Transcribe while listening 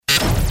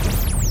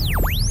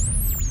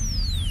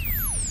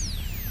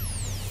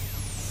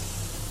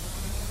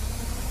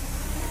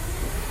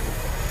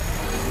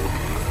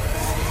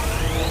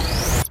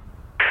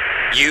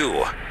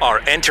are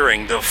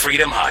entering the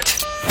Freedom Hut.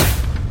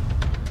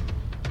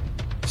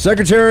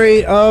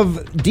 Secretary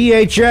of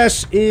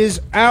DHS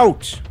is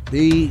out.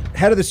 The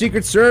head of the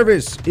Secret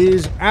Service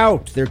is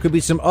out. There could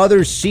be some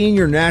other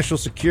senior national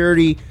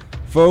security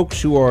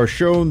folks who are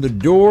shown the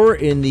door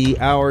in the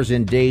hours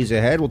and days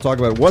ahead. We'll talk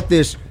about what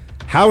this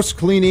house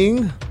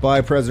cleaning by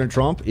President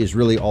Trump is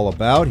really all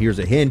about. Here's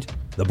a hint: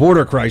 the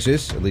border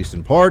crisis, at least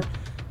in part.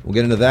 We'll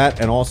get into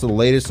that and also the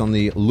latest on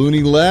the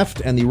loony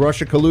left and the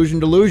Russia collusion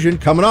delusion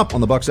coming up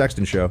on the Buck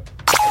Sexton Show.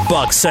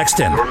 Buck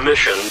Sexton. Your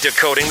mission: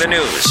 decoding the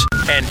news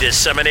and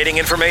disseminating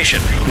information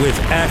with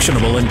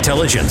actionable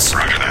intelligence.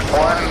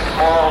 One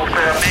small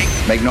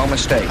step. Make no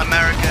mistake.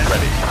 America.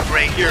 Ready.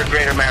 Great. You're a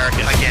great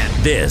American. Again.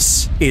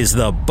 This is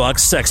the Buck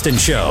Sexton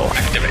Show.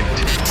 Activate.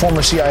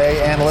 Former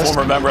CIA analyst.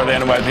 Former member of the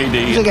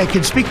NYPD. You think I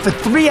could speak for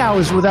 3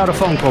 hours without a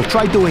phone call?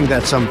 Try doing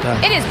that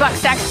sometime. It is Buck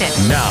Sexton.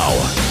 Now.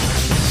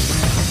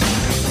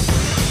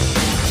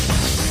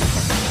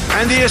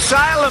 And the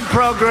asylum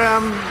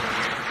program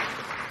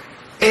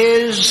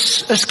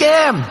is a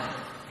scam.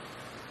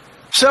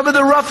 Some of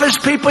the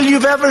roughest people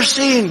you've ever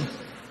seen.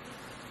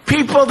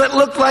 People that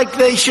look like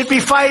they should be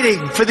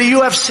fighting for the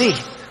UFC.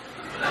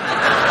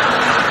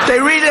 They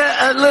read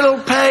a little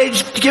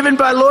page given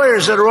by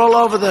lawyers that are all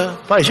over the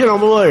place. You know,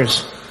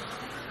 lawyers.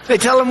 They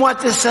tell them what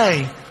to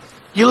say.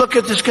 You look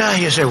at this guy,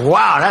 you say,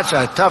 wow, that's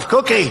a tough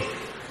cookie.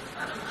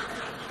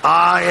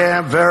 I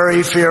am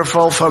very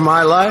fearful for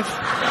my life.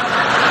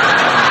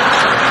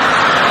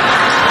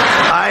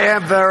 I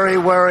am very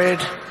worried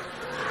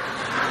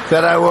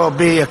that I will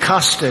be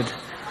accosted.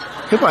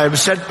 If I am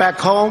sent back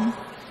home,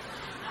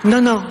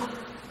 no.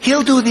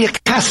 He'll do the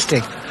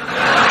accosting.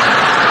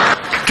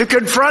 To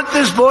confront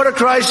this border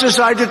crisis,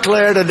 I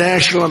declared a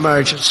national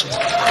emergency.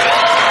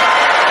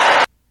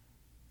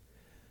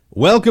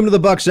 Welcome to the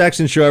Buck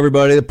Sexton Show,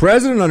 everybody. The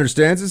president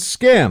understands it's a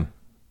scam.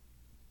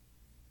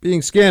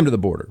 Being scammed to the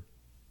border.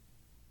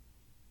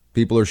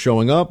 People are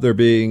showing up. They're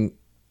being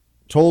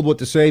told what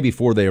to say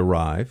before they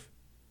arrive.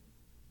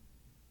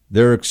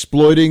 They're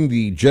exploiting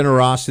the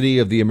generosity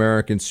of the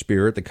American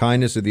spirit, the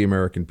kindness of the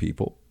American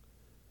people.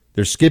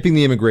 They're skipping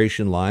the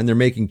immigration line. They're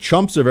making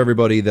chumps of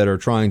everybody that are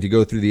trying to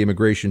go through the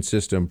immigration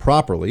system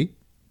properly.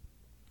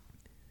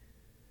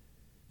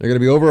 They're going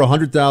to be over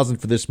 100,000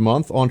 for this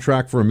month, on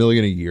track for 1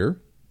 million a year.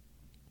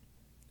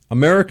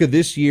 America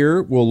this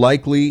year will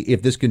likely,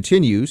 if this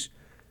continues,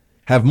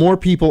 have more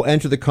people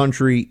enter the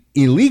country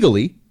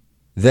illegally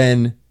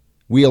than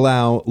we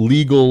allow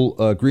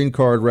legal green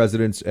card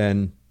residents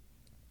and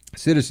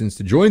citizens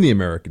to join the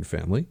American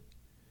family.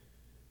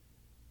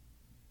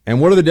 And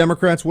what do the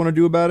Democrats want to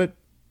do about it?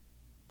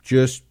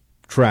 Just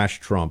trash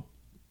Trump.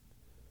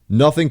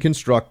 Nothing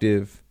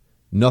constructive,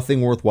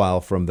 nothing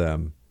worthwhile from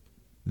them.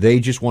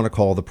 They just want to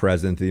call the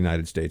president of the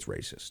United States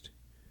racist.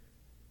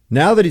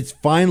 Now that it's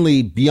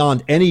finally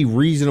beyond any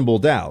reasonable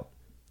doubt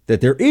that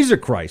there is a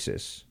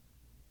crisis,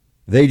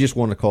 they just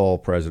want to call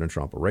President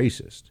Trump a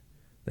racist.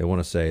 They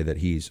want to say that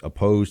he's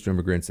opposed to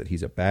immigrants, that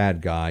he's a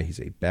bad guy, he's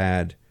a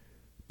bad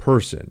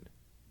person.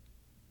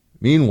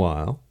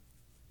 Meanwhile,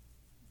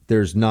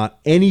 there's not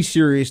any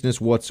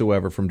seriousness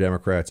whatsoever from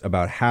Democrats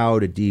about how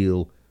to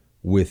deal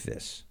with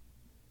this.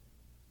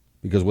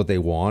 Because what they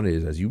want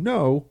is, as you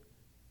know,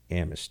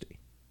 amnesty.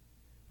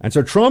 And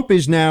so Trump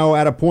is now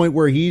at a point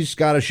where he's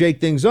got to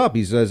shake things up.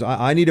 He says,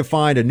 I need to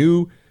find a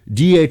new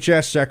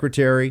DHS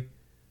secretary.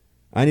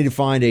 I need to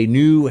find a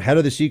new head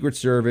of the Secret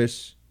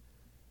Service.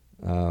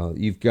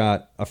 You've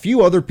got a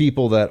few other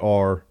people that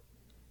are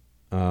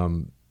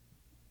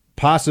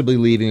possibly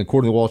leaving,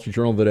 according to the Wall Street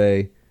Journal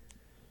today.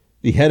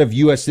 The head of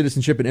U.S.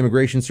 Citizenship and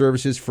Immigration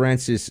Services,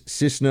 Francis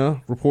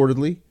Cisna,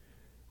 reportedly.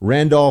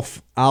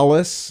 Randolph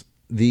Alice,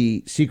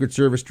 the Secret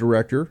Service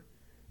director.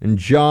 And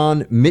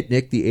John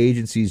Mitnick, the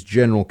agency's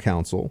general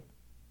counsel.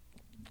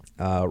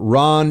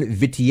 Ron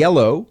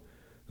Vitiello,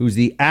 who's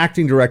the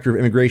acting director of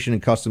Immigration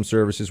and Customs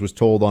Services, was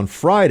told on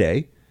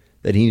Friday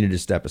that he needed to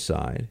step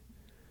aside.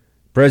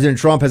 President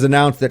Trump has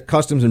announced that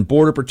Customs and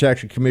Border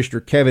Protection Commissioner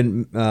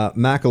Kevin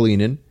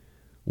McAleenan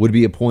would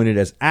be appointed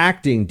as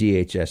acting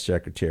DHS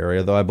secretary,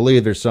 although I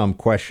believe there's some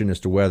question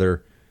as to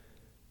whether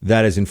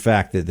that is in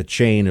fact the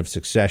chain of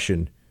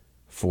succession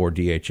for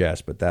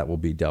DHS, but that will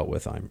be dealt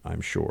with,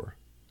 I'm sure.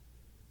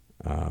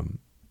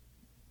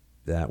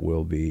 That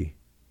will be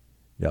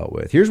dealt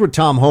with. Here's what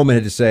Tom Homan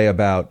had to say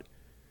about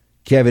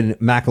Kevin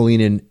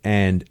McAleenan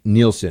and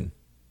Nielsen.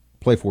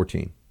 Play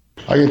 14.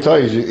 I can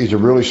tell you he's a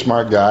really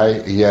smart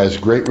guy. He has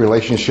great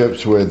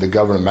relationships with the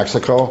government of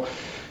Mexico.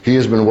 He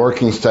has been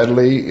working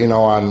steadily,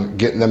 on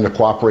getting them to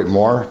cooperate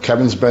more.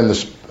 Kevin's been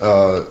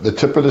the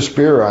tip of the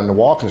spear on the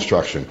wall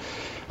construction.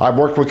 I've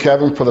worked with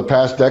Kevin for the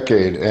past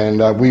decade,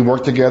 and we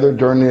worked together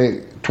during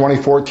the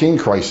 2014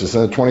 crisis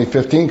and the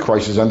 2015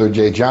 crisis under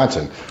Jay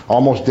Johnson,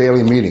 almost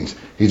daily meetings.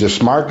 He's a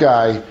smart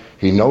guy.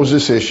 He knows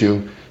this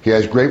issue. He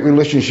has great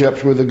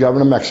relationships with the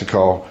government of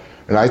Mexico.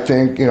 And I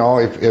think,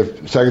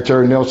 if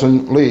Secretary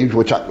Nielsen leaves,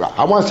 which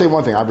I want to say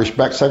one thing, I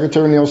respect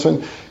Secretary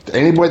Nielsen.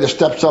 Anybody that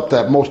steps up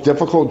that most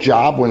difficult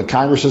job when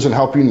Congress isn't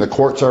helping, the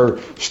courts are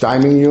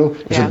stymieing you,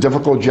 it's a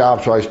difficult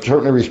job. So I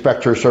certainly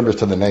respect her service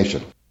to the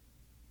nation.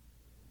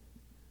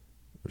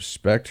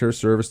 Respect her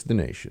service to the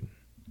nation.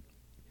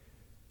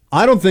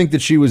 I don't think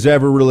that she was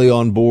ever really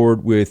on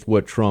board with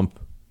what Trump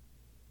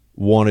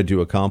wanted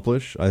to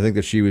accomplish. I think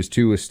that she was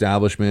too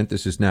establishment.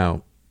 This is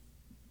now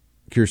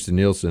Kirstjen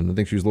Nielsen. I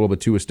think she was a little bit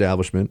too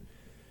establishment.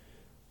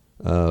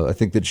 I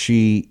think that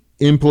she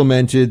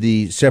implemented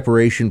the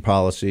separation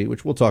policy,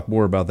 which we'll talk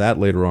more about that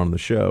later on in the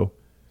show,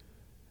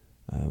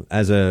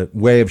 as a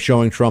way of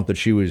showing Trump that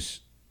she was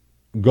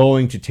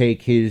going to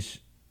take his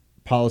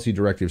policy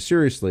directive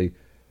seriously.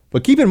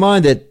 But keep in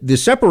mind that the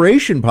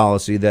separation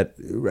policy that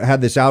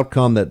had this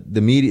outcome that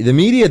the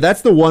media,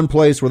 that's the one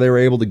place where they were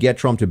able to get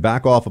Trump to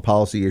back off a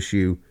policy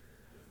issue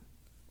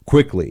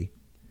quickly.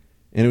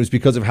 And it was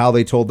because of how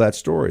they told that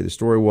story. The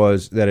story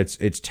was that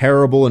it's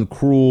terrible and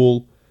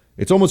cruel.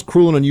 It's almost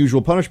cruel and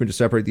unusual punishment to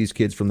separate these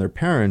kids from their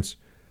parents.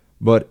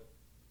 But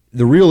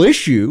the real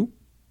issue,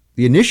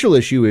 the initial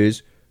issue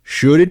is,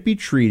 should it be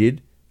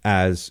treated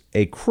as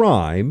a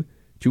crime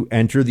to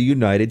enter the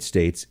United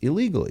States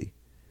illegally?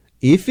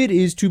 If it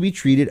is to be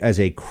treated as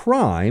a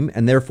crime,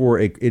 and therefore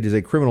it is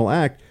a criminal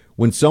act,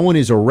 when someone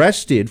is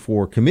arrested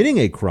for committing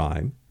a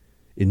crime,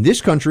 in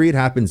this country it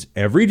happens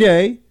every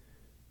day,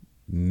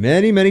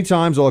 many, many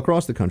times all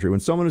across the country.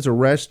 When someone is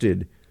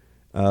arrested,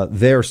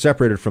 they're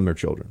separated from their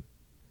children.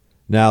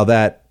 Now,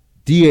 that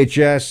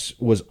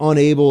DHS was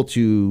unable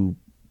to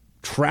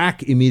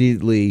track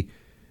immediately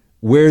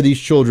where these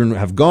children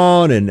have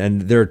gone,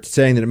 and they're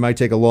saying that it might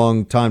take a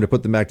long time to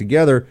put them back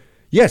together.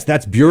 Yes,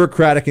 that's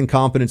bureaucratic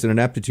incompetence and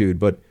ineptitude,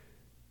 but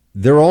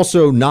they're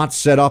also not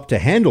set up to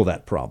handle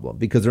that problem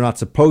because they're not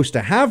supposed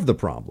to have the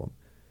problem.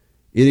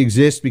 It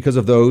exists because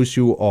of those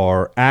who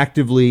are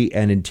actively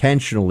and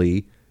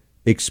intentionally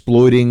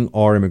exploiting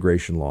our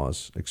immigration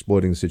laws,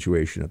 exploiting the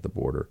situation at the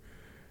border.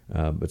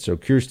 But so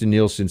Kirstjen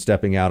Nielsen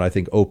stepping out, I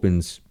think,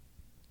 opens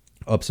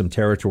up some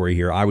territory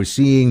here. I was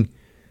seeing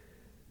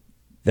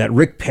that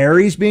Rick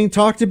Perry's being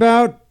talked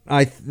about.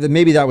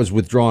 Maybe that was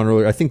withdrawn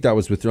earlier. I think that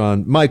was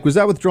withdrawn. Mike, was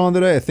that withdrawn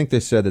today? I think they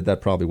said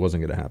that probably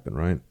wasn't going to happen,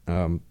 right?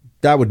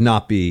 That would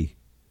not be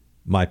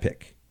my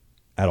pick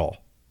at all.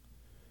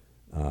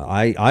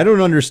 I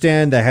don't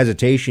understand the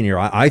hesitation here.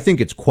 I think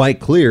it's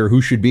quite clear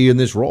who should be in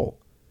this role.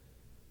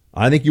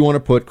 I think you want to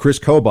put Chris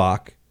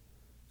Kobach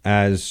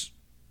as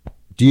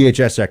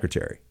DHS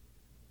secretary.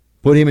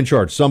 Put him in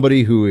charge.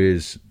 Somebody who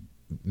is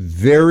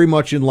very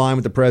much in line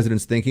with the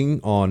president's thinking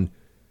on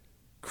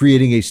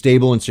creating a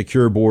stable and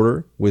secure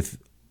border with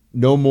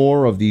no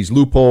more of these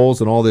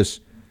loopholes and all this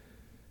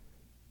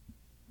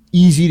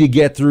easy to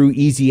get through,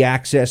 easy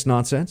access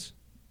nonsense.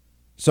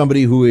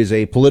 Somebody who is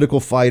a political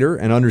fighter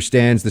and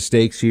understands the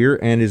stakes here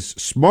and is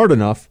smart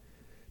enough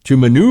to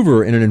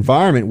maneuver in an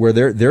environment where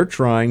they're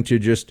trying to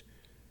just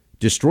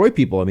destroy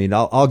people. I mean,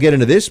 I'll get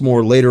into this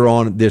more later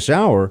on this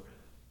hour,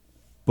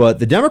 but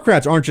the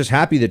Democrats aren't just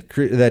happy that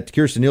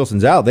Kirstjen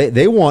Nielsen's out.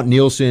 They want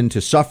Nielsen to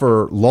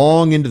suffer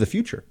long into the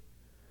future.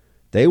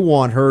 They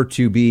want her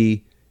to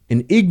be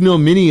an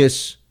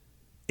ignominious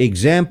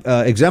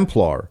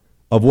exemplar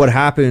of what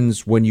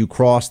happens when you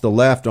cross the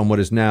left on what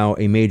is now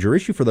a major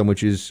issue for them,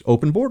 which is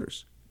open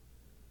borders.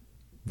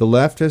 The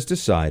left has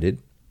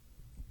decided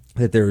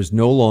that there is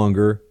no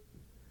longer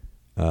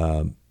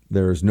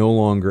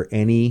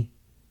any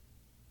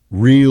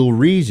real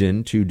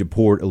reason to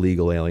deport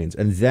illegal aliens,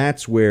 and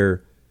that's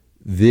where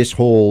this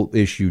whole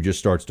issue just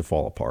starts to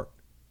fall apart.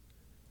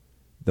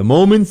 The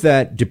moment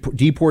that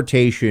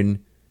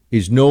deportation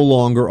is no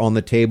longer on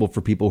the table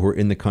for people who are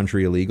in the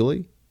country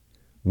illegally,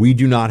 we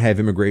do not have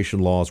immigration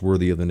laws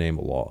worthy of the name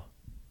of law.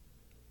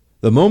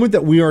 The moment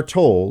that we are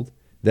told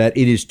that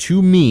it is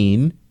too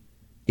mean,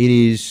 it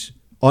is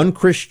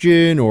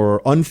unchristian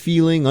or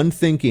unfeeling,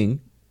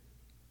 unthinking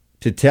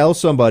to tell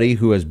somebody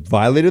who has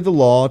violated the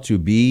law to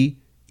be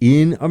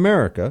in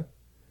America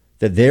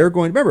that they're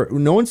going to, remember,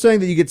 no one's saying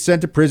that you get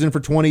sent to prison for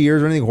 20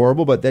 years or anything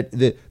horrible, but that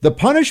the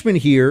punishment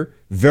here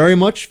very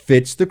much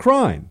fits the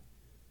crime.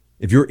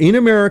 If you're in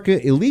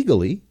America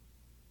illegally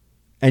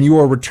and you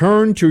are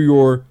returned to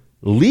your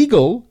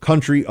legal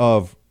country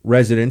of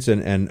residence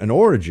and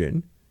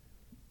origin,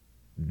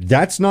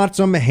 that's not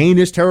some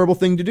heinous, terrible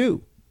thing to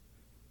do.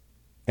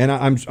 And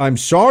I'm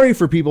sorry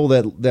for people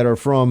that are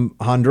from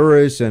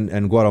Honduras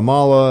and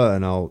Guatemala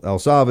and El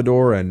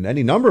Salvador and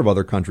any number of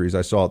other countries.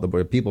 I saw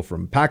the people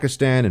from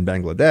Pakistan and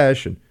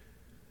Bangladesh, and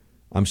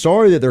I'm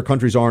sorry that their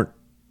countries aren't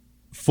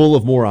full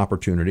of more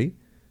opportunity,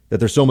 that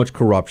there's so much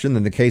corruption.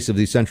 In the case of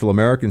these Central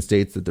American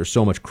states, that there's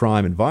so much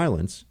crime and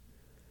violence.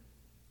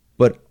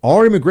 But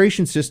our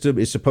immigration system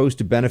is supposed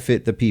to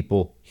benefit the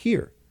people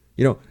here.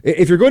 You know,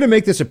 if you're going to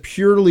make this a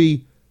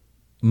purely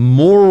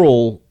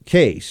moral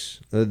case,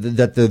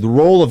 that the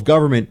role of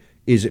government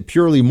is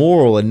purely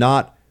moral and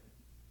not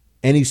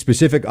any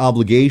specific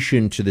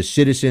obligation to the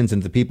citizens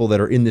and the people that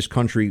are in this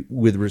country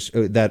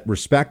that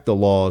respect the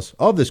laws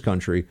of this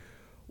country,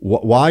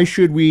 why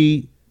should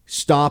we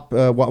stop?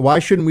 Why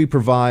shouldn't we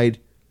provide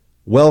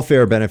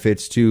welfare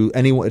benefits to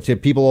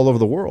people all over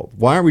the world?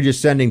 Why aren't we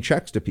just sending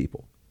checks to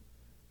people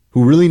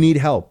who really need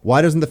help?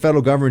 Why doesn't the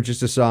federal government just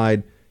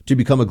decide to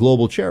become a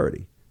global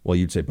charity? Well,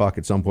 you'd say, Buck,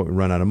 at some point we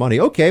run out of money.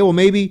 Okay, well,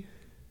 maybe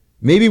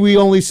we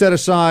only set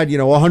aside,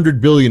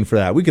 $100 billion for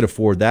that. We could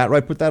afford that,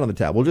 right? Put that on the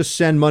tab. We'll just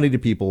send money to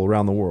people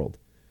around the world.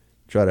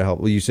 Try to help.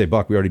 Well, you say,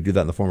 Buck, we already do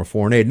that in the form of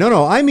foreign aid.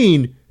 No, I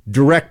mean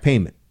direct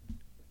payment.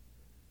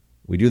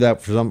 We do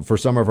that for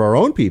some of our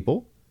own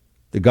people.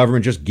 The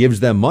government just gives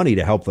them money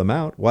to help them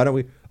out. Why don't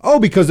we? Oh,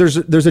 because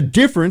there's a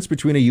difference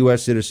between a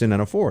U.S. citizen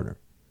and a foreigner.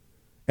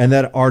 And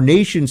that our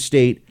nation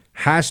state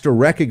has to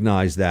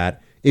recognize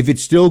that if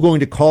it's still going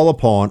to call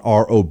upon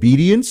our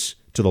obedience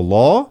to the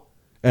law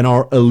and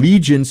our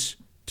allegiance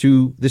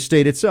to the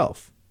state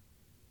itself.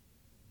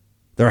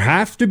 There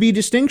have to be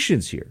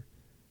distinctions here.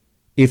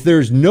 If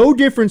there's no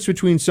difference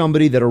between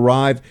somebody that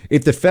arrived,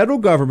 if the federal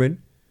government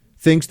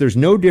thinks there's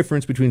no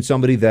difference between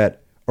somebody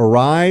that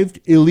arrived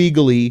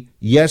illegally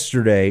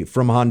yesterday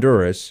from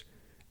Honduras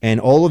and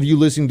all of you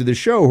listening to the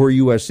show who are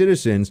U.S.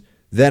 citizens,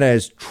 that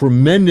has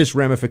tremendous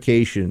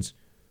ramifications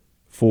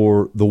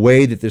for the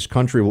way that this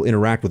country will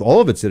interact with all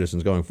of its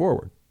citizens going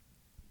forward.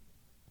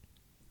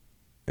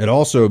 It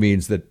also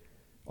means that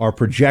our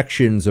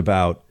projections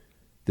about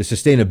the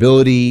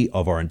sustainability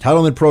of our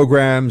entitlement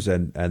programs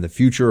and the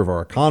future of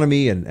our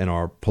economy and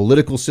our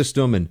political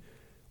system and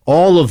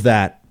all of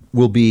that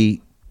will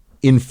be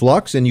in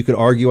flux, and you could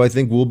argue, I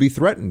think, will be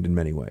threatened in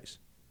many ways.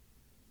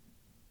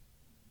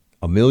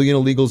 1 million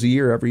illegals a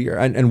year every year.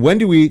 And when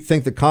do we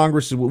think that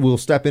Congress will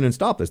step in and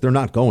stop this? They're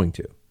not going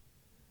to.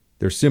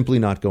 They're simply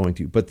not going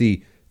to. But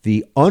the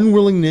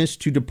unwillingness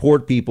to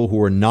deport people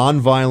who are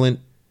nonviolent,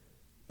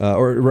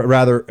 or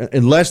rather,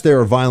 unless they're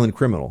a violent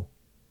criminal,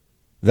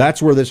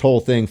 that's where this whole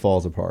thing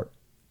falls apart.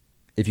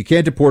 If you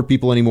can't deport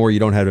people anymore, you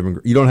don't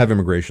have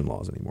immigration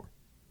laws anymore.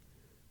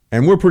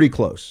 And we're pretty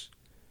close.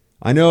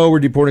 I know we're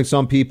deporting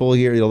some people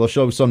here. They'll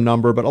show some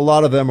number, but a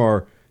lot of them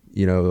are,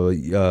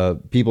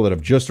 people that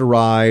have just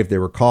arrived. They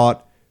were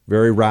caught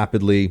very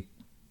rapidly.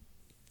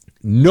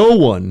 No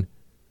one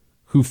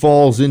who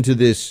falls into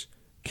this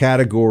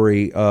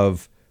category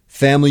of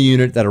family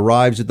unit that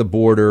arrives at the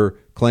border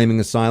claiming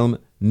asylum,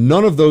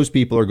 none of those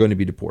people are going to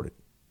be deported.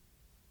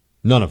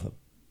 None of them.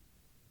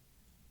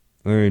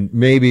 I mean,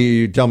 maybe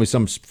you tell me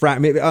scratch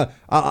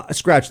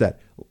that.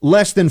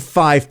 Less than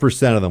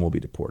 5% of them will be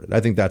deported. I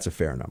think that's a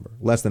fair number.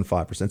 Less than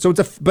 5%. So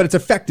but it's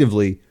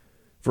effectively,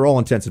 for all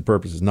intents and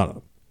purposes, none of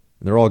them.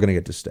 And they're all going to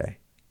get to stay.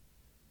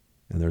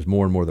 And there's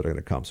more and more that are going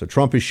to come. So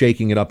Trump is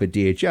shaking it up at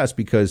DHS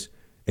because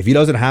if he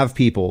doesn't have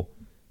people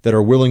that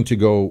are willing to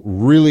go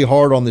really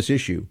hard on this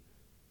issue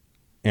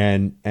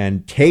and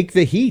take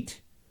the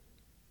heat,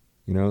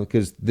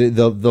 because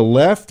the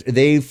left,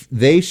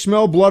 they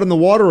smell blood in the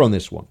water on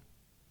this one.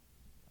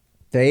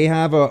 They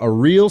have a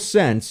real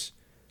sense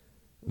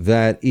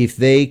that if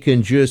they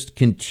can just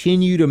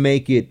continue to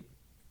make it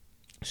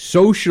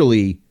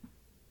socially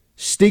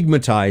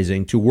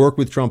stigmatizing to work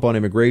with Trump on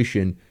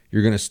immigration,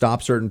 you're going to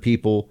stop certain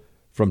people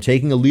from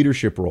taking a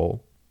leadership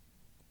role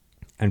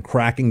and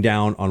cracking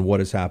down on what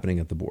is happening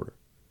at the border.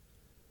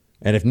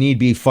 And if need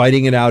be,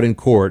 fighting it out in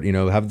court,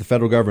 have the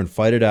federal government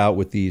fight it out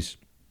with these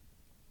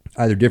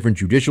either different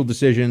judicial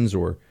decisions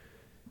or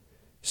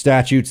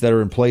statutes that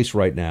are in place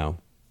right now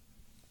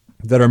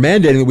that are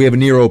mandating that we have a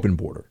near open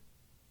border,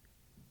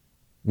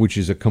 which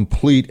is a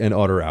complete and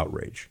utter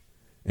outrage.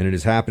 And it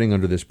is happening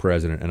under this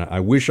president. And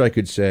I wish I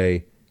could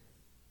say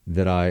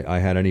that I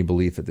had any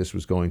belief that this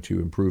was going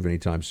to improve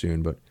anytime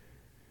soon, but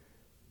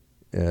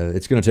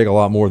it's going to take a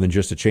lot more than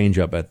just a change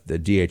up at the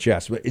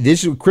DHS.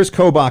 But Chris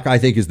Kobach, I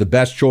think, is the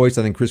best choice.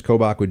 I think Chris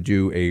Kobach would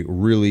do a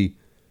really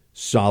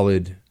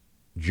solid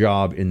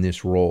job in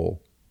this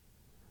role.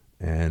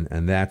 And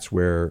that's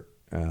where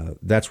I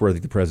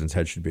think the president's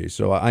head should be.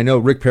 So I know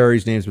Rick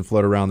Perry's name's been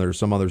floated around. There are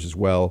some others as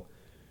well.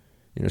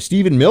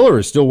 Stephen Miller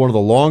is still one of the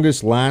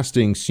longest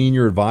lasting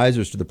senior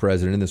advisors to the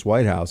president in this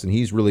White House. And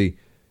he's really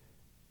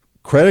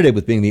credited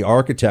with being the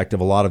architect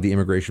of a lot of the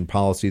immigration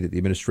policy that the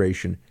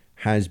administration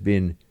has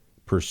been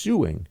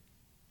pursuing.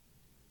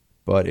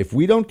 But if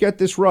we don't get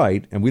this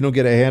right and we don't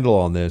get a handle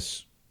on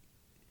this,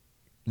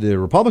 the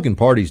Republican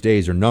Party's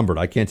days are numbered.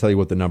 I can't tell you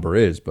what the number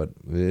is, but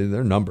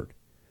they're numbered.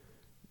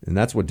 And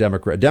that's what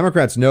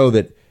Democrats know,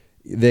 that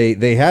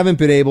they haven't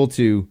been able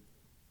to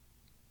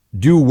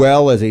do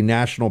well as a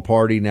national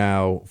party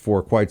now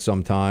for quite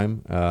some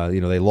time.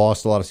 They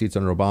lost a lot of seats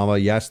under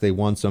Obama. Yes, they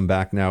won some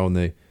back now in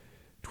the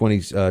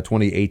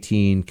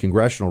 2018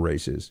 congressional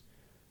races.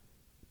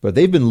 But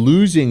they've been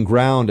losing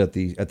ground at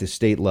the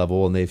state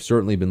level, and they've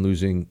certainly been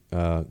losing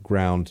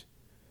ground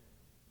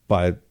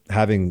by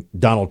having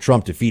Donald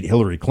Trump defeat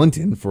Hillary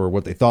Clinton for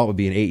what they thought would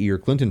be an 8-year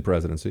Clinton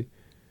presidency.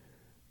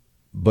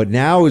 But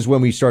now is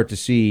when we start to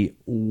see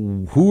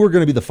who are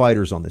going to be the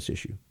fighters on this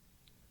issue.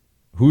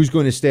 Who's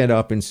going to stand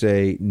up and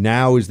say,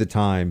 now is the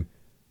time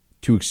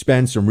to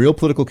expend some real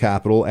political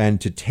capital and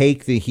to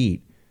take the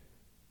heat,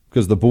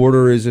 because the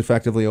border is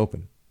effectively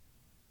open.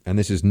 And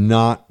this is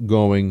not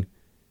going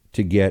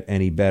to get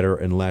any better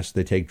unless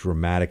they take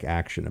dramatic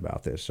action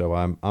about this. So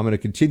I'm going to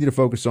continue to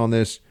focus on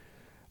this.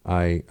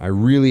 I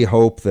really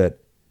hope that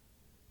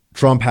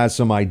Trump has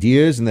some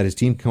ideas and that his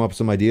team come up with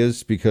some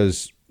ideas,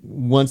 because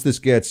once this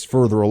gets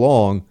further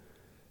along,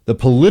 the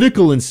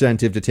political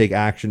incentive to take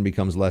action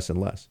becomes less and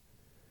less.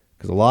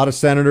 Because a lot of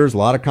senators, a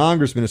lot of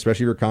congressmen,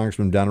 especially your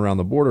congressmen down around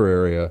the border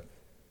area,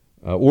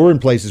 or in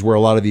places where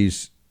a lot of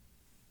these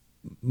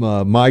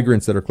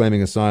migrants that are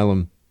claiming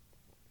asylum,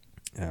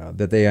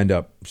 that they end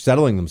up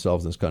settling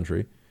themselves in this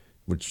country,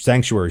 which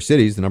sanctuary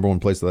cities, the number one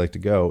place they like to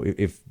go.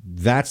 If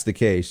that's the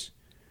case,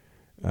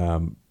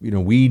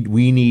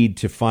 we need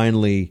to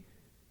finally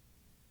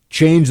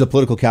change the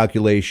political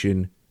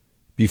calculation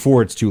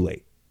before it's too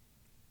late.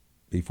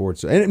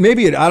 And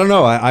maybe I don't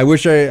know. I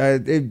wish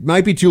it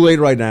might be too late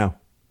right now.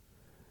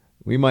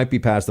 We might be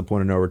past the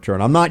point of no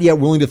return. I'm not yet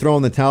willing to throw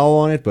in the towel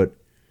on it, but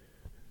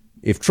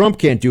if Trump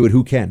can't do it,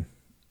 who can?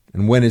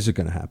 And when is it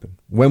going to happen?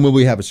 When will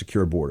we have a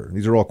secure border?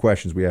 These are all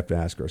questions we have to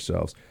ask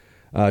ourselves.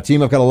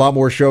 Team, I've got a lot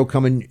more show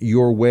coming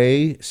your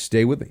way.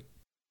 Stay with me.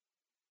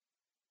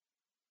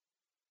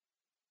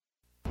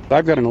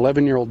 I've got an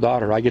 11-year-old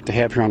daughter I get to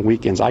have here on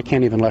weekends. I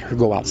can't even let her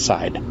go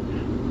outside.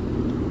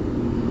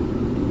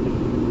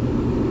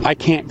 I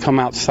can't come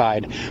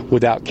outside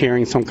without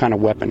carrying some kind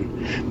of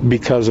weapon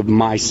because of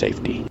my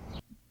safety.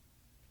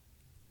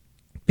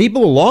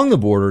 People along the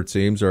border, it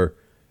seems, are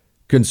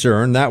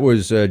concerned. That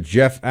was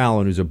Jeff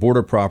Allen, who's a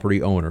border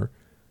property owner,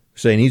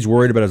 saying he's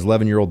worried about his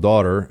 11-year-old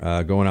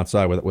daughter going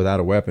outside without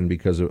a weapon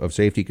because of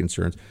safety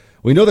concerns.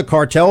 We know the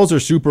cartels are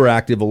super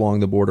active along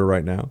the border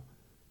right now.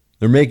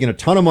 They're making a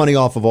ton of money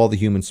off of all the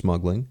human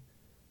smuggling,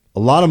 a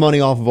lot of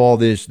money off of all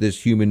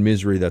this human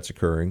misery that's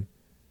occurring.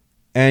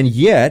 And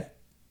yet,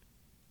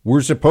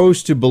 we're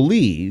supposed to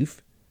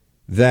believe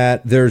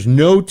that there's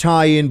no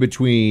tie-in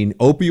between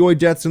opioid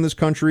deaths in this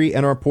country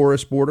and our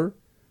porous border,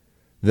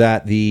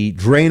 that the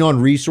drain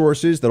on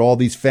resources, that all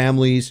these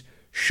families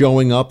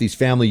showing up, these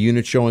family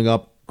units showing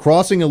up,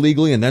 crossing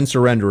illegally and then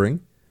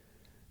surrendering,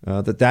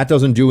 that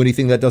doesn't do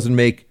anything, that doesn't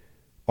make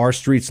our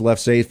streets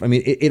less safe. I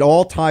mean, it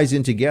all ties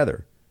in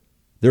together.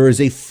 There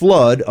is a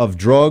flood of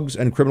drugs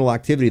and criminal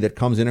activity that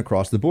comes in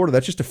across the border.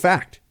 That's just a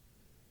fact.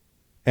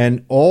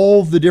 And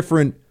all the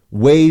different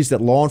ways that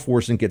law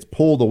enforcement gets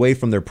pulled away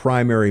from their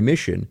primary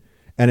mission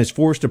and is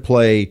forced to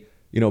play,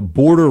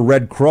 border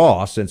Red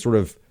Cross and sort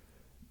of,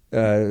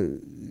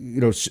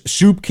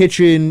 soup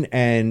kitchen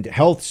and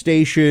health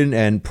station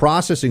and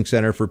processing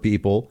center for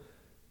people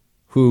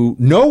who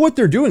know what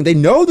they're doing. They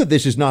know that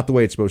this is not the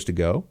way it's supposed to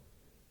go.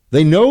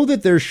 They know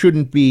that there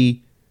shouldn't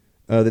be,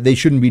 that they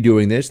shouldn't be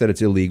doing this, that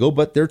it's illegal,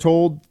 but they're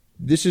told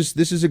this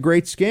is a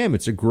great scam.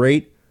 It's a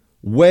great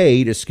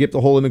way to skip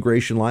the whole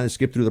immigration line, to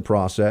skip through the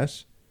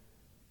process,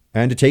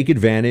 and to take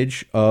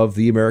advantage of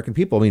the American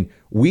people. I mean,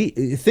 we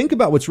think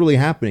about what's really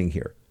happening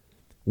here.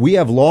 We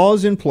have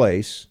laws in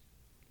place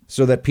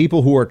so that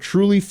people who are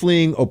truly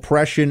fleeing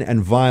oppression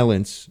and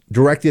violence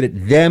directed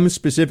at them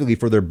specifically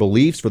for their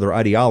beliefs, for their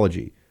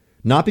ideology,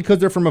 not because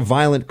they're from a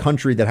violent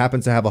country that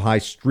happens to have a high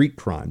street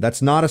crime.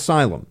 That's not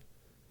asylum.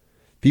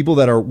 People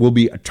that will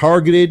be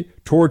targeted,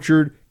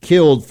 tortured,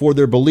 killed for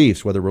their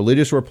beliefs, whether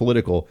religious or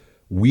political.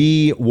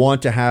 We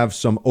want to have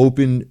some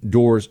open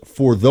doors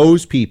for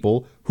those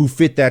people who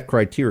fit that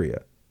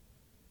criteria.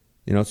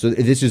 So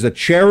this is a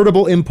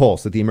charitable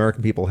impulse that the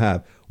American people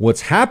have.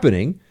 What's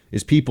happening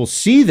is people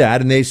see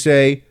that and they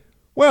say,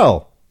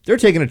 well, they're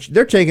taking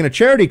a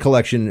charity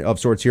collection of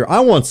sorts here. I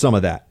want some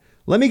of that.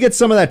 Let me get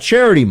some of that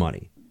charity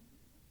money.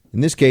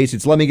 In this case,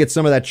 it's let me get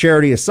some of that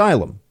charity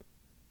asylum.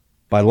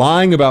 By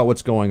lying about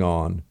what's going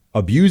on,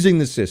 abusing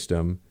the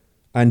system,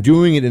 and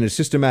doing it in a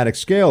systematic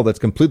scale that's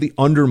completely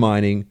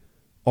undermining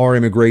our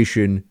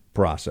immigration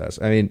process.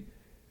 I mean,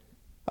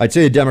 I'd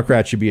say the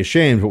Democrats should be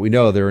ashamed, but we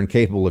know they're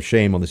incapable of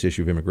shame on this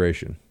issue of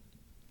immigration.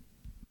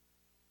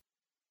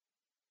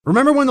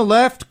 Remember when the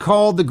left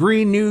called the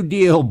Green New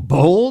Deal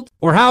bold?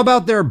 Or how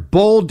about their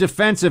bold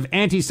defense of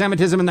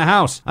anti-Semitism in the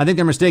House? I think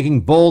they're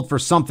mistaking bold for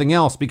something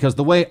else, because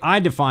the way I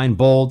define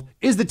bold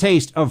is the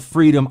taste of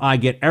freedom I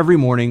get every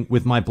morning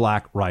with my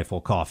Black Rifle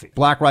coffee.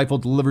 Black Rifle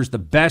delivers the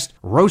best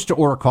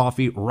roast-to-order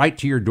coffee right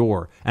to your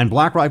door. And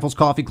Black Rifle's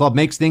Coffee Club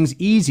makes things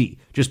easy.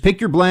 Just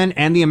pick your blend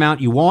and the amount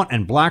you want,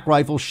 and Black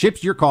Rifle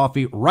ships your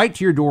coffee right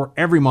to your door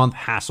every month,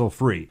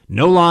 hassle-free.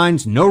 No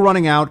lines, no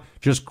running out.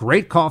 Just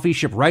great coffee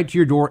shipped right to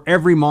your door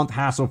every month,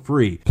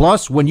 hassle-free.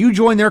 Plus, when you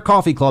join their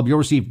coffee club, you'll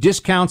receive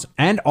discounts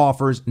and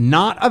offers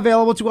not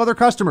available to other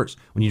customers.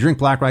 When you drink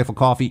Black Rifle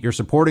coffee, you're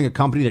supporting a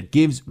company that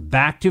gives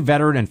back to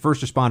veteran and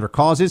first responder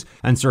causes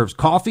and serves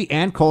coffee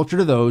and culture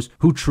to those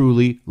who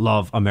truly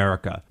love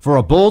America. For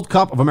a bold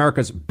cup of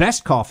America's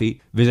best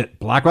coffee, visit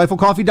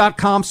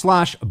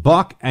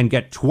blackriflecoffee.com/buck and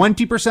get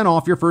 20%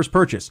 off your first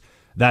purchase.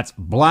 That's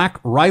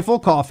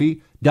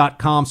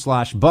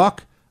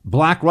blackriflecoffee.com/buck.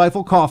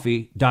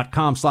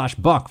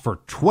 blackriflecoffee.com/buck for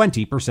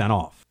 20%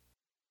 off.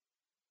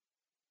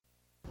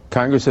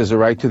 Congress has a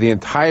right to the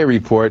entire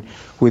report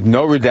with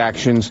no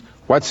redactions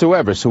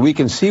whatsoever, so we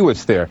can see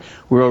what's there.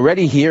 We're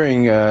already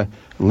hearing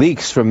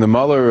leaks from the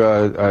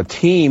Mueller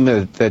team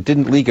that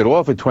didn't leak at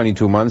all for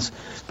 22 months,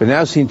 but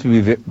now seem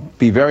to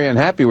be very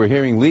unhappy. We're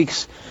hearing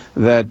leaks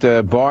that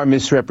Barr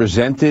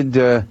misrepresented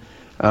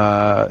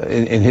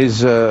in his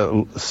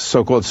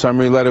so-called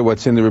summary letter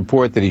what's in the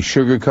report, that he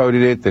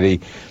sugarcoated it, that he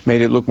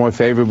made it look more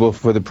favorable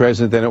for the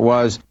president than it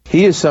was.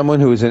 He is someone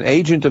who is an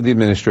agent of the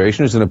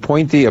administration, who's an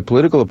appointee, a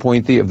political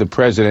appointee of the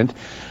president,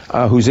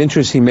 whose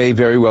interests he may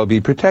very well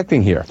be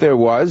protecting here. There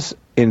was,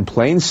 in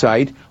plain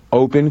sight,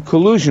 open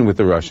collusion with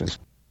the Russians.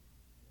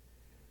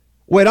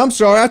 Wait, I'm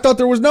sorry. I thought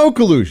there was no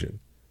collusion.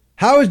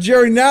 How is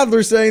Jerry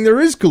Nadler saying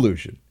there is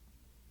collusion?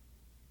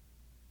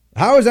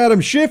 How is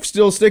Adam Schiff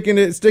still sticking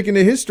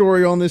to his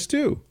story on this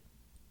too?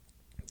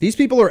 These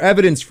people are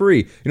evidence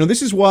free.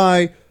 This is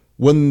why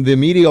when the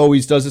media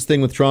always does this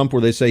thing with Trump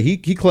where they say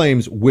he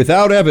claims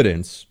without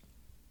evidence,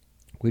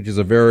 which is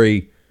a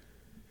very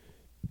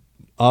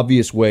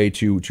obvious way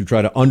to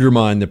try to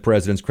undermine the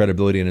president's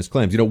credibility in his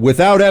claims.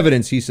 Without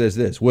evidence, he says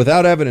this.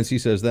 Without evidence, he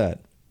says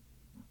that.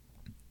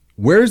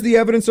 Where's the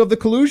evidence of the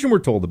collusion we're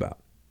told about?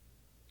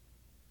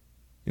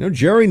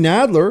 Jerry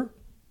Nadler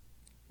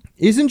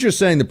isn't just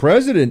saying the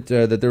president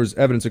that there's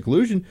evidence of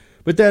collusion,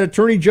 but that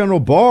Attorney General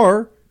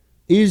Barr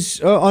is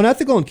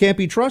unethical and can't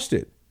be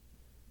trusted.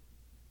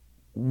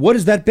 What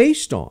is that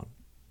based on?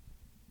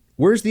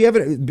 Where's the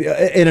evidence?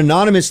 An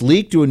anonymous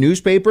leak to a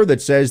newspaper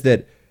that says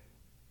that,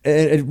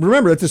 and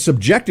remember, that's a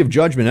subjective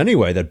judgment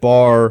anyway, that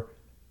Barr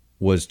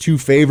was too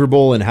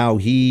favorable in how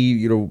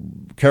he,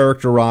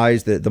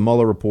 characterized the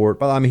Mueller report.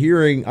 But I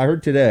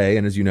heard today,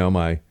 and as you know,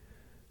 my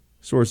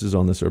sources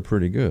on this are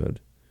pretty good.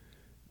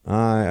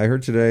 I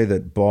heard today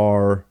that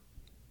Barr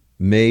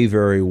may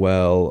very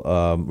well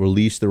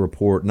release the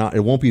report. It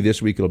won't be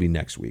this week. It'll be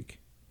next week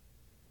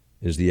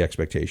is the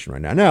expectation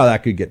right now. Now,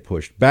 that could get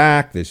pushed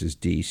back. This is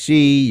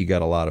D.C. You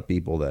got a lot of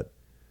people that,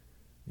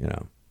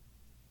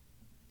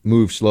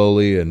 move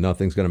slowly and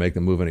nothing's going to make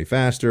them move any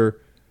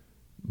faster.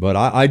 But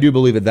I do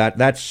believe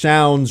that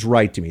sounds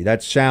right to me.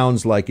 That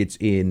sounds like it's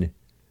in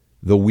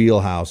the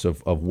wheelhouse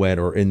of when,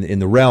 or in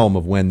the realm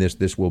of when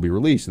this will be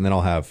released. And then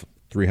I'll have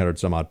 300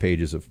 some odd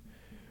pages of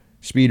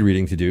speed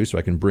reading to do so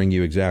I can bring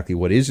you exactly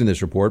what is in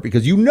this report,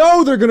 because they're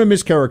going to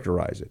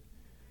mischaracterize it.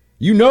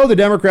 The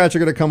Democrats are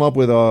going to come up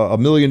with a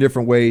million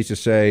different ways to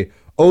say,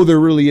 oh, there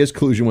really is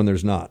collusion when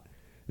there's not.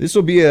 This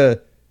will be a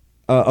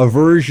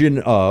version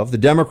of the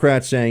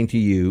Democrats saying to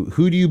you,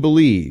 who do you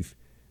believe,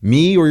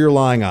 me or your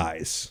lying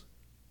eyes?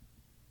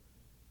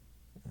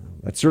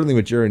 That's certainly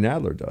what Jerry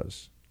Nadler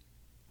does.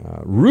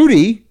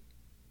 Rudy,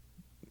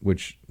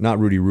 not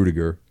Rudy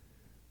Rudiger,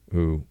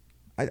 who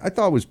I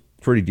thought was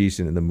pretty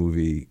decent in the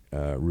movie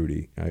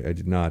Rudy. I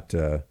did not,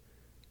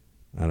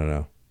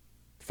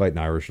 fighting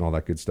Irish and all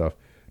that good stuff.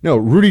 No,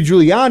 Rudy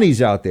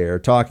Giuliani's out there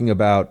talking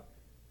about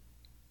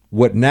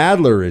what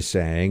Nadler is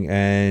saying,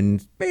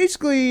 and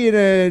basically in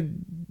a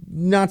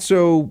not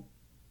to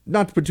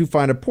put too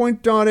fine a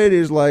point on it,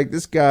 is like,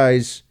 this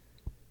guy's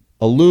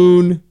a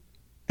loon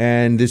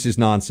and this is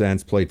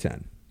nonsense, play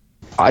 10.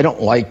 I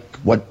don't like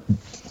what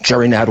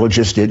Jerry Nadler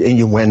just did,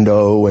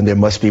 innuendo, and there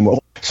must be more.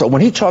 So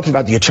when he talks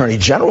about the Attorney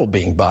General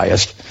being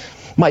biased,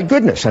 my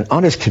goodness, and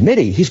on his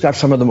committee, he's got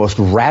some of the most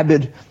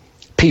rabid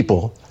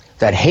people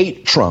that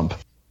hate Trump.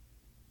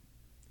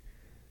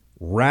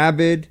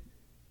 Rabid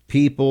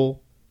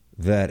people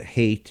that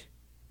hate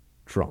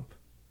Trump.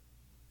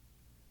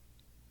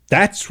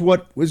 That's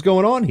what was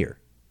going on here.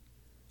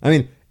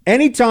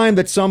 Anytime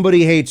that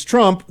somebody hates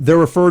Trump, they're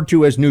referred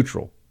to as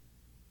neutral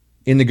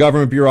in the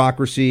government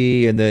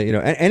bureaucracy, and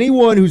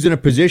anyone who's in a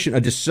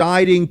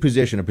deciding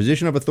position, a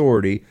position of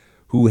authority,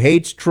 who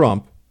hates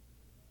Trump,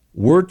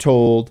 we're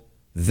told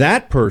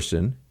that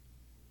person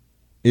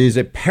is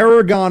a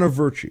paragon of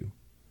virtue,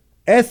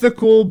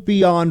 ethical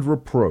beyond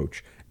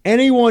reproach.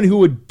 Anyone who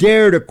would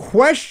dare to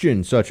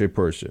question such a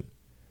person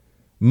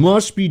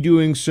must be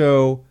doing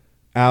so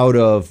out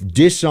of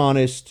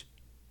dishonest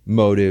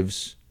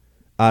motives,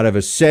 out of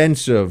a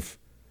sense of,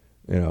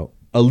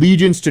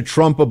 allegiance to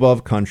Trump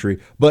above country.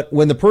 But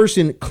when the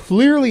person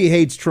clearly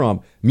hates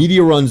Trump,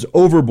 media runs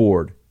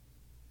overboard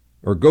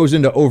or goes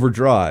into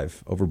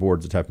overdrive.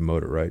 Overboard's a type of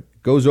motor, right?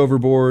 Goes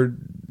overboard,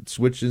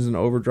 switches in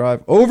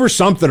overdrive, over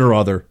something or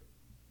other.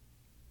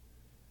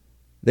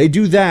 They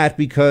do that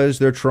because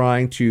they're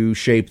trying to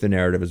shape the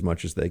narrative as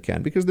much as they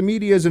can, because the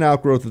media is an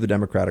outgrowth of the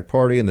Democratic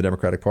Party, and the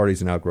Democratic Party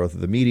is an outgrowth of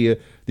the media.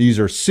 These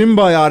are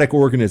symbiotic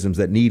organisms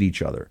that need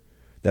each other,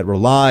 that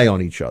rely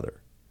on each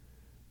other.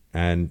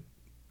 And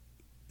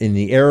in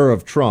the era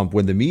of Trump,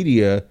 when the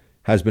media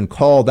has been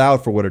called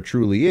out for what it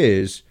truly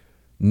is,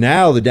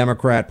 now the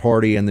Democrat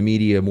Party and the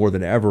media more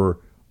than ever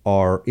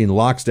are in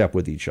lockstep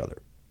with each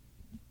other.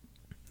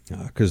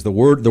 Because the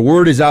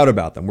word is out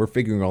about them. We're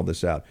figuring all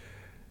this out.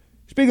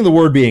 Speaking of the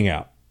word being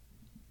out,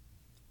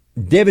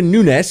 Devin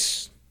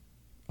Nunes,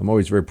 I'm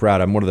always very proud.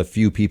 I'm one of the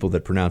few people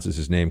that pronounces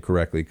his name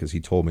correctly because he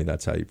told me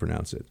that's how you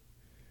pronounce it.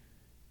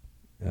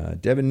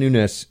 Devin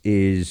Nunes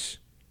is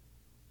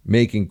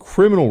making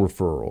criminal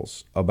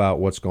referrals about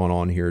what's going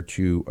on here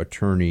to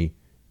Attorney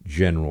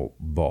General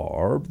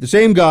Barr, the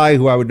same guy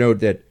who I would note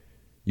that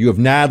you have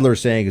Nadler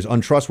saying is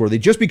untrustworthy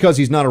just because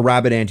he's not a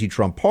rabid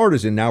anti-Trump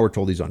partisan. Now we're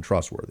told he's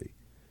untrustworthy.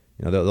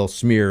 They'll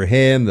smear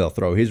him. They'll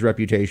throw his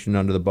reputation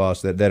under the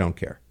bus. They don't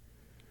care.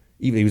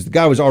 Even the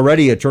guy was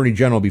already attorney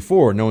general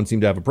before. No one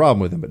seemed to have a problem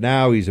with him. But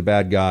now he's a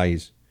bad guy.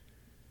 He's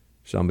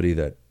somebody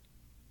that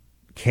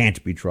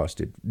can't be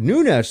trusted.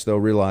 Nunes, though,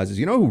 realizes,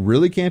 who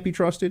really can't be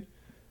trusted?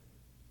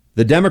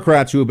 The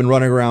Democrats who have been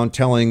running around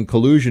telling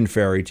collusion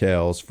fairy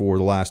tales for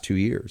the last 2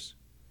 years.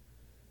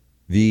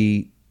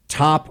 The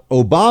top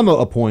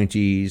Obama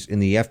appointees in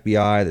the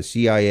FBI, the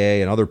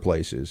CIA, and other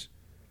places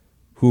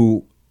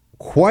who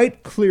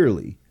quite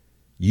clearly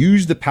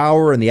used the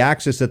power and the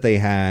access that they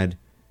had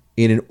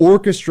in an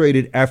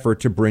orchestrated effort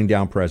to bring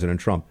down President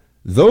Trump.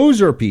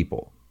 Those are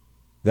people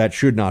that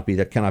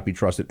cannot be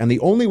trusted. And the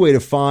only way to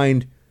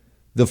find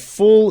the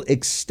full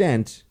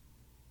extent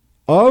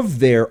of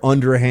their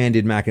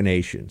underhanded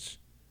machinations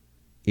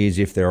is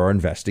if there are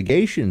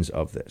investigations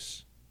of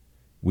this.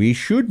 We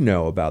should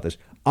know about this.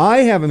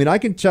 I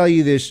can tell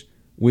you this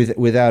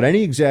without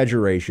any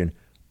exaggeration.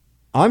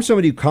 I'm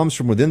somebody who comes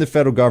from within the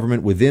federal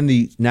government, within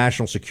the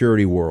national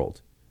security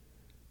world.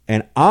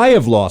 And I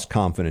have lost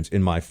confidence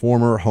in my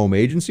former home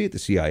agency at the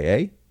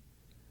CIA.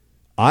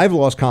 I've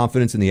lost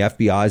confidence in the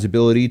FBI's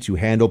ability to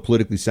handle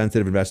politically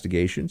sensitive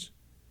investigations.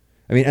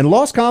 And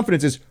lost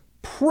confidence is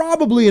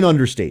probably an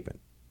understatement.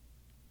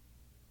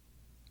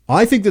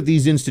 I think that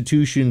these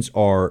institutions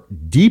are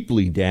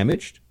deeply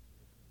damaged.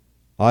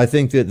 I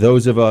think that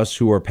those of us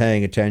who are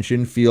paying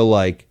attention feel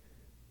like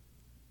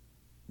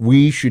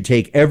we should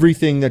take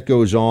everything that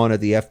goes on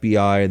at the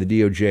FBI and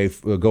the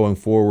DOJ going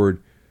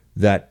forward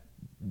that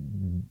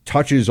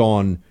touches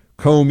on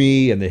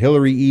Comey and the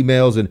Hillary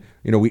emails. And,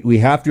 we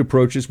have to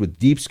approach this with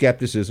deep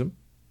skepticism.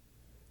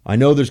 I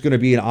know there's going to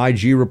be an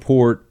IG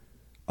report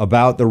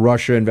about the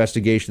Russia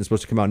investigation that's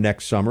supposed to come out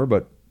next summer,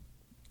 but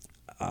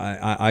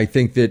I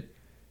think that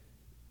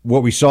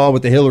what we saw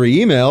with the Hillary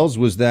emails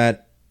was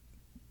that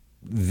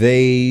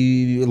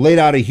they laid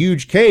out a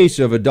huge case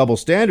of a double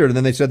standard, and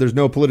then they said there's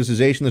no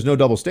politicization, there's no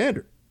double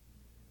standard.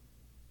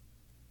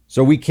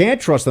 So we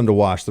can't trust them to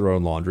wash their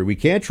own laundry. We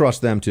can't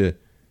trust them to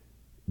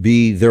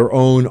be their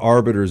own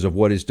arbiters of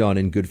what is done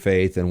in good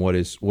faith and what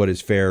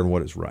is fair and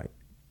what is right.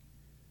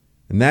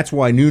 And that's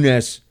why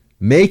Nunes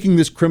making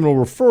this criminal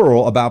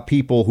referral about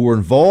people who are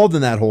involved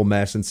in that whole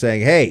mess and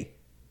saying, hey,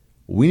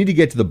 we need to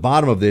get to the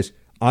bottom of this.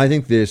 I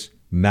think this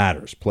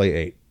matters. Play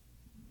 8.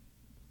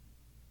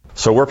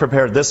 So we're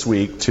prepared this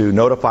week to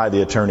notify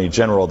the Attorney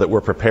General that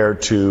we're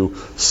prepared to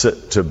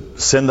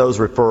send those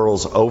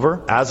referrals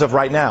over. As of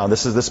right now,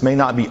 this may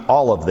not be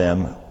all of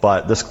them,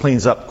 but this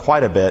cleans up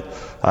quite a bit.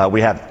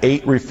 We have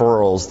 8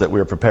 referrals that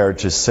we're prepared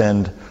to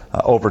send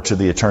over to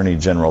the Attorney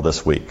General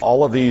this week.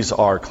 All of these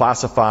are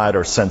classified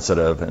or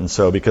sensitive, and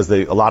so because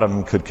a lot of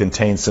them could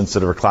contain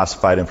sensitive or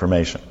classified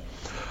information.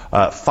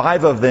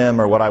 5 of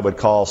them are what I would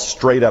call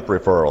straight up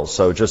referrals.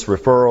 So just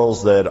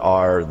referrals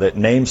that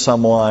name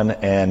someone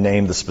and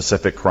name the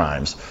specific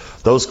crimes.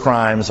 Those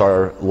crimes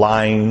are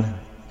lying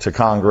to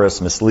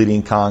Congress,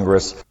 misleading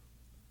Congress.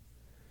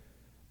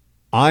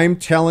 I'm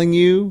telling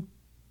you,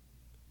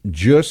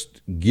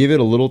 just give it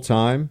a little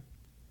time,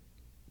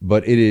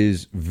 but it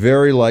is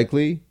very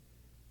likely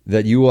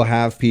that you will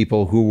have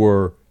people who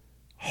were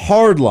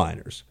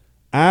hardliners,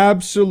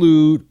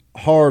 absolute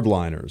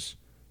hardliners,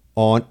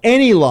 on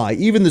any lie,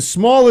 even the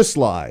smallest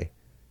lie,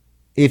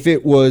 if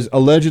it was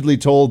allegedly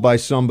told by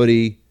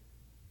somebody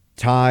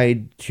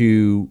tied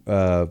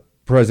to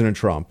President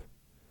Trump.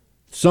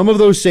 Some of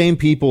those same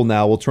people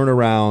now will turn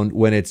around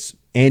when it's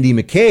Andy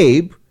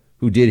McCabe,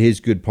 who did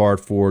his good part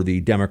for the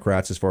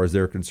Democrats as far as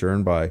they're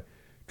concerned by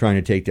trying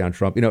to take down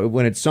Trump.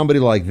 When it's somebody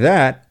like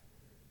that,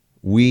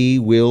 we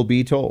will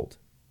be told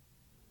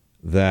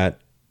that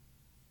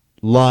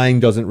lying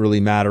doesn't really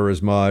matter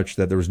as much,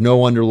 that there's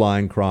no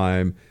underlying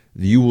crime.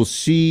 You will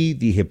see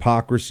the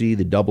hypocrisy,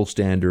 the double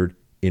standard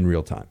in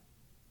real time.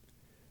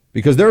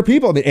 Because there are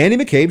people, Andy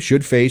McCabe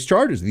should face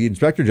charges. The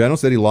Inspector General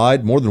said he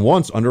lied more than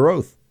once under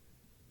oath.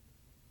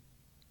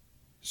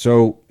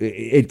 So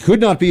it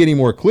could not be any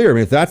more clear.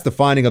 If that's the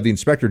finding of the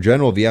Inspector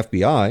General of the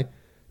FBI,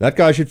 that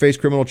guy should face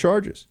criminal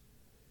charges.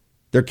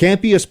 There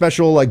can't be a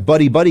special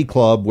buddy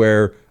club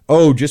where,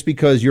 just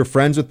because you're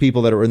friends with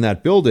people that are in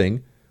that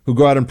building who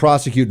go out and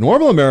prosecute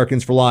normal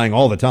Americans for lying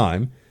all the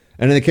time.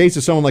 And in the case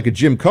of someone like a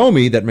Jim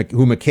Comey,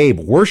 who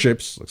McCabe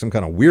worships, like some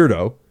kind of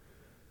weirdo,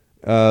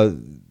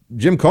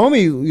 Jim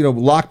Comey,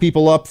 locked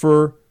people up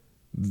for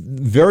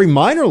very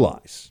minor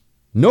lies.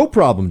 No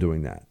problem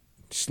doing that.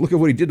 Just look at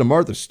what he did to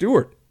Martha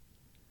Stewart.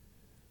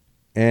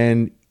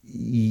 And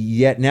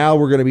yet now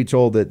we're going to be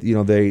told that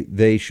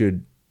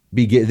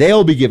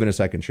they'll be given a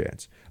second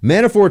chance.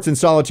 Manafort's in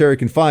solitary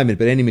confinement,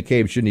 but Andy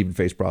McCabe shouldn't even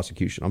face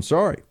prosecution. I'm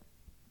sorry.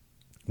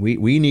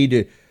 We need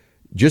to.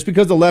 Just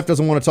because the left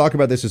doesn't want to talk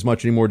about this as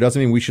much anymore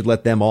doesn't mean we should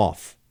let them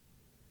off.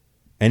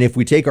 And if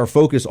we take our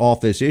focus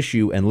off this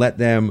issue and let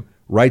them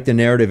write the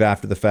narrative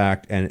after the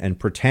fact and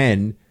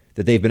pretend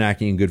that they've been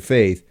acting in good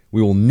faith,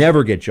 we will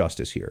never get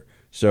justice here.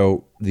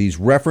 So these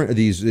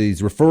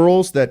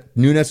referrals that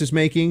Nunes is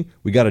making,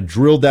 we got to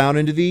drill down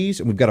into these,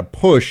 and we've got to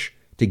push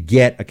to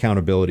get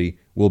accountability.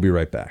 We'll be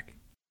right back.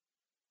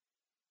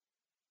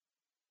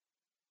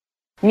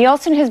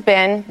 Nielsen has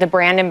been the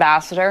brand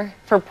ambassador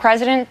for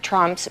President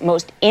Trump's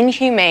most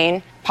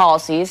inhumane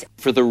policies.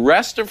 For the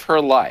rest of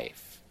her life,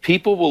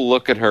 people will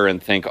look at her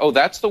and think, oh,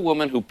 that's the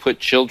woman who put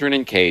children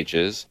in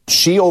cages.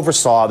 She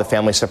oversaw the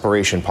family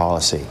separation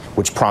policy,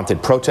 which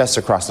prompted protests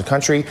across the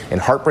country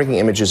and heartbreaking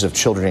images of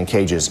children in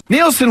cages.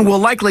 Nielsen will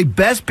likely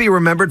best be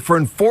remembered for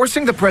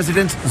enforcing the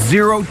president's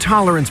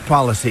zero-tolerance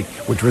policy,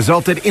 which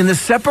resulted in the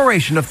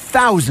separation of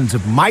thousands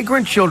of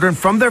migrant children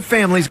from their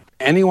families.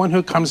 Anyone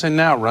who comes in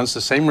now runs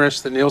the same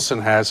risk that Nielsen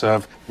has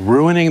of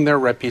ruining their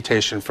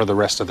reputation for the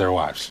rest of their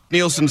lives.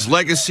 Nielsen's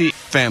legacy,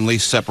 family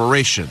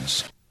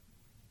separations.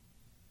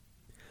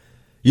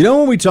 You know,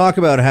 when we talk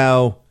about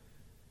how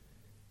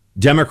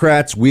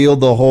Democrats wield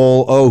the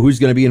whole, who's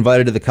going to be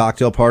invited to the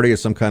cocktail party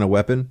as some kind of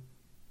weapon?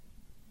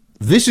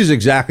 This is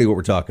exactly what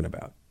we're talking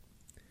about.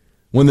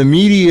 When the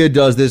media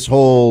does this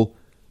whole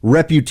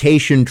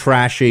reputation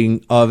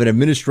trashing of an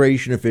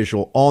administration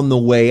official on the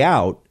way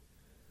out,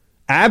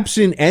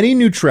 absent any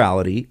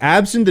neutrality,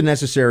 absent the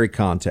necessary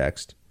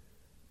context,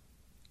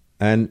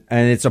 and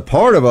it's a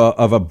part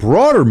of a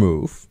broader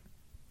move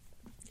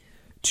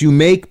to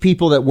make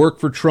people that work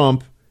for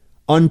Trump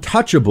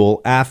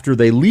untouchable after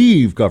they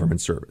leave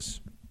government service.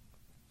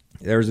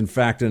 There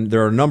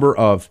are a number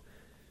of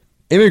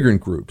immigrant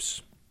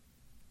groups,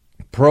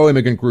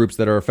 pro-immigrant groups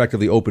that are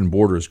effectively open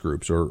borders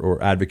groups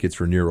or advocates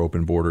for near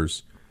open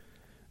borders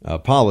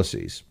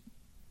policies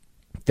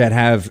that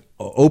have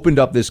opened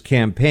up this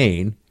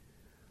campaign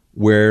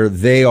where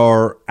they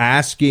are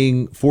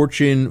asking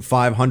Fortune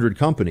 500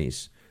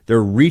 companies.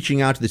 They're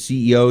reaching out to the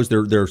CEOs.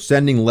 They're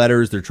sending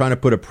letters. They're trying to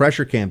put a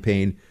pressure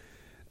campaign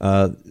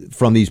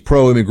from these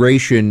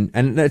pro-immigration,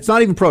 and it's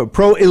not even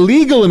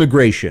pro-illegal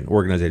immigration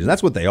organizations.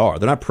 That's what they are.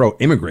 They're not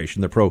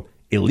pro-immigration. They're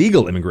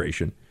pro-illegal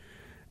immigration.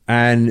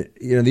 And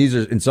these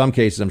are, in some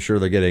cases, I'm sure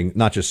they're getting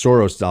not just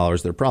Soros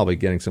dollars. They're probably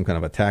getting some kind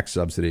of a tax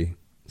subsidy,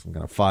 some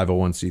kind of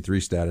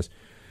 501c3 status.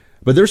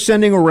 But they're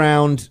sending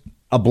around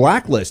a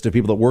blacklist of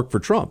people that work for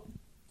Trump.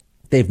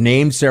 They've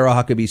named Sarah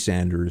Huckabee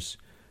Sanders.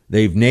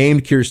 They've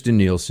named Kirstjen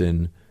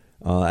Nielsen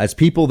as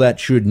people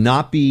that should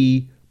not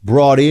be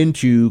brought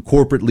into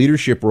corporate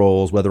leadership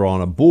roles, whether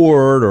on a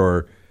board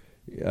or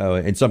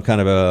in some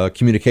kind of a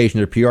communication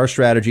or PR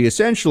strategy.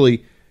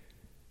 Essentially,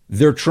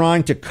 they're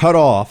trying to cut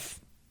off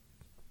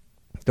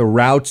the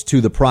routes to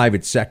the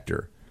private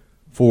sector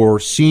for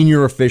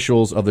senior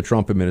officials of the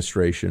Trump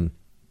administration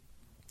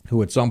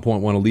who at some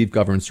point want to leave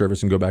government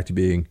service and go back to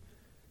being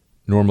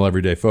normal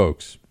everyday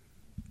folks,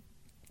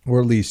 or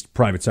at least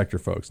private sector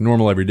folks.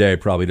 Normal everyday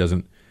probably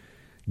doesn't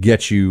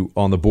get you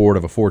on the board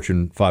of a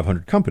Fortune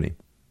 500 company.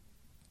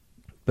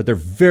 But they're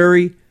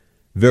very,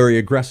 very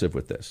aggressive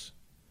with this.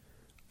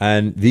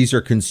 And these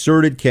are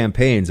concerted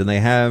campaigns, and they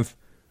have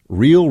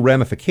real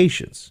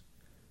ramifications.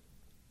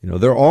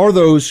 There are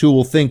those who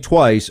will think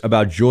twice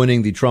about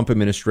joining the Trump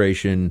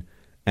administration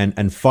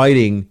and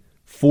fighting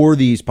for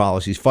these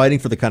policies, fighting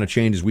for the kind of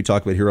changes we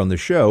talk about here on the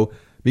show,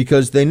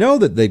 because they know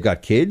that they've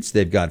got kids,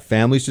 they've got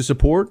families to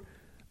support,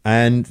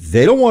 and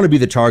they don't want to be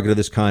the target of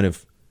this kind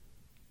of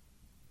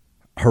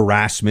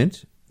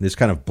harassment, this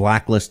kind of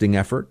blacklisting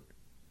effort.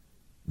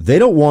 They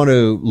don't want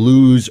to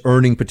lose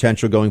earning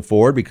potential going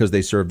forward because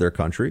they serve their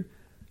country.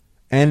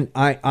 And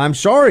I'm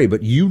sorry,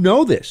 but you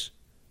know this.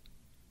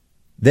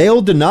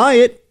 They'll deny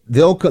it.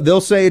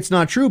 They'll say it's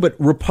not true. But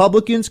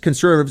Republicans,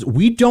 conservatives,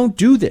 we don't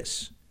do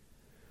this.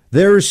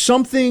 There is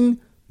something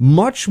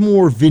much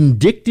more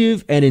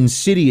vindictive and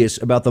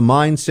insidious about the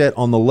mindset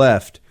on the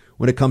left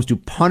when it comes to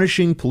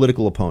punishing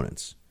political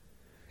opponents.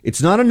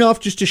 It's not enough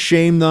just to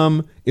shame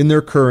them in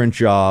their current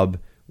job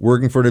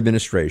working for an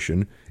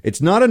administration.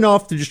 It's not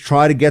enough to just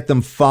try to get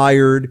them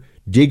fired,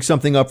 dig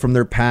something up from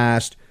their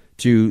past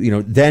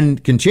to, then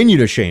continue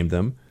to shame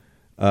them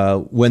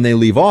when they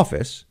leave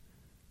office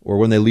or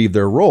when they leave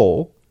their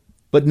role.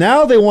 But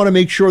now they want to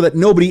make sure that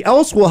nobody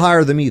else will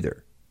hire them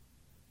either.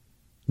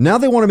 Now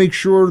they want to make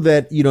sure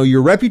that,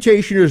 your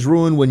reputation is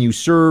ruined when you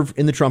serve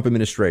in the Trump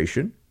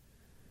administration.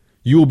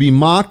 You will be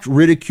mocked,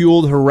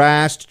 ridiculed,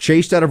 harassed,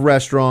 chased out of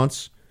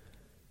restaurants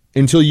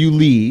until you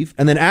leave.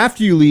 And then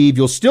after you leave,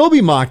 you'll still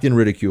be mocked and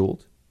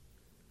ridiculed.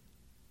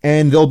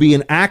 And there'll be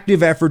an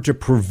active effort to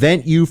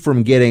prevent you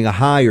from getting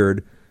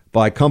hired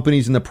by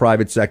companies in the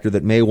private sector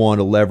that may want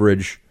to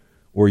leverage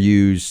or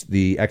use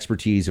the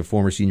expertise of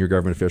former senior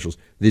government officials.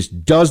 This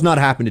does not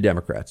happen to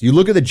Democrats. You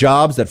look at the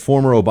jobs that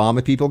former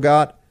Obama people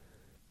got,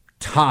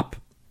 top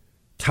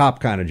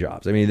kind of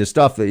jobs. I mean, the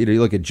stuff that, you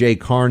look at Jay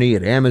Carney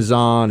at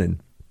Amazon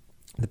and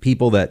the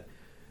people that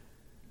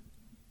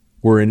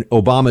were in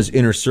Obama's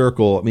inner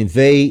circle. I mean,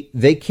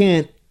 they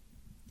can't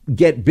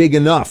get big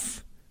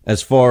enough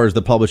as far as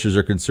the publishers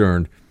are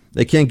concerned.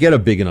 They can't get a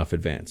big enough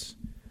advance.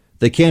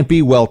 They can't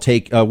be well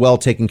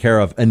taken care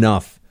of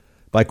enough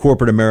by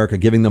corporate America,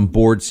 giving them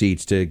board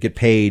seats to get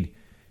paid,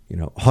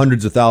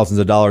 hundreds of thousands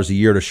of dollars a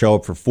year to show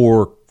up for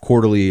 4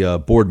 quarterly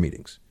board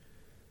meetings.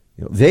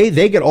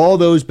 They get all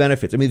those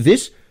benefits. I mean,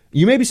 this,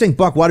 you may be saying,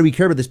 Buck, why do we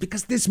care about this?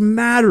 Because this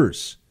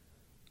matters.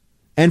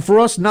 And for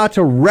us not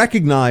to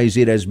recognize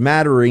it as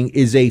mattering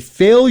is a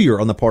failure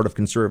on the part of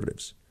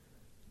conservatives.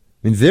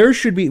 I mean, there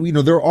should be,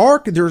 there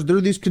are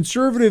these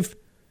conservative,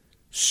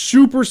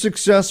 super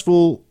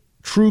successful,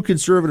 true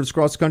conservatives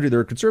across the country. There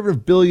are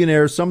conservative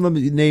billionaires, some of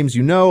them names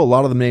a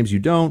lot of them names you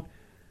don't.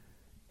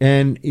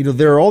 And,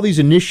 there are all these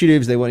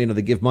initiatives. They want,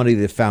 they give money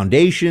to the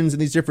foundations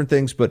and these different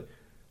things. But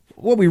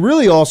what we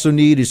really also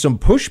need is some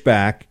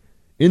pushback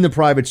in the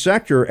private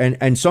sector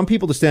and some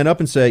people to stand up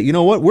and say, you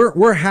know what,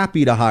 we're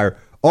happy to hire.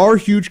 Our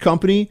huge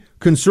company,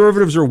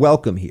 conservatives are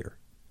welcome here.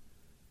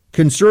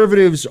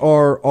 Conservatives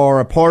are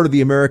a part of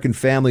the American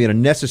family and a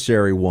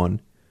necessary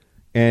one.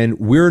 And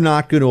we're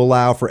not going to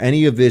allow for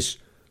any of this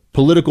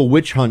political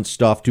witch hunt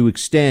stuff to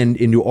extend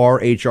into our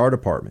HR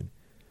department.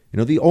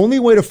 The only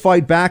way to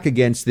fight back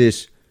against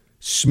this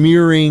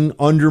smearing,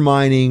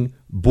 undermining,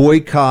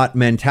 boycott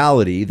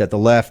mentality that the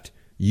left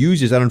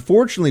uses and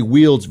unfortunately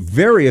wields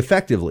very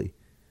effectively,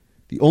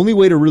 the only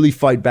way to really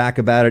fight back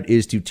about it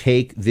is to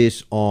take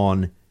this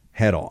on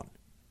head on.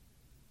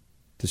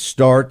 To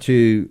start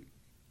to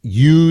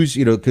use,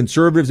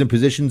 conservatives in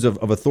positions of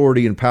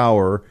authority and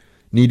power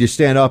need to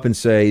stand up and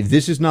say,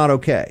 this is not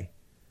okay.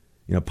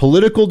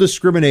 Political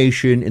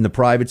discrimination in the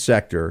private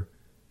sector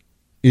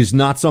is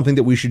not something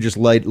that we should just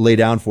lay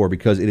down for,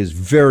 because it is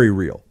very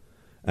real.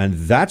 And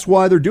that's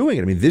why they're doing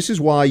it. I mean, this is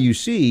why you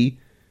see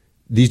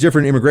these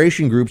different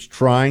immigration groups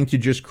trying to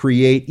just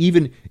create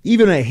even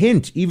a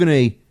hint, even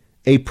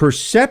a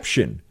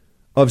perception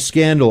of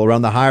scandal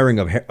around the hiring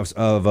of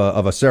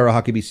a Sarah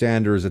Huckabee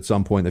Sanders at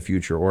some point in the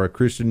future, or a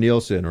Kirstjen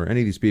Nielsen, or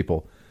any of these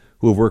people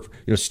who have worked.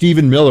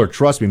 Stephen Miller,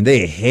 trust me,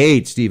 they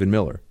hate Stephen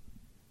Miller.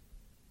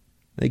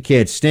 They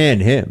can't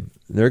stand him.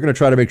 They're going to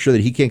try to make sure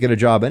that he can't get a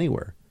job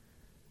anywhere.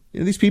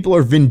 These people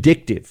are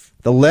vindictive.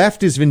 The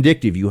left is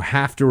vindictive. You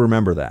have to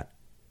remember that.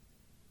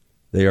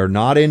 They are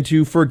not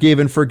into forgive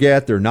and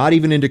forget. They're not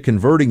even into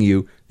converting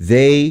you.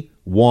 They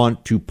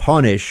want to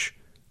punish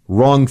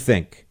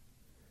wrongthink.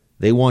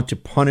 They want to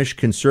punish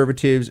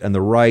conservatives and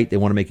the right. They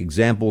want to make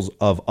examples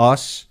of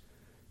us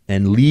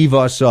and leave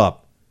us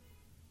up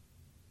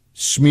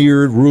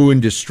smeared,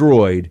 ruined,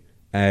 destroyed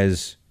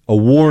as a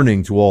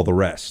warning to all the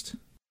rest.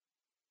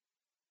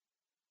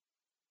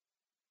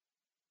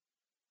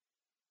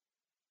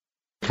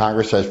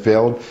 Congress has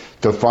failed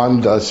to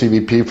fund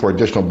CBP for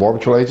additional Border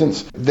Patrol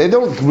agents. They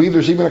don't believe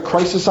there's even a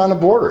crisis on the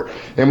border.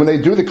 And when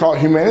they do, they call it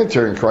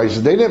humanitarian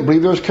crisis. They didn't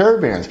believe there was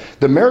caravans.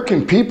 The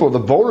American people, the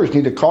voters,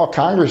 need to call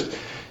Congress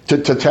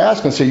to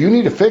task and say, you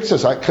need to fix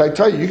this. I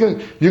tell you,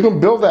 you can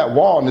build that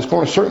wall, and it's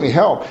going to certainly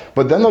help.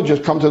 But then they'll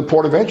just come to the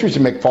port of entries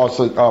and make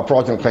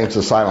fraudulent claims to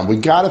asylum. We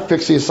got to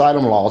fix the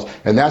asylum laws,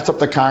 and that's up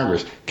to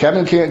Congress.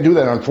 Kevin can't do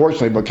that,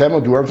 unfortunately, but Kevin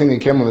will do everything he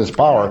can with his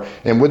power.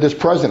 And with this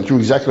president, through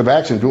executive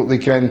action, do what we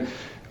can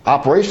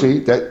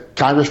operationally that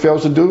Congress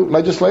fails to do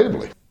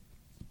legislatively.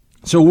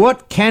 So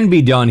what can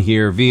be done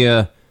here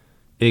via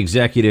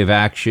executive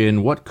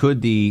action? What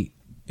could the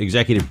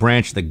executive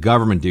branch of the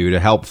government do to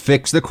help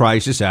fix the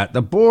crisis at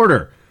the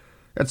border?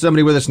 Got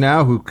somebody with us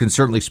now who can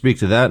certainly speak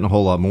to that and a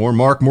whole lot more.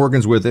 Mark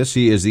Morgan's with us.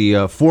 He is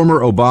the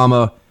former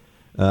Obama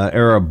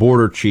era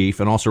border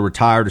chief and also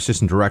retired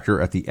assistant director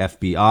at the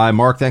FBI.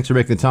 Mark, thanks for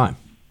making the time.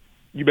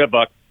 You bet,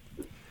 Buck.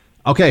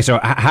 Okay, so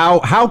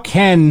how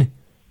can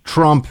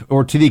Trump,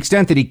 or to the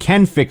extent that he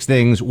can fix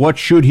things, what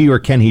should he or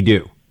can he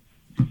do?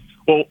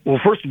 Well,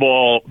 first of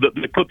all,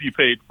 the clip you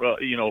paid,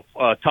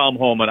 Tom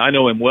Homan, I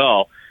know him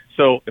well.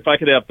 So if I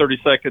could have 30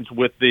 seconds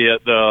with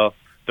the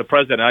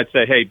president, I'd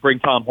say, hey, bring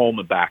Tom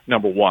Homan back,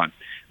 number one.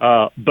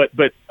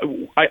 But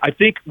I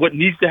think what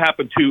needs to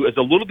happen, too, is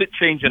a little bit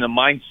change in the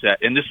mindset.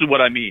 And this is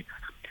what I mean.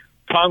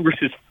 Congress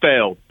has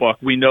failed, Buck.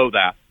 We know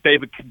that.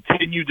 They've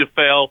continued to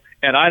fail,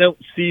 and I don't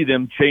see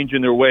them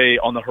changing their way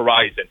on the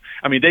horizon.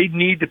 I mean, they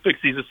need to fix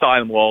these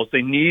asylum laws.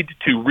 They need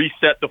to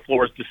reset the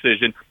Flores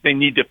decision. They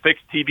need to fix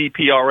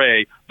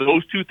TVPRA.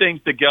 Those two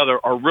things together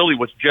are really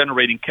what's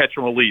generating catch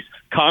and release.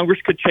 Congress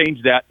could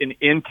change that and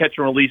end catch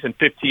and release in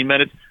 15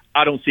 minutes.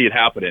 I don't see it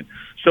happening.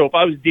 So if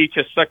I was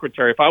DHS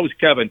secretary, if I was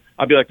Kevin,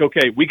 I'd be like,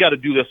 okay, we got to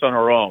do this on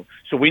our own.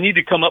 So we need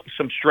to come up with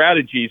some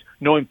strategies,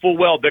 knowing full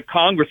well that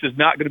Congress is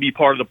not going to be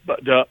part of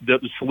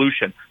the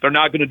solution. They're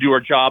not going to do our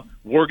job.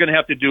 We're going to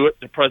have to do it.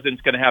 The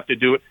president's going to have to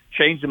do it.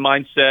 Change the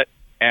mindset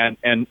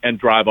and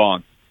drive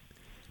on.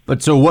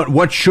 But so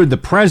what should the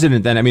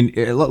president then? I mean,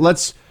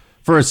 let's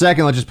for a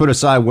second, let's just put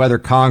aside whether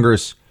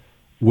Congress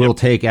will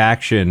take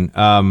action.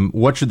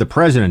 What should the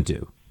president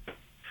do?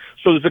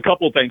 So there's a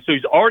couple of things. So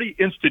he's already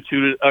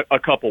instituted a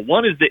couple.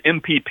 One is the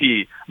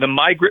MPP, the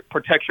Migrant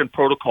Protection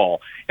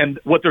Protocol. And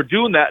what they're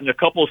doing that in a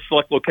couple of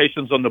select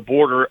locations on the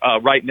border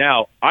right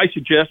now, I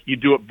suggest you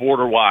do it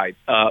border-wide,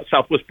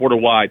 southwest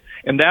border-wide.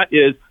 And that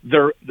is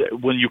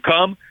when you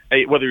come,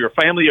 whether you're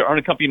a family or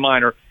unaccompanied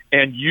minor,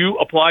 and you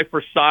apply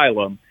for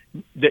asylum,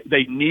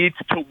 they need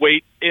to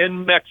wait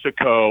in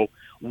Mexico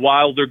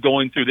while they're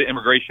going through the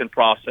immigration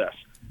process.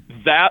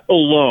 That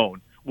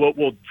alone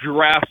will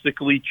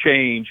drastically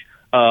change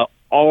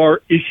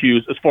our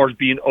issues as far as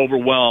being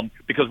overwhelmed,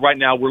 because right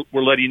now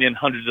we're letting in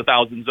hundreds of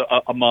thousands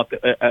a month,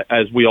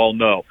 as we all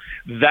know.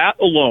 That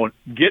alone,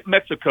 get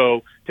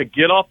Mexico to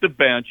get off the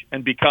bench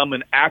and become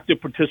an active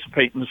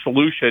participant in the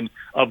solution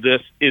of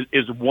this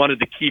is one of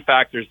the key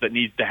factors that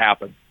needs to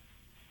happen.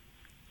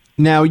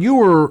 Now, you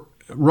were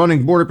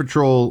running Border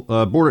Patrol,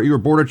 you were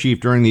border chief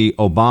during the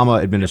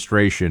Obama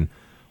administration.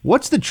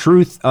 What's the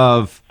truth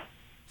of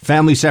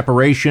family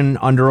separation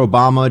under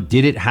Obama?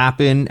 Did it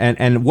happen?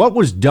 And what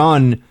was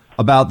done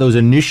about those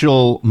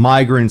initial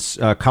migrants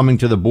coming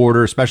to the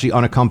border, especially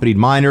unaccompanied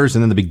minors,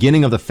 and then the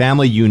beginning of the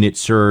family unit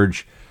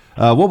surge?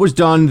 What was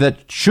done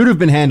that should have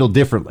been handled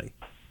differently?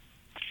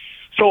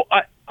 So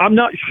I'm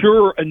not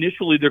sure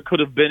initially there could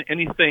have been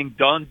anything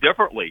done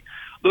differently.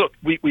 Look,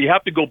 we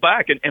have to go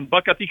back, and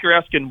Buck, I think you're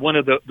asking one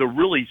of the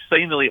really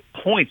salient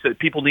points that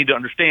people need to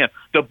understand.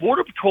 The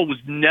Border Patrol was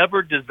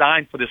never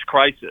designed for this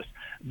crisis.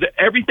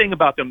 Everything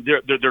about them,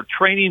 their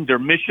training, their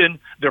mission,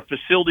 their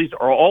facilities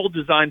are all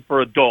designed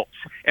for adults.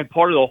 And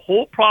part of the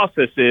whole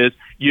process is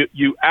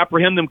you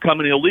apprehend them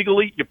coming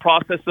illegally, you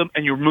process them,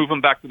 and you move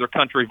them back to their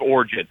country of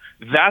origin.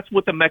 That's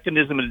what the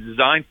mechanism is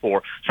designed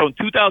for. So in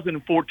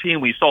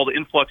 2014, we saw the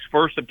influx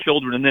first of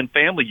children and then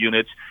family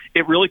units.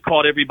 It really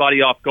caught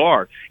everybody off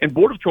guard. And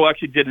Border Patrol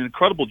actually did an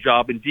incredible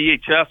job in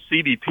DHS,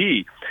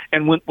 CBP.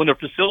 And when their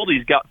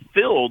facilities got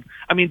filled,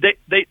 I mean,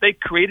 they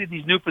created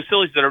these new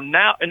facilities that are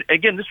now, and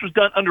again, this was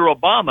done under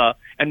Obama,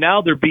 and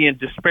now they're being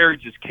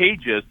disparaged as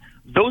cages.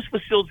 Those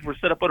facilities were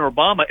set up under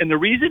Obama, and the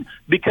reason,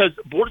 because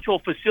Border Patrol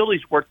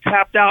facilities were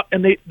tapped out,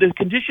 and the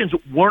conditions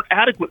weren't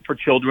adequate for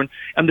children,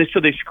 and so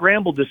they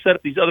scrambled to set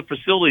up these other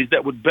facilities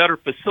that would better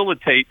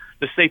facilitate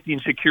the safety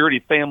and security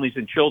of families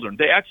and children.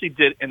 They actually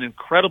did an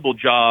incredible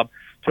job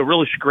to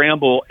really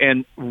scramble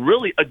and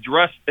really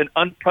address an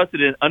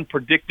unprecedented,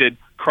 unpredicted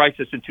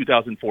crisis in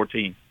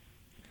 2014.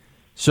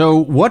 So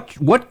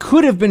what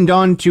could have been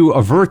done to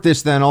avert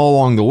this then all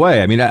along the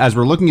way? I mean, as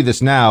we're looking at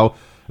this now,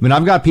 I mean,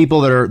 I've got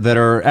people that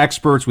are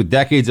experts with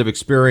decades of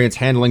experience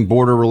handling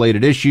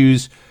border-related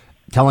issues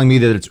telling me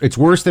that it's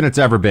worse than it's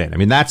ever been. I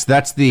mean, that's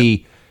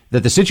the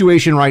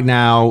situation right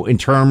now in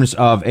terms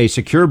of a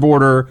secure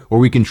border where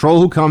we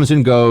control who comes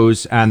and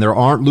goes and there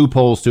aren't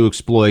loopholes to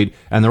exploit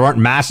and there aren't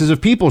masses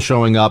of people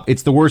showing up.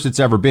 It's the worst it's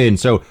ever been.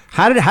 So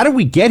how did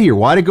we get here?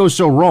 Why did it go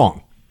so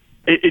wrong?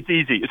 It's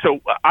easy. So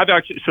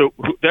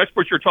the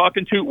experts you're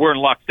talking to, we're in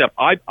lockstep.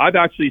 I'm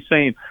actually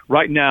saying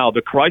right now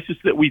the crisis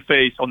that we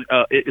face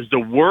is the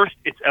worst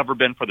it's ever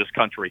been for this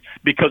country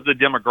because of the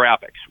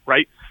demographics,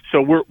 right?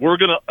 So we're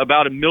going to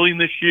about 1 million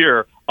this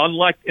year,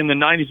 unlike in the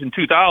 90s and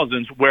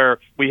 2000s where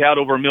we had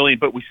over 1 million,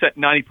 but we sent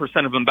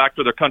 90% of them back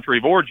to their country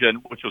of origin,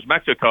 which was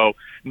Mexico.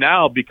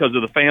 Now, because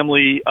of the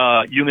family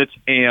units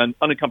and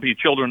unaccompanied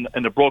children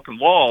and the broken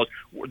laws,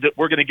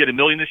 we're going to get 1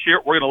 million this year.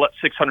 We're going to let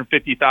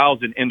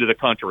 650,000 into the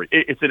country.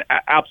 It's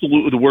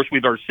absolutely the worst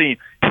we've ever seen.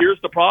 Here's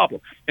the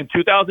problem. In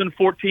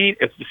 2014,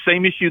 it's the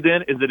same issue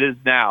then as it is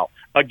now.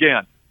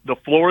 Again, the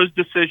Flores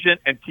decision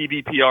and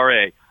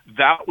TVPRA.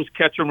 That was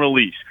catch and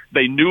release.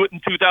 They knew it in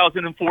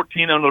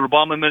 2014 under the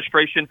Obama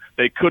administration.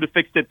 They could have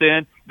fixed it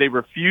then. They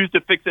refused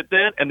to fix it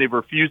then, and they've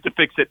refused to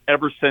fix it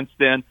ever since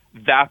then.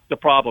 That's the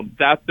problem.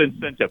 That's the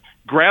incentive.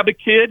 Grab a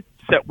kid,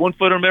 set one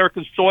foot on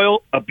American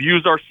soil,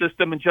 abuse our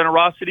system and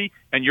generosity,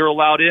 and you're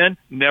allowed in,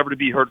 never to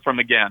be heard from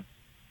again.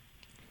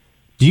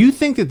 Do you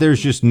think that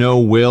there's just no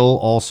will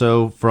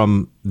also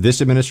from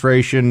this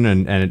administration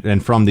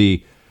and from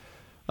the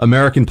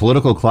American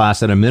political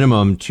class at a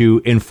minimum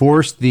to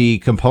enforce the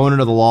component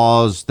of the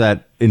laws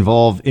that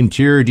involve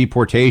interior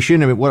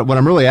deportation? I mean, what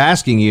I'm really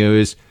asking you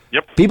is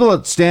people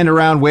that stand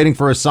around waiting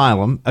for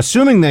asylum,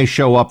 assuming they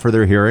show up for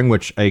their hearing,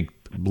 which a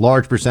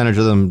large percentage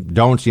of them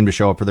don't seem to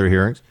show up for their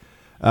hearings,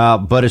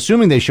 but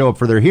assuming they show up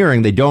for their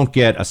hearing, they don't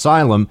get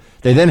asylum.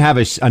 They then have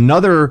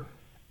another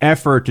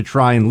effort to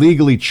try and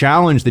legally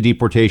challenge the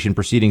deportation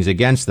proceedings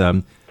against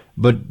them.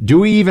 But do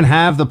we even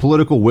have the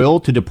political will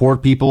to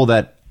deport people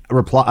that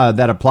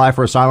apply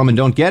for asylum and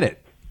don't get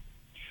it?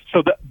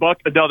 So, Buck,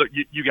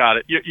 you got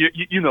it.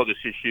 You know this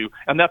issue,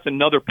 and that's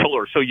another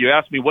pillar. So you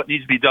asked me what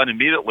needs to be done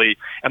immediately,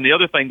 and the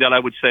other thing that I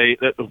would say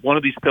that one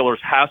of these pillars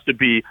has to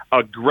be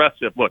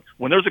aggressive. Look,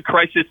 when there's a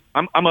crisis,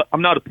 I'm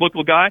not a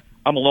political guy.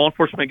 I'm a law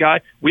enforcement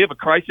guy. We have a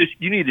crisis.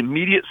 You need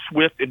immediate,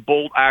 swift, and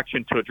bold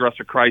action to address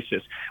a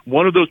crisis.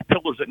 One of those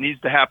pillars that needs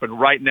to happen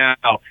right now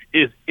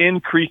is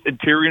increased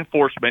interior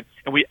enforcement,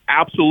 and we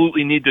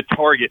absolutely need to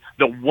target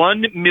the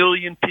 1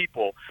 million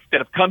people that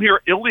have come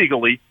here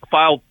illegally,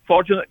 filed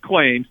fraudulent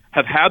claims,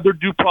 have had their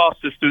due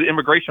process through the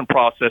immigration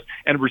process,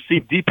 and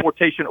received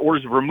deportation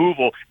orders of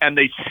removal, and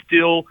they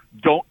still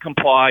don't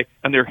comply,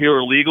 and they're here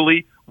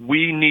illegally.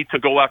 We need to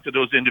go after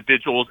those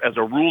individuals as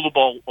a rule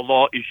of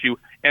law issue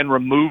and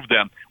remove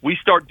them. We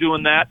start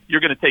doing that,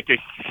 you're going to take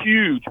a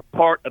huge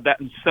part of that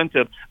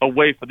incentive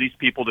away for these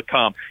people to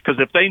come.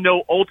 Because if they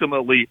know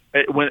ultimately,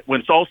 when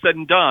it's all said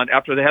and done,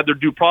 after they have their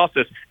due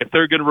process, if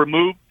they're going to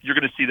remove, you're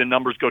going to see the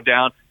numbers go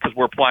down because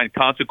we're applying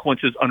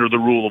consequences under the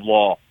rule of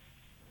law.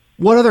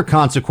 What other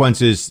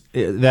consequences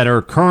that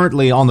are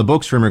currently on the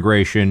books for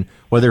immigration,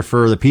 whether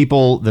for the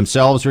people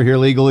themselves who are here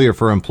legally or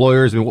for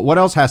employers? I mean, what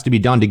else has to be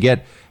done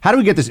how do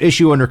we get this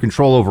issue under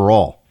control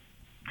overall?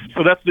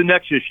 So that's the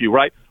next issue,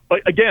 right?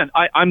 But again,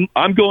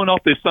 I'm going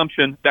off the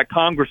assumption that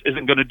Congress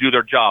isn't going to do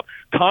their job.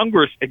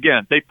 Congress,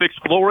 again, they fixed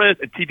Flores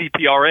and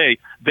TVPRA.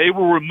 They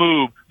will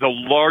remove the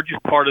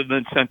largest part of the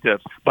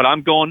incentives. But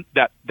I'm going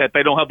that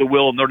they don't have the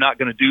will and they're not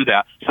going to do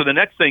that. So the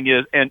next thing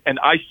is, and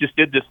ICE just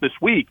did this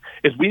week,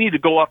 is we need to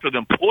go after the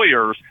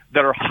employers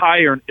that are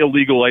hiring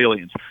illegal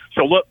aliens.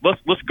 So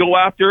let's go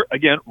after,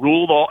 again,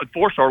 rule law,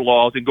 enforce our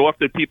laws, and go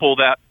after the people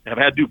that have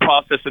had due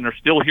process and are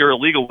still here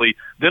illegally.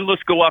 Then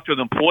let's go after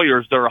the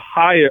employers that are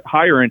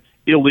hiring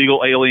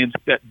illegal aliens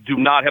that do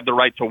not have the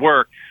right to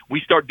work.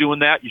 We start doing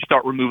that, you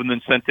start removing the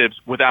incentives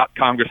without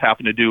Congress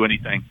having to do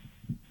anything.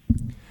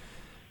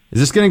 Is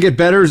this going to get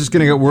better or is this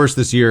going to get worse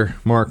this year,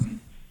 Mark?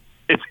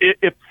 If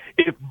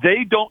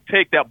they don't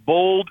take that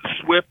bold,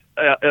 swift,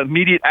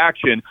 immediate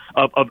action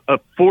of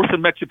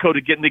forcing Mexico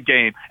to get in the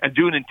game and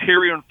do an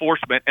interior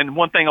enforcement, and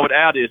one thing I would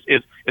add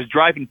is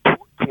driving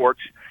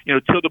courts,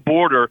 to the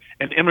border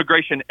and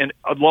immigration and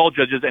law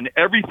judges and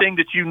everything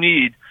that you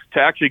need to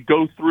actually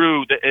go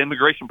through the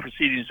immigration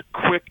proceedings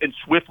quick and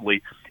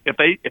swiftly. If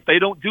they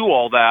don't do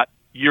all that,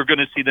 you're going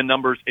to see the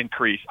numbers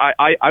increase.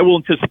 I will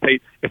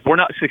anticipate if we're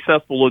not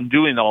successful in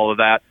doing all of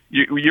that,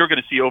 you're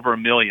going to see over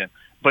 1 million.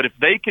 But if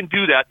they can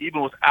do that,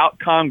 even without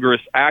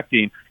Congress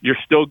acting, they're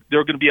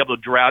going to be able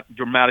to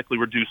dramatically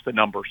reduce the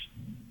numbers.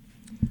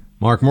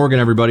 Mark Morgan,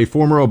 everybody,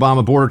 former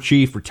Obama border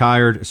chief,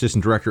 retired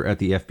assistant director at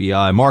the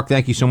FBI. Mark,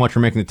 thank you so much for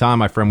making the time,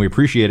 my friend. We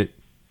appreciate it.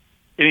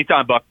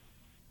 Anytime, Buck.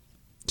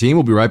 Team,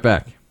 we'll be right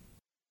back.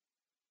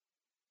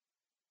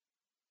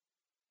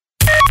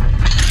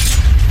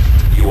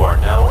 You are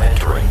now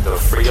entering the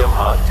Freedom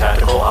Hut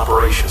Tactical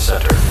Operations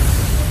Center.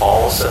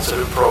 All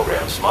sensitive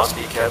programs must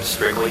be kept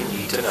strictly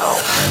need to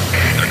know.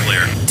 They're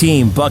clear.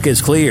 Team Buck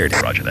is cleared.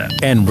 Roger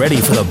that. And ready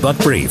for the Buck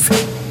Brief.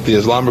 The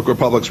Islamic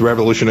Republic's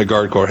Revolutionary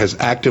Guard Corps has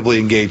actively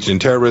engaged in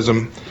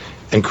terrorism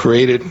and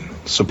created,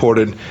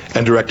 supported,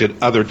 and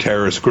directed other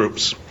terrorist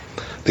groups.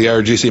 The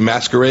IRGC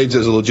masquerades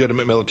as a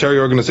legitimate military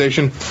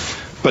organization,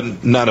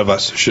 but none of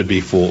us should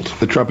be fooled.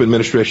 The Trump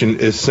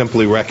administration is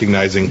simply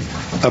recognizing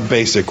a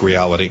basic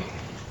reality.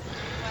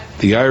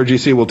 The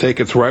IRGC will take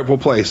its rightful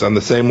place on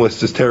the same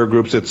list as terror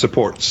groups it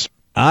supports.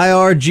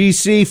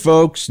 IRGC,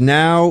 folks,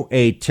 now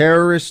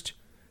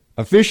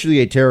officially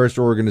a terrorist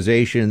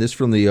organization. This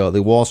from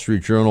the Wall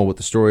Street Journal with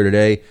the story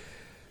today.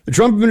 The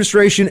Trump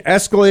administration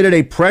escalated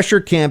a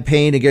pressure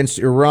campaign against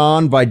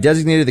Iran by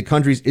designating the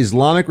country's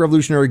Islamic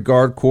Revolutionary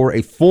Guard Corps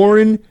a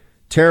foreign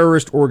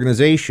terrorist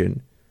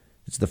organization.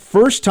 It's the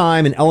first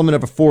time an element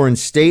of a foreign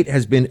state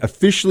has been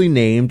officially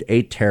named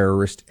a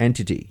terrorist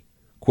entity.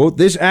 Quote,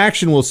 this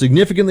action will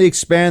significantly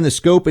expand the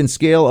scope and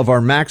scale of our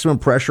maximum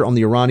pressure on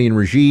the Iranian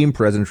regime,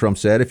 President Trump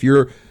said. If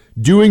you're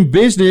doing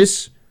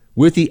business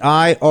with the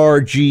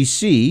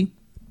IRGC,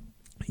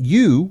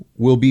 you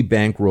will be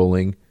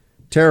bankrolling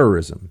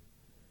terrorism.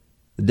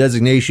 The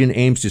designation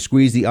aims to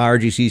squeeze the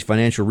IRGC's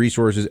financial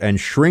resources and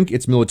shrink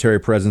its military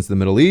presence in the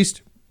Middle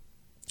East,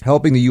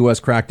 helping the U.S.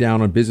 crack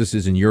down on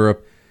businesses in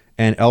Europe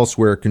and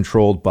elsewhere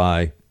controlled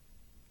by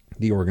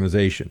the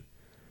organization.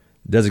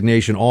 The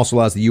designation also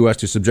allows the U.S.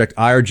 to subject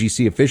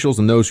IRGC officials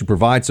and those who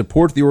provide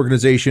support to the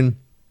organization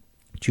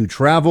to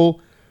travel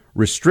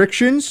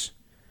restrictions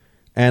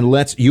and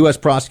lets U.S.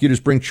 prosecutors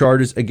bring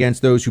charges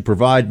against those who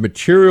provide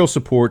material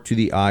support to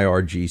the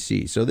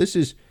IRGC. So this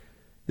is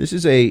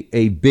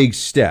a big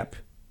step,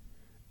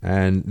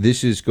 and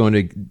this is going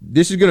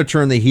to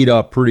turn the heat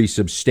up pretty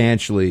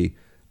substantially,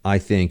 I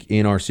think,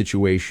 in our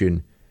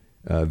situation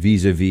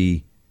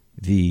vis-a-vis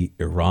the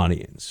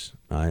Iranians.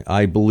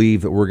 I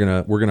believe that we're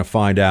gonna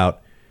find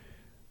out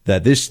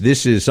that this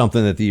is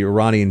something that the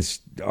Iranians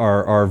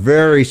are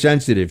very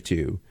sensitive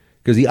to,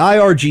 because the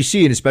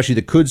IRGC, and especially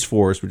the Quds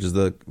Force, which is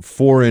the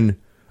foreign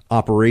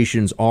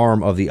operations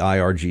arm of the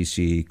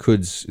IRGC,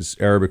 Quds is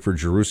Arabic for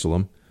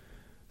Jerusalem,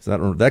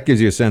 so that gives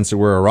you a sense of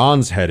where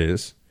Iran's head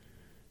is.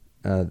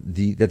 That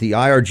the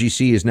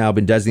IRGC has now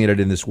been designated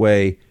in this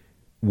way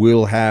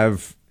will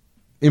have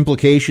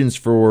implications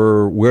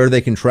for where they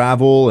can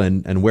travel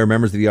and where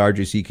members of the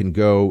IRGC can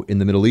go in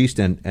the Middle East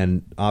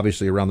and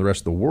obviously around the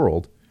rest of the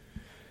world.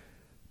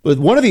 But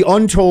one of the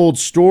untold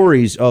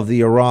stories of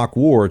the Iraq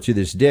War to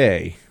this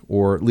day,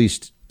 or at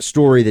least a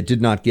story that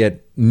did not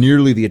get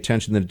nearly the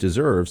attention that it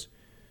deserves,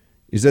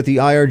 is that the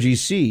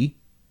IRGC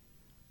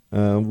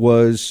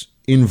was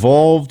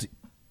involved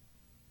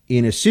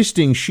in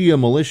assisting Shia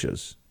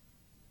militias,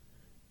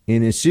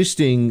 in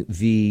assisting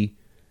the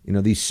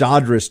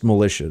Sadrist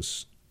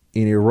militias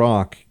in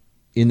Iraq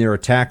in their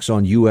attacks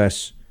on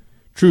U.S.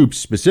 troops,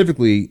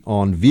 specifically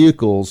on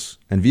vehicles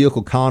and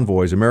vehicle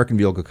convoys, American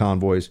vehicle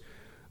convoys,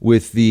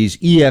 with these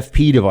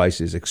EFP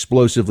devices,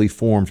 explosively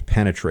formed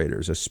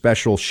penetrators, a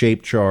special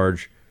shape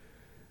charge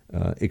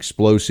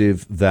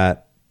explosive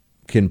that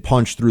can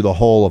punch through the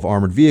hull of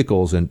armored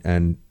vehicles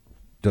and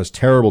does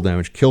terrible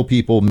damage, kill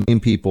people, maim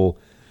people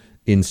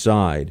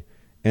inside.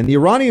 And the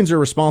Iranians are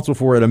responsible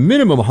for, at a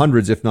minimum,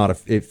 hundreds, if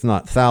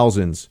not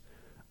thousands,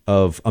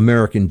 of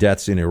American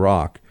deaths in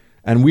Iraq.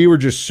 And we were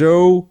just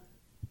so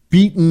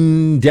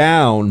beaten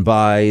down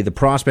by the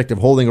prospect of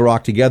holding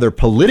Iraq together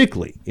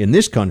politically in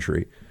this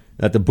country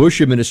that the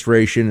Bush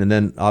administration, and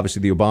then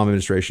obviously the Obama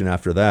administration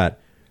after that,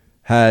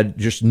 had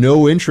just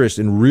no interest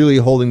in really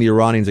holding the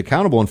Iranians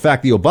accountable. In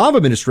fact, the Obama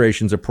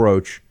administration's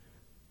approach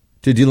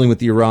to dealing with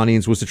the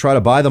Iranians was to try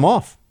to buy them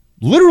off.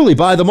 Literally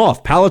buy them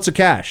off, pallets of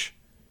cash.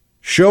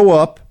 Show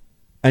up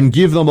and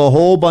give them a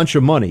whole bunch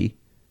of money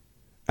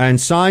and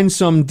sign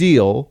some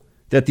deal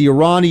that the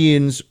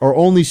Iranians are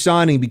only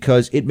signing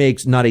because it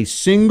makes not a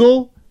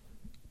single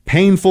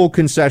painful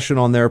concession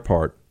on their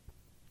part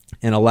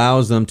and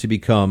allows them to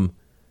become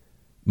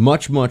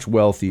much, much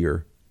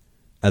wealthier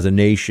as a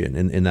nation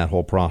in that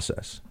whole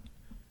process.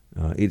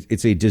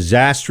 It's a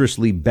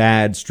disastrously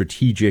bad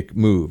strategic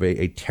move,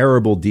 a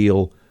terrible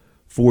deal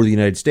for the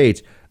United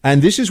States.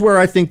 And this is where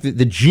I think that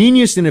the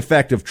genius in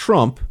effect of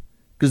Trump,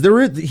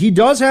 because he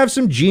does have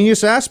some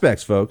genius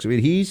aspects, folks. I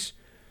mean,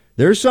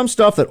 there's some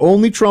stuff that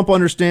only Trump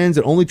understands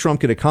and only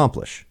Trump can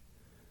accomplish.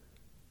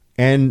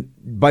 And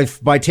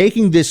by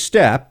taking this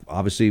step,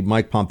 obviously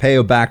Mike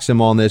Pompeo backs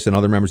him on this and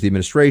other members of the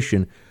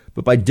administration,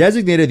 but by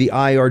designating the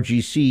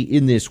IRGC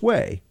in this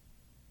way,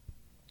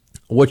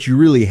 what you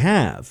really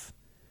have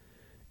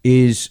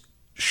is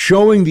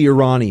showing the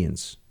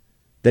Iranians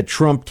that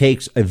Trump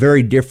takes a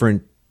very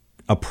different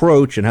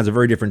approach and has a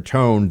very different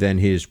tone than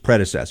his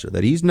predecessor,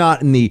 that he's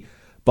not in the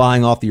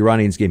buying off the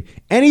Iranians game.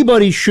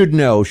 Anybody should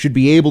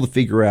be able to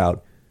figure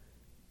out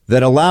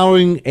that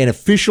allowing an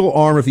official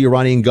arm of the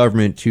Iranian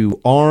government to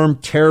arm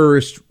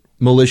terrorist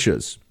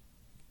militias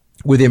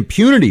with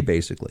impunity,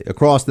 basically,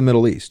 across the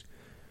Middle East,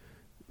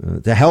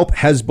 to help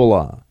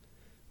Hezbollah,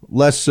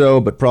 less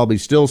so, but probably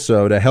still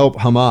so, to help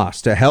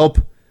Hamas, to help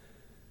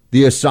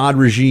the Assad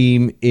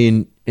regime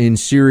in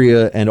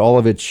Syria and all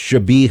of its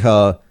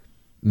Shabiha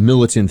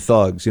militant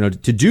thugs, to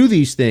do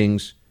these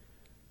things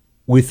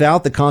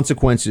without the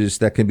consequences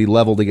that can be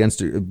leveled against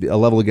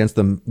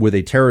them with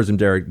a terrorism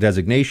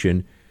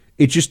designation,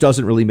 it just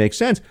doesn't really make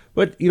sense.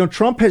 But,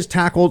 Trump has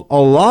tackled a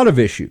lot of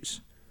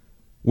issues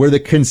where the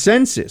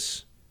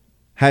consensus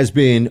has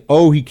been,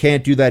 oh, he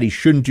can't do that. He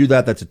shouldn't do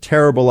that. That's a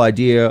terrible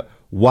idea.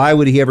 Why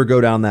would he ever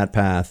go down that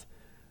path?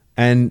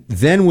 And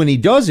then when he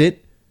does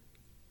it,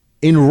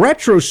 in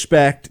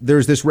retrospect,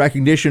 there's this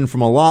recognition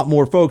from a lot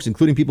more folks,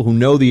 including people who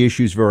know the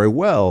issues very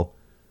well,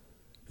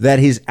 that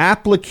his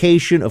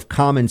application of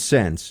common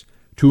sense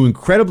to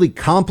incredibly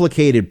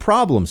complicated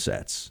problem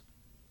sets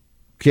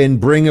can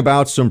bring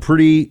about some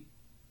pretty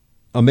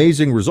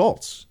amazing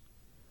results,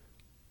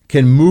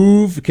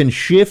 can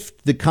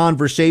shift the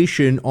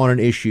conversation on an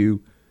issue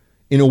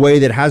in a way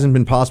that hasn't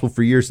been possible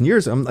for years and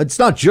years. It's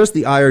not just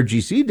the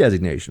IRGC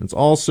designation. It's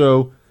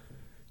also,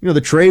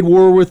 the trade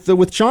war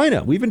with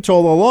China. We've been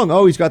told all along,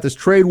 oh, he's got this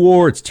trade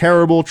war. It's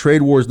terrible.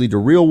 Trade wars lead to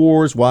real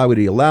wars. Why would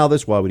he allow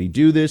this? Why would he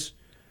do this?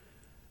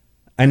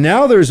 And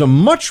now there's a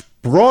much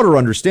broader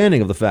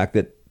understanding of the fact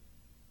that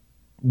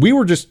we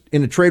were just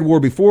in a trade war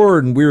before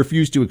and we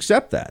refused to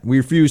accept that. We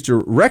refused to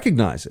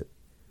recognize it.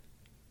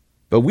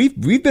 But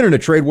we've been in a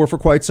trade war for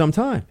quite some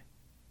time.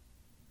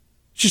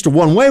 It's just a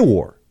one-way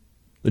war.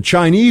 The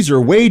Chinese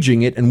are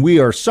waging it and we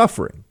are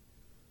suffering.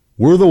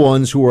 We're the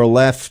ones who are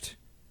left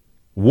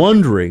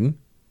wondering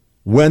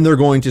when they're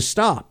going to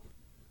stop.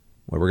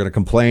 Well, we're going to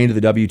complain to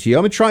the WTO.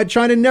 I mean,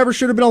 China never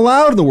should have been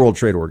allowed in the World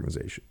Trade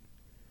Organization.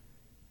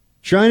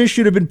 China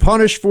should have been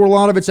punished for a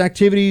lot of its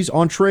activities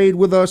on trade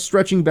with us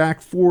stretching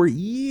back for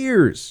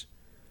years.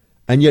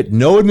 And yet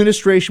no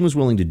administration was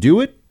willing to do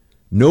it.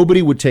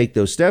 Nobody would take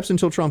those steps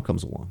until Trump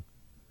comes along.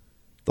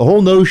 The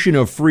whole notion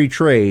of free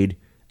trade,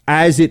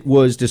 as it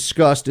was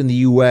discussed in the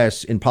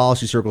U.S. in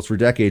policy circles for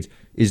decades,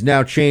 is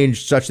now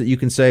changed such that you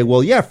can say,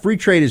 well, yeah, free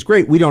trade is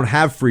great. We don't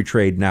have free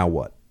trade. Now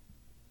what?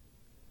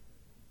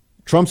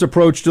 Trump's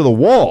approach to the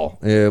wall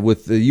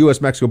with the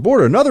U.S.-Mexico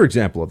border, another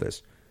example of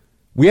this.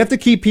 We have to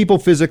keep people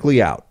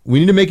physically out.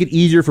 We need to make it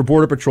easier for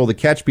Border Patrol to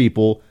catch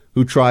people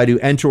who try to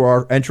enter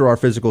our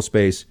physical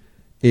space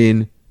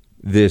in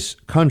this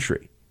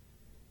country.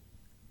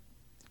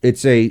 It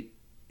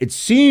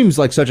seems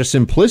like such a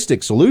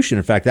simplistic solution.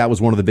 In fact, that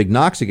was one of the big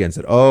knocks against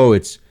it. Oh,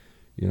 this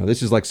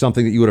is like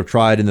something that you would have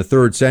tried in the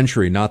 3rd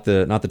century, not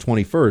the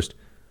 21st.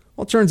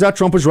 Well, it turns out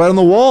Trump was right on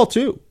the wall,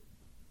 too.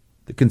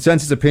 The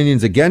consensus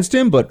opinion's against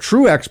him, but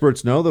true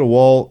experts know that a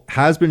wall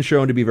has been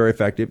shown to be very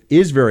effective,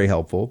 is very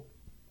helpful,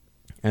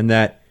 and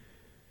that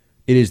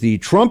it is the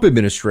Trump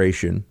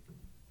administration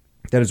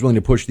that is willing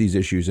to push these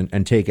issues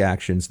and take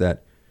actions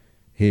that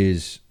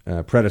his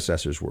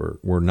predecessors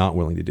were not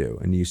willing to do.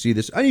 And you see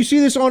this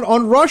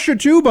on Russia,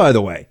 too, by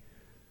the way.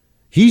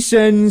 He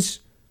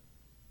sends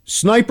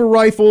sniper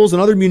rifles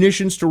and other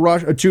munitions to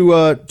Russia,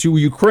 to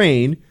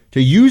Ukraine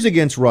to use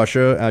against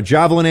Russia,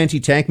 Javelin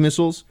anti-tank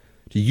missiles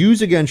to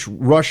use against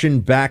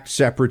Russian-backed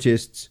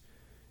separatists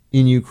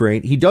in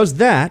Ukraine. He does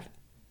that,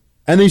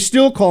 and they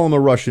still call him a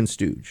Russian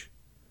stooge.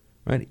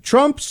 Right?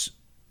 Trump's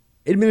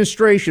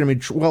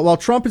administration, while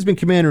Trump has been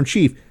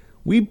commander-in-chief,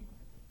 we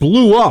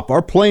blew up.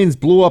 Our planes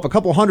blew up a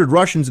couple hundred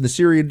Russians in the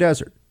Syrian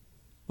desert.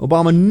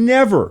 Obama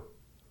never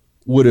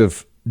would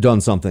have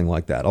done something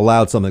like that,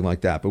 allowed something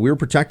like that. But we were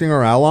protecting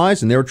our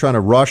allies, and they were trying to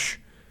rush,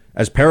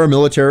 as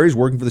paramilitaries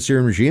working for the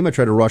Syrian regime, I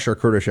tried to rush our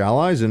Kurdish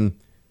allies, and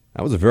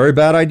that was a very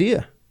bad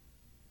idea.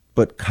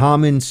 But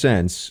common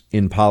sense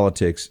in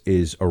politics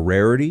is a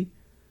rarity,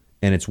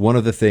 and it's one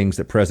of the things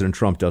that President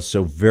Trump does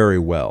so very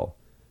well,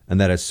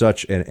 and that has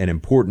such an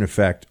important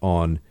effect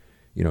on,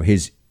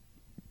 his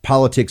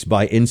politics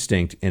by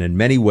instinct. And in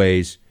many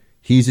ways,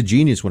 he's a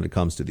genius when it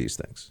comes to these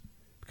things,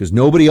 because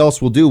nobody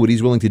else will do what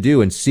he's willing to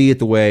do and see it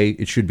the way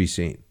it should be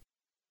seen.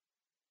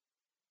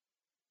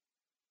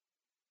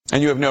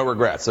 And you have no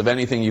regrets of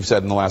anything you've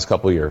said in the last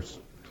couple of years?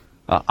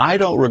 I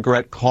don't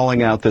regret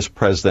calling out this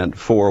president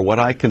for what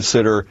I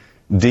consider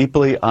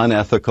deeply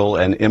unethical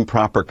and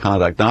improper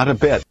conduct. Not a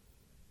bit.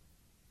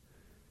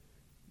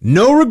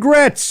 No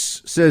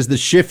regrets, says the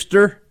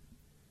shifter.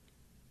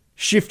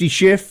 Shifty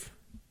Schiff.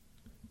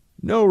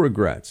 No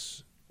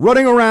regrets.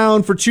 Running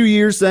around for 2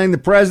 years saying the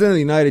president of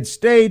the United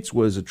States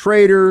was a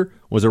traitor,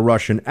 was a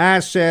Russian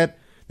asset.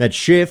 That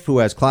Schiff, who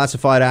has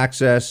classified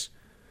access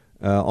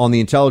on the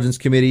Intelligence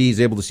Committee,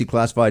 is able to see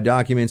classified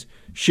documents.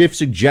 Schiff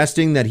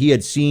suggesting that he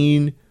had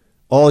seen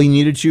all he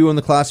needed to on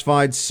the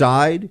classified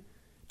side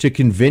to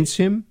convince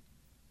him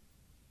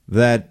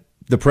that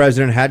the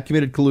president had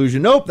committed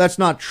collusion. Nope, that's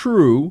not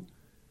true.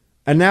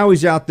 And now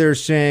he's out there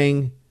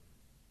saying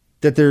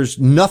that there's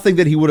nothing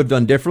that he would have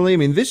done differently. I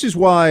mean, this is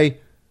why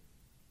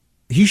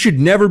he should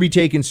never be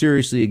taken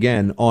seriously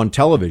again on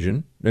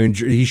television. I mean,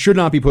 he should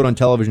not be put on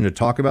television to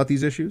talk about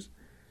these issues.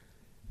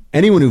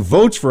 Anyone who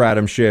votes for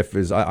Adam Schiff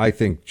is, I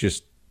think,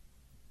 just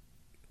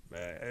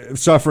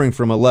suffering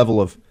from a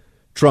level of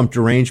Trump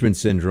derangement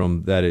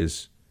syndrome that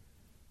is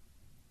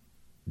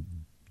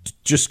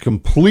just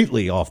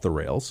completely off the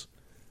rails.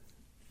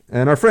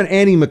 And our friend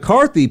Annie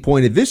McCarthy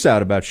pointed this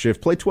out about Schiff.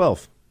 Play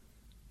 12.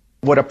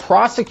 What a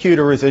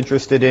prosecutor is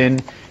interested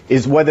in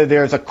is whether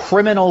there's a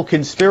criminal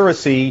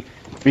conspiracy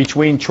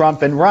between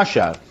Trump and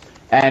Russia.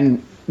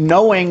 And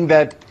knowing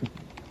that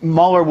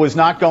Mueller was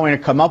not going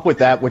to come up with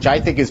that, which I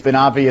think has been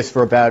obvious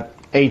for about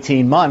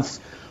 18 months,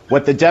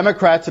 what the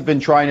Democrats have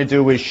been trying to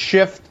do is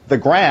shift the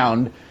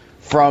ground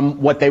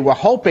from what they were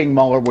hoping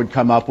Mueller would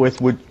come up with,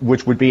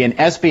 which would be an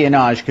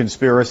espionage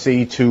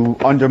conspiracy to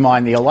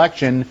undermine the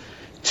election,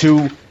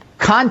 to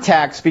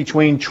contacts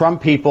between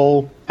Trump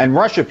people and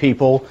Russia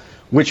people,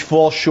 which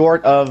fall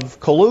short of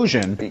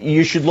collusion.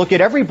 You should look at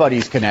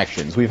everybody's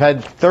connections. We've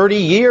had 30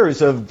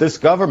 years of this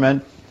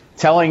government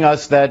telling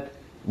us that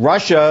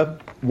Russia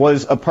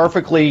was a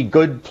perfectly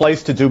good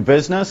place to do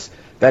business,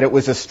 that it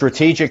was a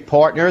strategic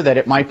partner, that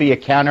it might be a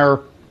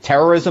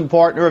counter-terrorism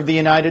partner of the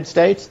United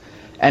States.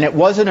 And it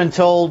wasn't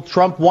until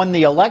Trump won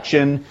the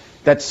election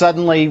that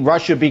suddenly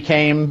Russia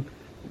became,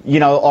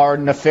 our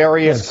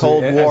nefarious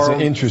Cold War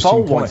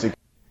foe once again.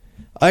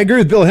 I agree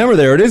with Bill Hemmer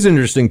there. It is an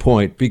interesting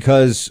point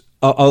because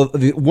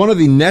one of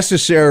the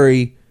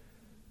necessary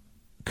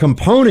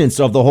components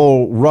of the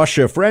whole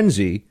Russia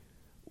frenzy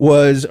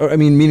was,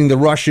 meaning the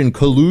Russian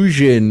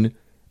collusion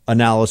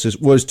analysis,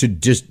 was to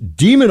just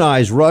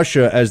demonize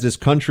Russia as this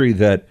country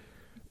that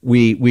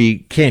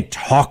we can't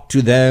talk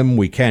to them,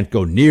 we can't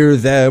go near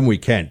them, we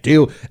can't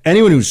deal.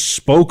 Anyone who's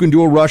spoken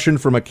to a Russian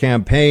from a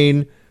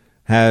campaign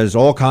has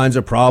all kinds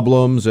of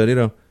problems,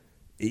 and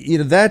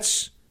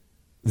that's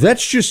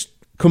just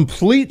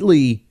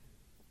completely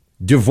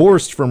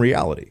divorced from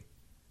reality.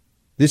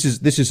 This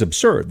is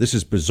absurd. This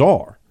is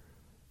bizarre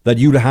that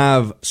you'd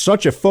have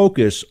such a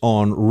focus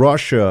on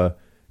Russia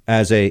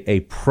as a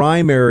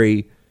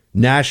primary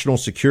national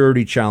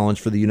security challenge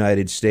for the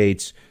United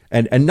States,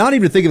 and not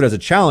even think of it as a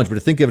challenge, but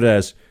to think of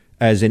it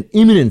as an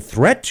imminent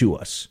threat to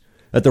us,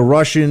 that the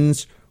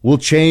Russians will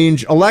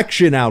change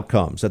election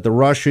outcomes, that the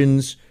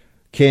Russians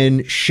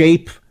can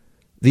shape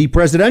the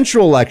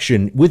presidential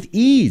election with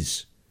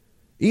ease.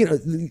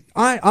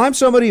 I'm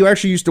somebody who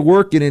actually used to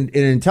work in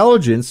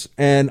intelligence,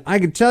 and I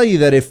can tell you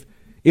that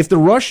if the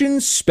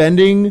Russians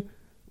spending,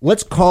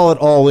 let's call it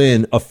all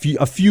in, a few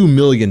 $1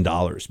 million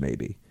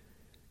maybe,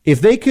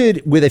 if they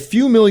could, with a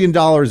few $1 million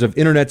of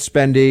internet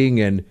spending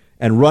and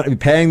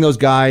paying those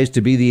guys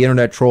to be the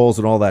internet trolls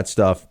and all that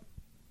stuff,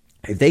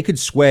 if they could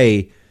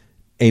sway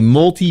a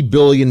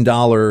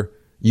multi-billion-dollar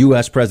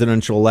U.S.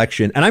 presidential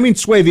election, and I mean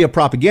sway via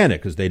propaganda,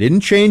 because they didn't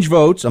change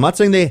votes. I'm not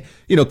saying they,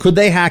 could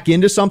they hack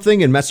into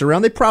something and mess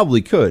around? They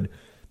probably could.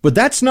 But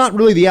that's not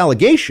really the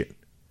allegation.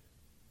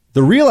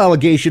 The real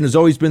allegation has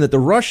always been that the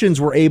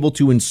Russians were able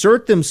to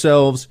insert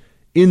themselves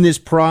in this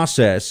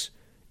process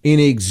in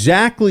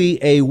exactly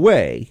a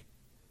way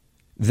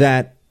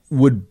that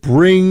would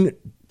bring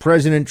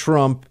President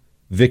Trump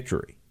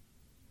victory,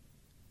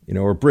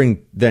 or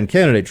bring then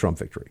candidate Trump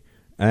victory.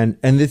 And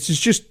this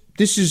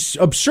is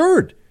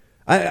absurd.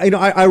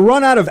 I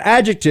run out of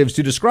adjectives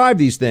to describe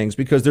these things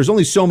because there's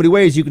only so many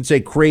ways you can say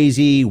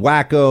crazy,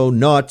 wacko,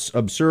 nuts,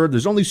 absurd.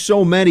 There's only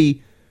so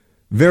many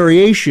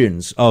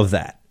variations of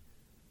that.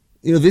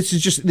 This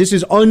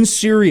is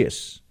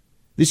unserious.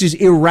 This is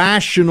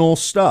irrational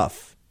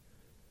stuff.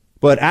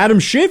 But Adam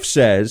Schiff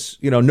says,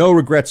 no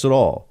regrets at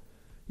all.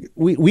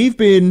 We've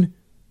been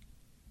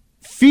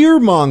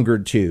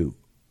fear-mongered to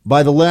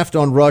by the left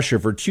on Russia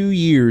for 2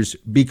 years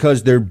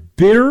because they're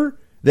bitter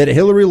that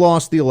Hillary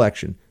lost the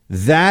election.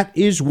 That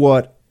is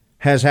what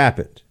has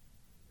happened.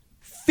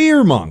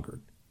 Fear-mongered.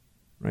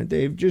 Right?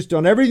 They've just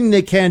done everything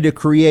they can to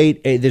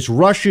create this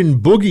Russian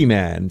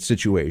boogeyman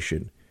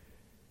situation.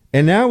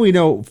 And now we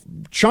know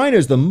China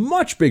is the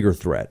much bigger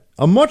threat,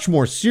 a much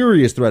more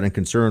serious threat and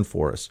concern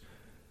for us.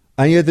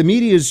 And yet the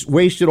media's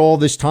wasted all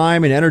this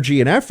time and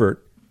energy and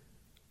effort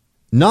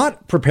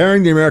not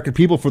preparing the American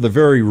people for the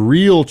very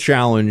real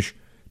challenge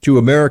to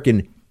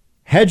American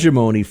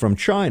hegemony from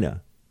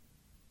China,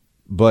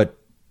 but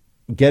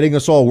getting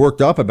us all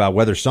worked up about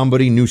whether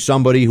somebody knew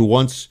somebody who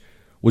once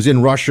was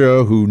in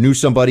Russia, who knew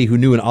somebody who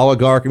knew an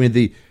oligarch. I mean,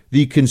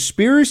 the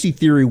conspiracy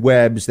theory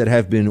webs that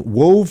have been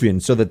woven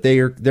so that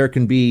there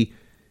can be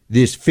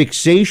this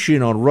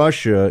fixation on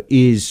Russia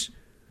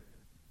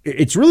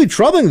it's really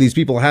troubling these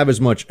people have as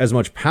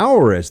much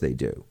power as they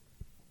do.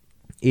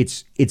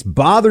 It's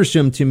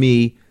bothersome to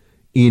me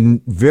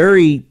in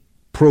very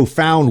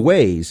profound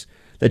ways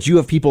that you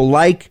have people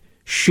like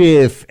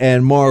Schiff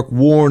and Mark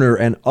Warner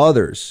and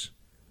others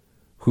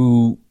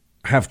who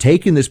have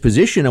taken this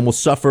position and will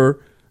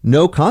suffer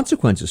no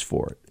consequences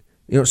for it.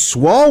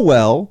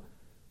 Swalwell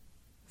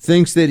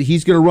thinks that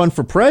he's going to run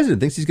for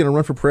president,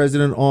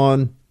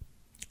 on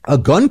a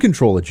gun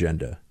control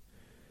agenda.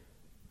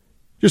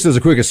 Just as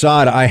a quick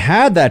aside, I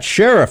had that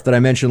sheriff that I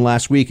mentioned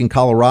last week in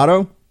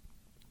Colorado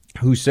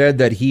who said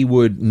that he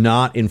would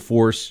not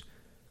enforce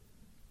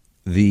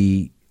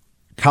the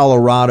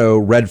Colorado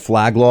red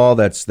flag law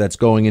that's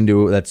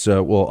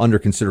under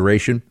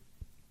consideration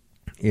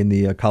in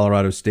the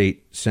Colorado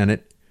State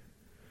Senate.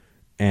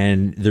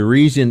 And the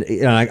reason,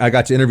 I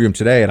got to interview him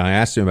today and I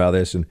asked him about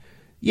this, and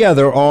yeah,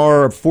 there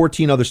are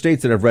 14 other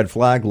states that have red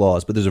flag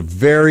laws, but there's a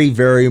very,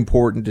 very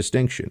important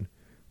distinction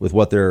with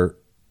what they're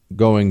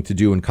going to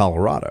do in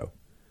Colorado.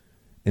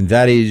 And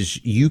that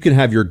is, you can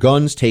have your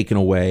guns taken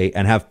away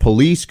and have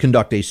police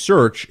conduct a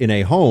search in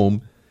a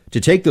home to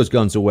take those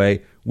guns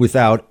away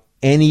without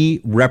any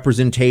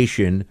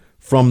representation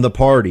from the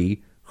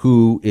party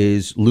who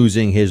is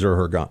losing his or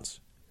her guns.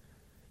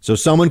 So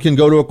someone can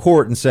go to a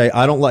court and say,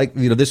 I don't like,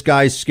 this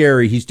guy's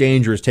scary, he's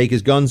dangerous, take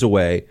his guns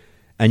away.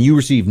 And you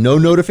receive no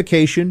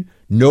notification,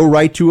 no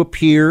right to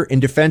appear in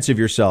defense of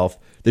yourself.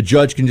 The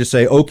judge can just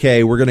say,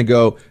 okay, we're going to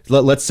go,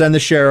 let's send the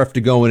sheriff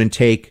to go in and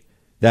take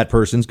that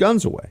person's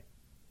guns away.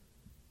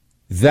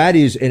 That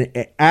is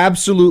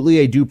absolutely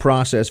a due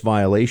process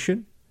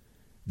violation.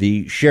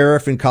 The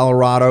sheriff in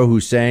Colorado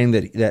who's saying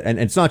that and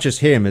it's not just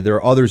him, there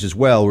are others as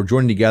well, who are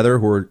joining together,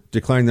 who are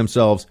declaring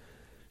themselves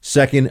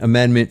Second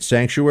Amendment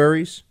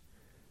sanctuaries.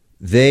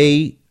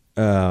 They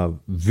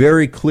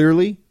very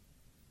clearly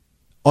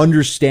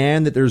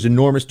understand that there's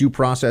enormous due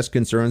process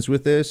concerns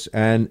with this,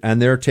 and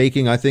they're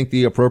taking, I think,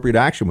 the appropriate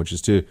action, which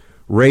is to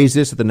raise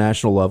this at the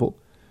national level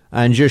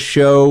and just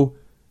show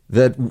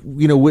that,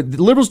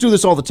 liberals do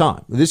this all the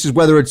time. This is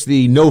whether it's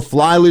the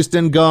no-fly list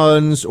and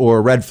guns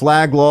or red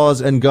flag laws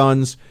and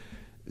guns.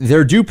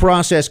 Their due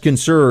process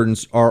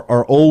concerns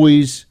are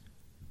always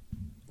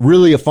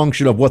really a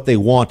function of what they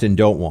want and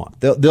don't want.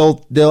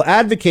 They'll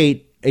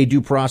advocate a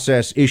due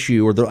process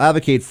issue, or they'll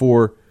advocate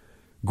for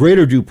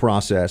greater due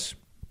process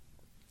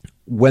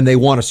when they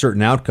want a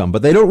certain outcome,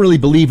 but they don't really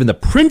believe in the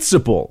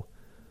principle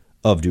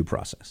of due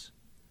process.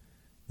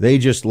 They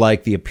just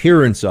like the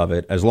appearance of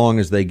it as long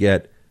as they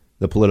get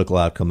the political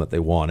outcome that they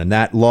want. And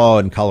that law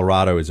in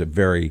Colorado is a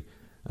very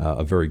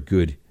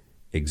good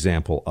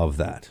example of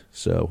that.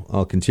 So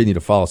I'll continue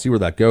to follow, see where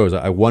that goes.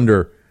 I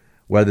wonder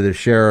whether the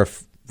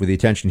sheriff, with the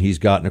attention he's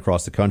gotten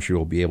across the country,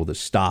 will be able to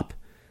stop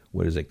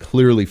what is a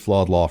clearly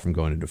flawed law from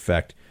going into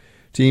effect.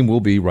 Team,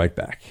 we'll be right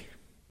back.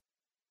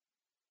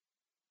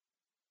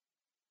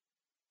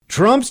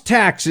 Trump's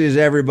taxes,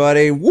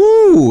 everybody.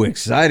 Woo!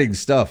 Exciting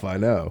stuff, I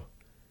know.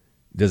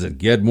 Does it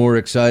get more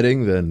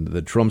exciting than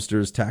the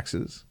Trumpsters'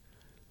 taxes?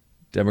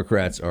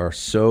 Democrats are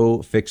so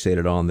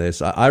fixated on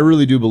this. I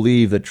really do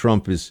believe that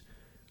Trump is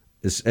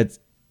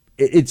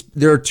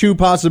there are two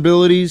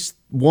possibilities.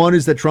 One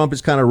is that Trump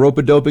is kind of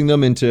rope-a-doping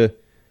them into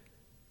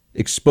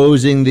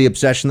exposing the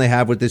obsession they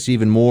have with this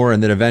even more,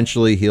 and then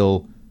eventually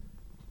he'll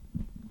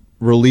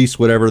release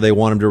whatever they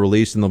want him to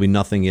release, and there'll be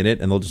nothing in it,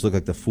 and they'll just look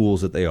like the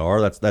fools that they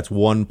are. That's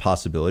one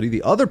possibility.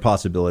 The other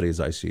possibility, as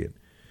I see it,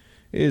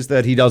 is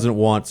that he doesn't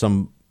want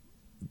some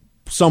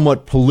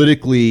somewhat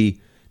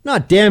politically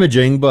not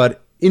damaging,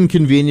 but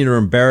inconvenient or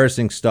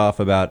embarrassing stuff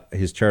about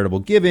his charitable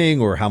giving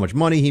or how much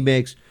money he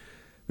makes.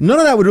 None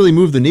of that would really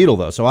move the needle,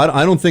 though. So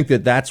I don't think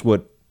that that's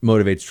what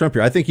motivates Trump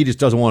here. I think he just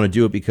doesn't want to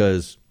do it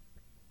because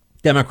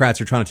Democrats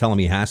are trying to tell him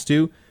he has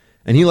to,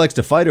 and he likes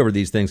to fight over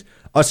these things.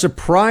 A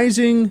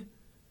surprising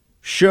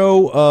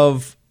show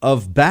of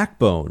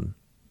backbone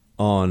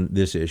on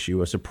this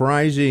issue, a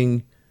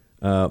surprising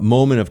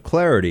moment of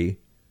clarity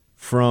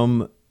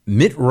from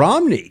Mitt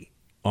Romney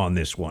on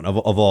this one, of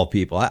all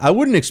people. I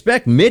wouldn't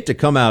expect Mitt to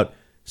come out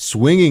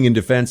swinging in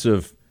defense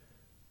of,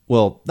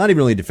 well, not even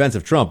really in defense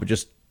of Trump, but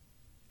just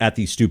at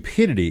the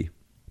stupidity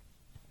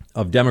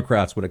of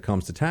Democrats when it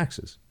comes to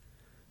taxes.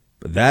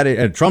 But that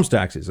is Trump's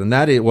taxes, and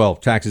that is, well,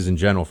 taxes in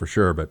general for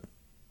sure, but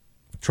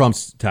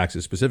Trump's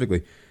taxes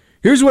specifically.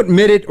 Here's what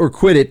mid it or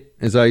quit it,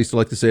 as I used to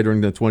like to say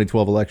during the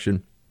 2012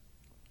 election.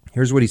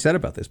 Here's what he said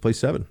about this. Play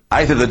 7.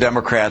 I think the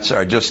Democrats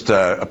are just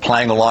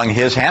playing along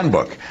his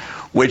handbook,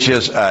 which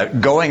is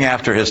going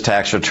after his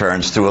tax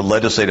returns through a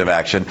legislative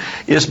action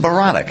is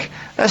moronic.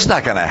 That's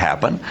not going to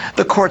happen.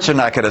 The courts are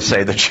not going to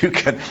say that you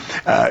can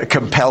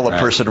compel a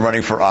person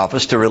running for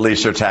office to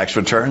release their tax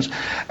returns.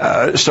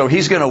 So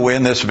he's going to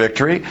win this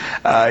victory.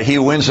 He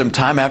wins them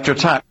time after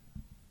time.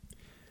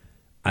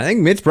 I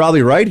think Mitt's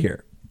probably right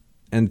here.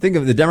 And think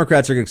of the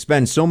Democrats are going to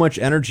spend so much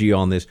energy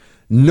on this.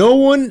 No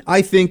one,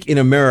 I think, in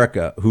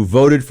America who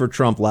voted for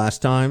Trump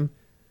last time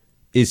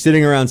is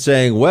sitting around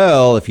saying,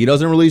 well, if he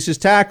doesn't release his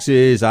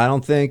taxes, I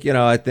don't think,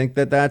 I think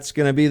that that's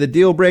going to be the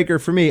deal breaker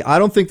for me. I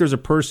don't think there's a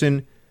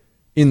person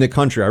in the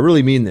country, I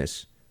really mean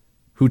this,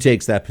 who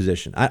takes that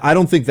position. I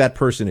don't think that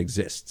person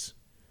exists.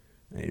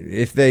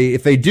 If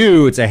they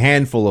do, it's a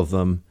handful of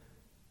them,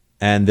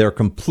 and they're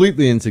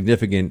completely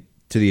insignificant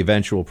to the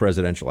eventual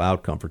presidential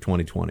outcome for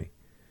 2020.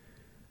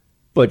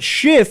 But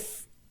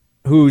Schiff,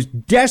 who's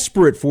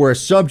desperate for a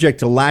subject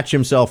to latch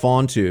himself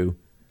onto,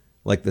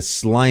 like the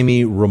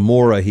slimy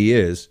remora he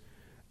is,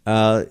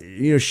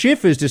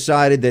 Schiff has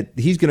decided that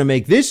he's going to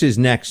make this his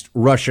next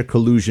Russia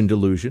collusion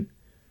delusion.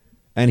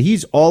 And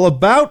he's all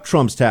about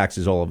Trump's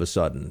taxes all of a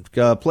sudden.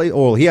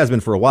 He has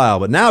been for a while,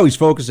 but now he's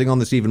focusing on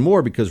this even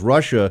more because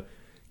Russia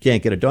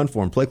can't get it done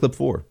for him. Play clip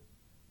 4.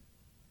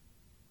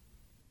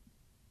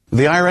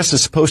 The IRS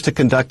is supposed to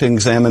conduct an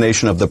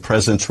examination of the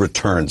president's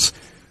returns.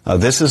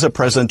 This is a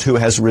president who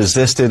has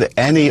resisted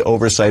any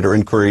oversight or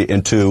inquiry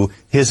into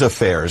his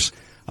affairs.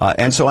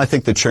 And so I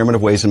think the chairman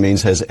of Ways and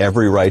Means has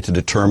every right to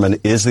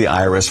determine, is the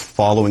IRS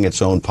following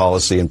its own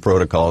policy and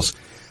protocols?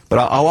 But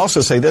I'll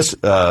also say this,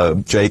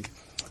 Jake,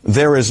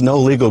 there is no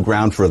legal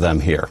ground for them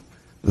here.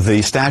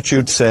 The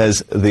statute says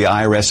the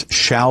IRS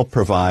shall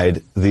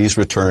provide these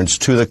returns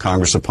to the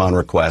Congress upon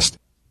request.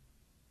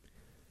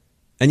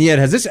 And yet,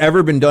 has this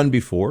ever been done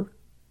before?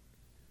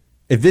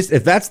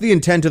 If that's the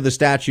intent of the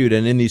statute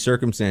and in these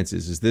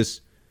circumstances, is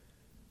this,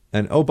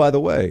 and oh, by the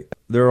way,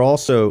 there are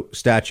also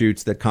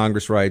statutes that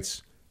Congress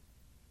writes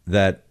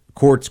that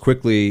courts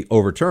quickly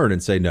overturn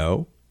and say,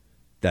 no,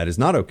 that is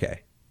not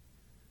okay.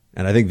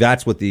 And I think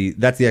that's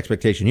the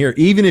expectation here.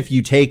 Even if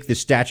you take the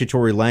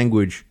statutory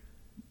language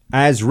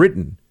as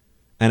written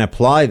and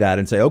apply that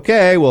and say,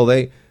 okay, well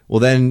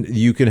then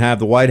you can have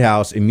the White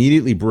House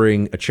immediately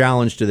bring a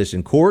challenge to this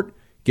in court,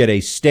 get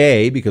a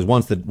stay, because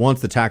once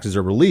the taxes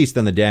are released,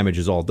 then the damage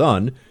is all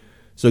done.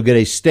 So get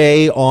a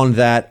stay on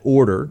that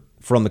order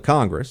from the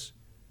Congress,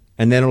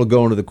 and then it'll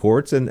go into the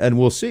courts, and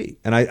we'll see.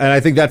 And I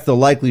think that's the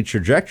likely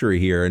trajectory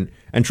here.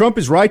 And Trump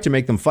is right to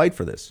make them fight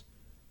for this.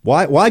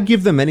 Why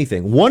give them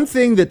anything? One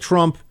thing that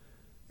Trump,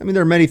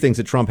 there are many things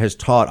that Trump has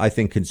taught, I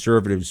think,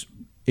 conservatives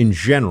in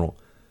general.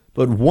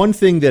 But one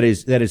thing that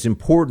is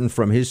important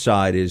from his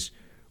side is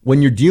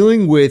when you're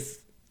dealing with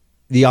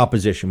the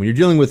opposition, when you're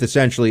dealing with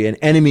essentially an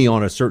enemy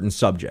on a certain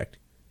subject,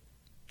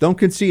 don't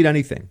concede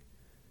anything.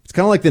 It's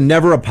kind of like the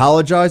never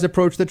apologize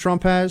approach that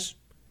Trump has.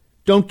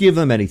 Don't give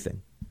them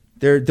anything.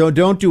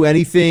 Don't do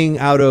anything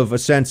out of a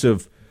sense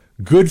of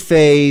good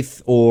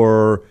faith,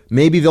 or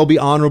maybe they'll be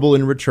honorable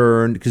in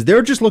return, because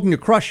they're just looking to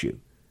crush you.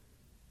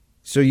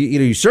 So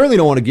you certainly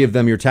don't want to give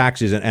them your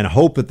taxes and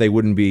hope that they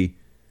wouldn't be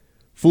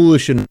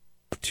foolish enough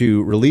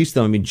to release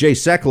them. Jay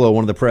Sekulow,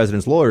 one of the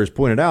president's lawyers,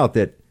 pointed out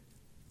that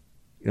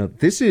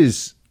this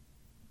is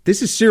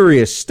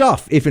serious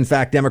stuff. If in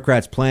fact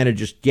Democrats plan to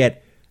just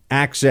get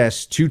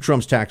access to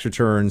Trump's tax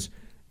returns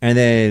and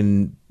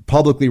then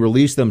publicly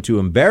release them to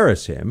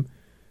embarrass him,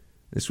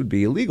 this would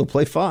be illegal.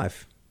 Play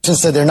 5.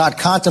 Said they're not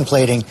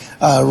contemplating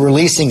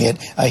releasing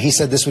it. He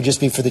said this would just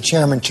be for the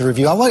chairman to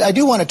review. I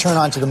do want to turn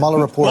on to the Mueller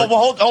report.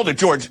 Well, hold it,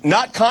 George.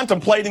 Not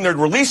contemplating they're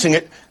releasing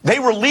it. They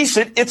release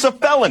it. It's a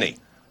felony.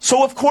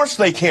 So, of course,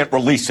 they can't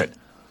release it.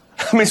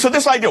 So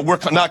this idea, we're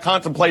not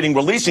contemplating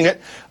releasing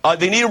it.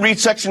 They need to read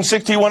Section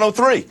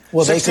 6103.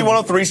 Well,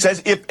 6103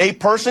 says if a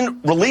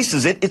person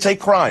releases it, it's a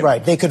crime.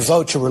 Right. They could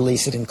vote to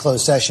release it in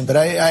closed session. But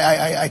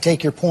I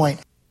take your point.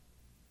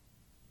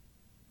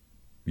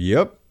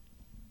 Yep.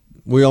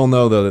 We all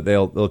know, though, that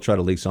they'll try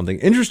to leak something.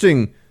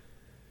 Interesting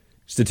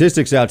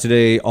statistics out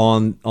today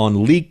on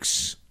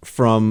leaks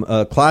from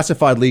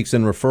classified leaks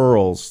and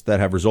referrals that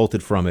have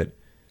resulted from it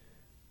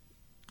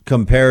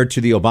compared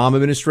to the Obama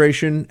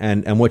administration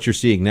and what you're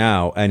seeing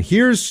now. And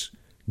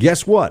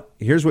guess what?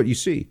 Here's what you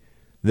see.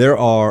 There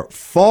are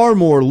far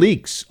more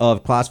leaks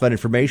of classified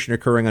information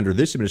occurring under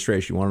this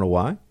administration. You want to know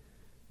why?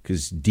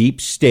 Because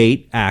deep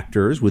state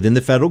actors within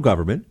the federal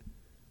government,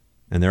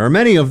 and there are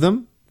many of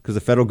them, because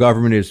the federal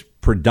government is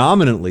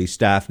predominantly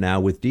staffed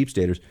now with deep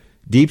staters.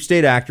 Deep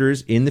state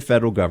actors in the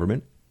federal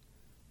government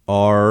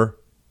are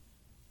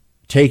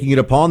taking it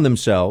upon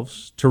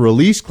themselves to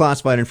release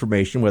classified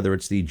information, whether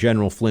it's the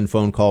General Flynn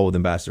phone call with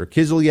Ambassador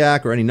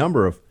Kislyak or any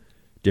number of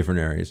different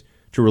areas,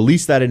 to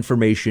release that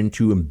information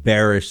to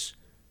embarrass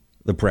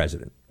the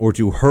president or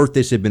to hurt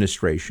this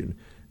administration.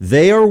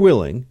 They are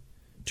willing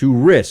to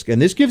risk,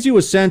 and this gives you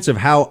a sense of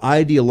how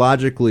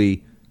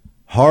ideologically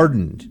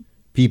hardened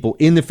people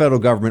in the federal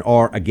government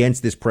are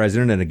against this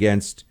president and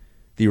against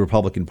the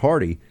Republican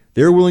Party.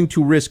 They're willing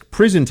to risk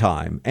prison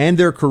time and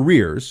their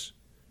careers,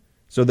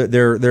 so that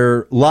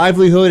their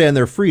livelihood and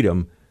their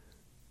freedom,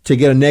 to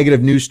get a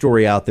negative news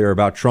story out there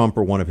about Trump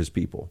or one of his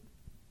people.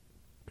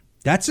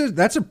 That's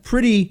a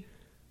pretty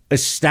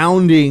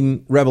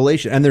astounding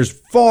revelation. And there's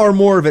far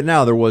more of it now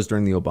than there was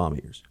during the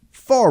Obama years.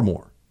 Far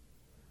more.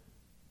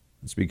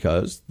 It's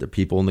because the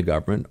people in the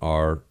government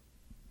are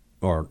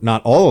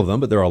not all of them,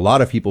 but there are a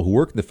lot of people who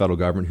work in the federal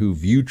government who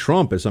view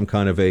Trump as some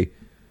kind of a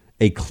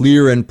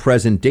clear and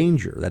present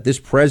danger, that this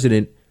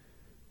president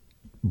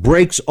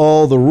breaks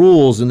all the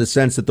rules in the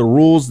sense that the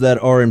rules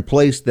that are in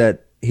place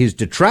that his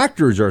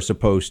detractors are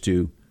supposed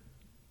to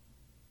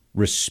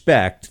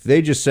respect,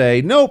 they just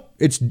say, nope,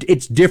 it's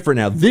different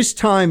now. This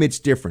time it's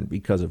different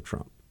because of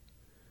Trump.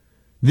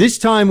 This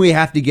time we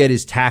have to get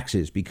his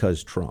taxes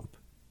because Trump.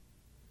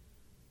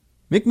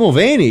 Mick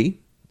Mulvaney,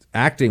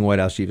 acting White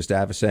House Chief of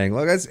Staff, is saying,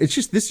 look,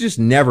 this is just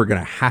never going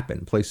to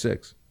happen. Play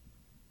 6.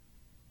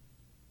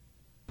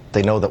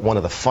 They know that one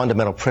of the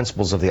fundamental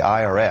principles of the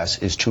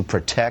IRS is to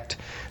protect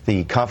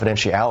the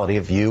confidentiality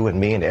of you and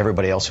me and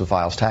everybody else who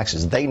files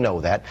taxes. They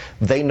know that.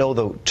 They know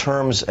the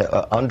terms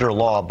under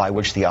law by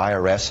which the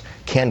IRS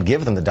can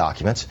give them the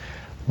documents.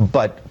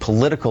 But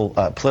political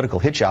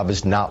hijab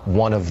is not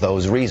one of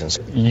those reasons.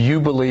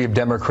 You believe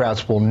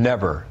Democrats will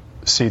never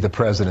see the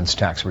president's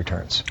tax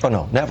returns? Oh,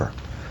 no, never.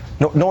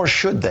 No, nor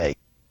should they.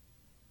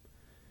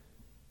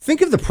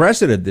 Think of the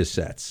precedent this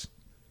sets.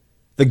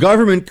 The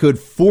government could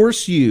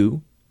force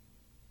you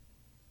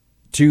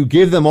to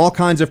give them all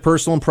kinds of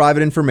personal and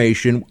private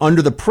information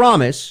under the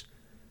promise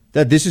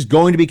that this is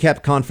going to be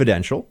kept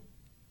confidential.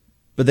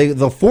 But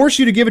they'll force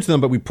you to give it to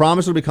them, but we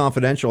promise it'll be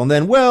confidential. And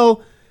then,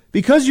 well,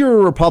 because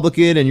you're a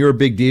Republican and you're a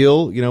big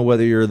deal,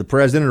 whether you're the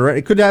president or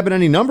it could happen to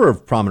any number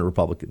of prominent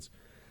Republicans.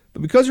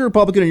 But because you're a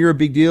Republican and you're a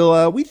big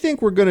deal, we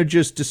think we're going to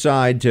just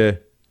decide to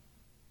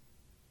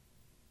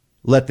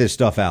let this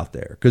stuff out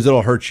there because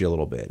it'll hurt you a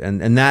little bit.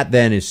 And that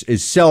then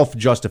is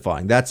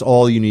self-justifying. That's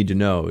all you need to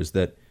know, is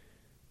that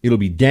it'll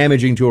be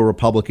damaging to a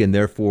Republican.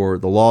 Therefore,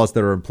 the laws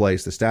that are in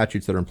place, the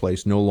statutes that are in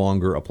place no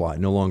longer apply,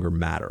 no longer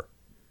matter.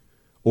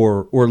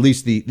 Or at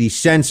least the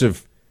sense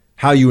of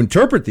how you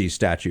interpret these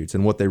statutes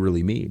and what they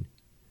really mean.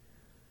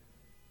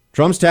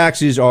 Trump's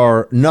taxes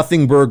are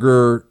nothing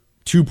burger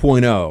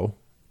 2.0.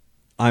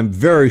 I'm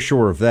very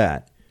sure of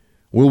that.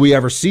 Will we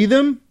ever see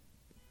them?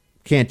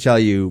 Can't tell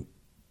you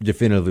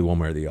definitively one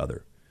way or the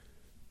other.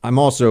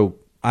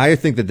 I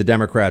think that the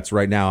Democrats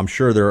right now, I'm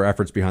sure there are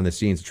efforts behind the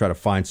scenes to try to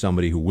find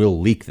somebody who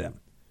will leak them.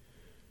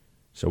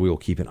 So we will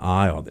keep an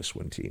eye on this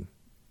one, team.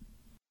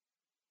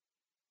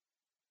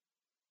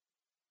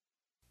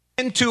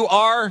 Into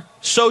our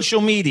social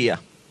media,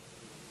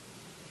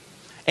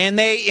 and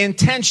they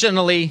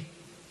intentionally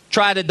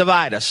try to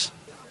divide us.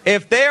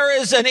 If there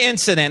is an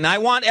incident, and I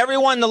want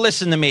everyone to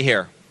listen to me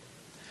here.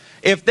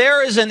 If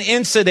there is an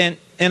incident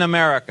in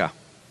America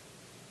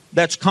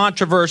that's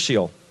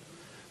controversial,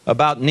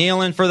 about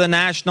kneeling for the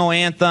national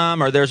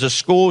anthem, or there's a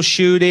school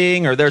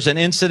shooting, or there's an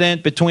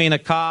incident between a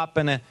cop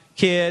and a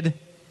kid,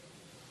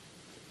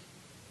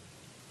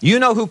 you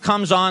know who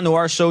comes on to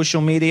our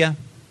social media?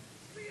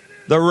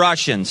 The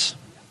Russians.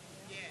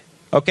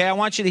 Okay, I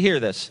want you to hear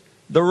this.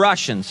 The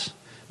Russians.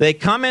 They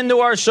come into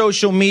our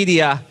social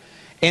media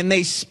and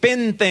they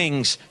spin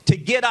things to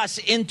get us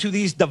into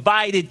these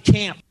divided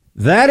camps.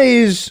 That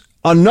is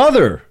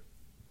another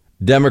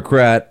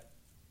Democrat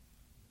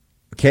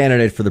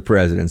candidate for the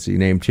presidency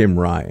named Tim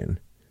Ryan,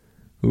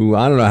 who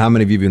I don't know how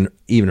many of you have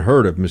even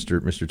heard of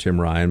Mr.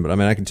 Tim Ryan, but I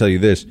mean, I can tell you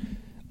this.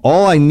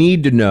 All I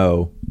need to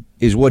know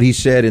is what he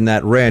said in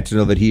that rant to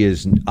know that he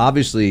is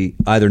obviously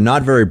either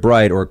not very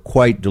bright or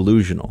quite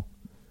delusional.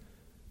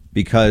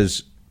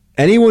 Because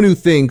anyone who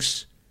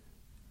thinks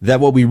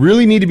that what we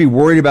really need to be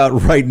worried about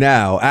right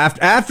now,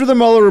 after the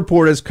Mueller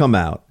report has come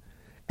out,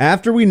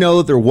 after we know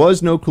that there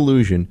was no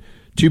collusion,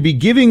 to be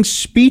giving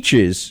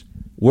speeches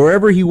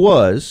wherever he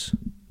was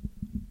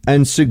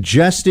and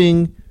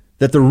suggesting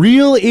that the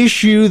real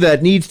issue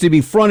that needs to be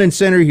front and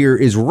center here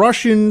is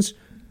Russians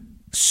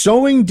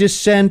sowing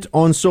dissent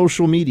on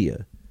social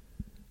media.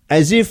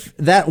 As if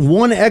that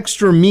one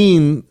extra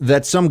meme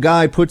that some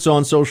guy puts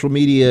on social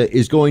media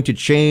is going to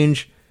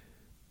change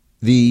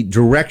the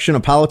direction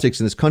of politics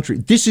in this country.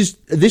 This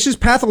is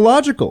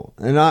pathological.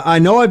 And I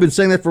know I've been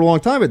saying that for a long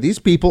time, but these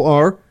people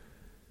are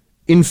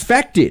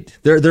infected.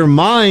 Their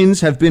minds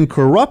have been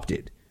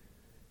corrupted.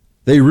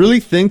 They really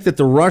think that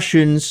the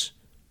Russians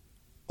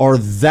are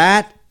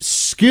that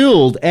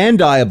skilled and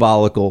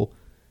diabolical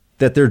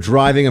that they're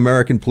driving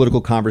American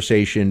political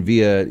conversation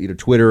via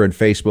Twitter and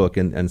Facebook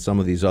and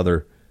some of these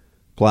other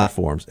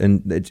platforms.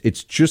 And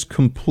it's just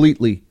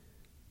completely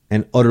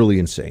and utterly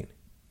insane.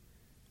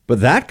 But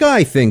that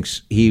guy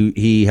thinks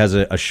he has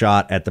a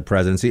shot at the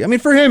presidency. I mean,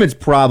 for him, it's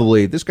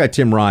probably this guy,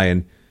 Tim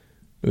Ryan,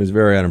 who is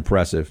very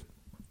unimpressive.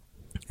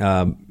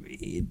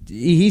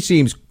 he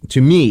seems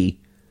to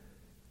me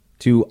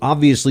to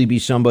obviously be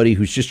somebody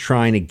who's just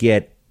trying to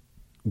get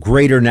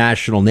greater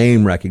national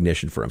name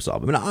recognition for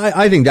himself. I mean,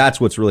 I think that's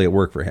what's really at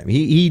work for him.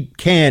 He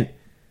can't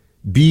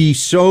be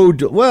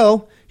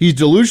so, he's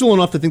delusional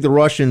enough to think the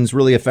Russians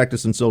really affect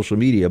us on social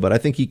media, but I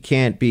think he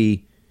can't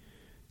be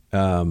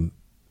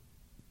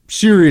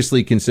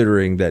seriously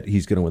considering that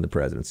he's going to win the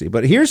presidency.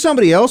 But here's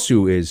somebody else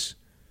who is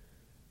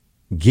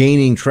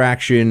gaining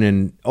traction.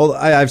 And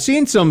I've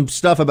seen some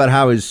stuff about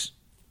how his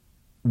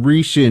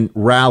recent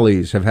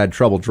rallies have had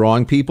trouble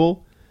drawing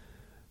people,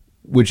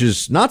 which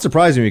is not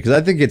surprising me because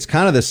I think it's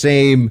kind of the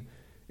same.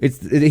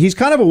 He's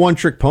kind of a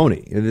one-trick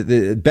pony.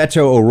 Beto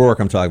O'Rourke,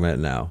 I'm talking about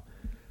now.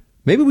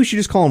 Maybe we should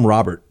just call him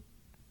Robert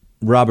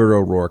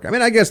O'Rourke. I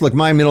mean, I guess, look,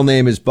 my middle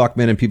name is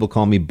Buckman and people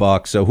call me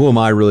Buck, so who am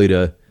I really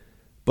to...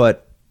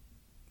 But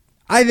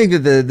I think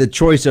that the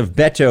choice of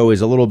Beto is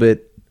a little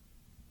bit,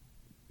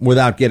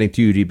 without getting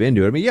too deep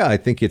into it, I mean, yeah, I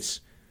think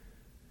it's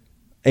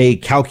a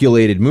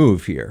calculated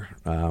move here.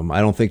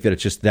 I don't think that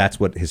it's just that's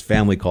what his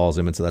family calls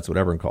him, and so that's what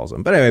everyone calls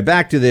him. But anyway,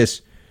 back to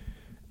this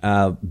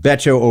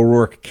Beto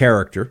O'Rourke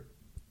character.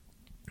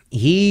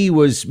 He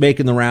was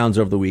making the rounds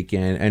over the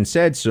weekend and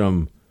said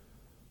some,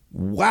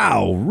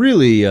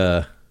 really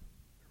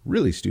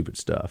stupid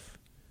stuff.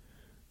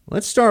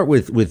 Let's start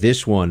with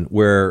this one,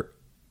 where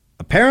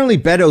apparently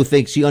Beto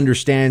thinks he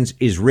understands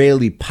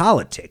Israeli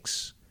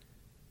politics.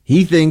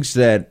 He thinks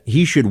that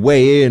he should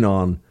weigh in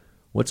on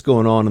what's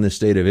going on in the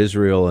state of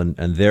Israel and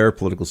their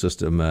political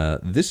system.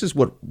 This is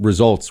what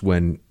results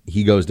when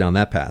he goes down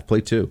that path.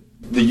 Play 2.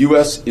 The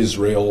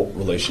U.S.-Israel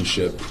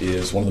relationship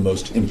is one of the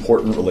most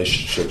important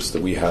relationships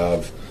that we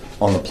have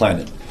on the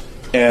planet.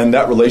 And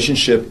that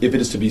relationship, if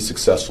it is to be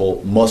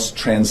successful, must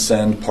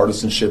transcend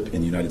partisanship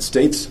in the United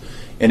States,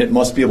 and it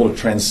must be able to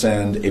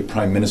transcend a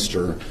prime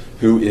minister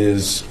who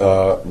is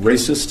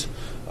racist,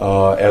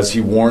 as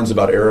he warns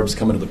about Arabs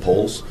coming to the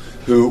polls,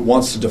 who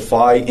wants to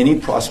defy any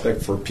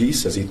prospect for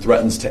peace as he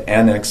threatens to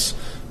annex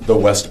the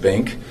West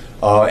Bank,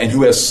 and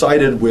who has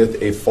sided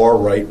with a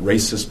far-right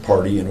racist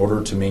party in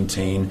order to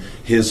maintain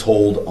his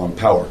hold on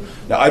power.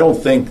 Now, I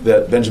don't think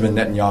that Benjamin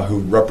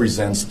Netanyahu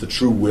represents the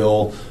true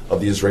will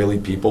of the Israeli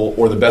people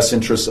or the best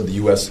interests of the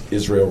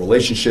U.S.-Israel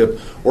relationship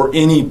or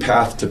any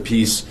path to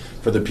peace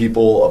for the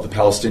people of the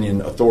Palestinian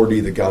Authority,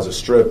 the Gaza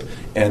Strip,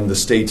 and the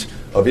state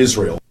of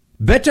Israel.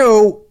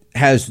 Beto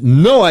has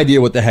no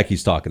idea what the heck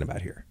he's talking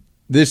about here.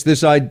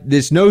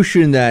 This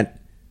notion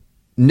that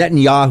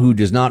Netanyahu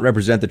does not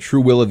represent the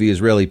true will of the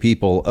Israeli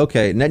people.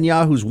 Okay,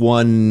 Netanyahu's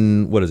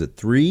won,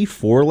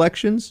 3-4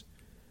 elections?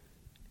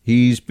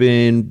 He's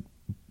been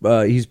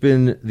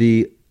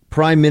the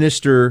prime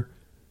minister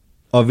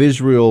of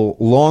Israel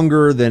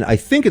longer than, I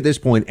think at this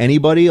point,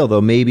 anybody,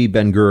 although maybe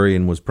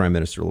Ben-Gurion was prime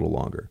minister a little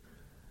longer.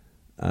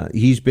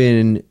 He's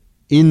been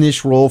in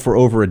this role for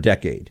over a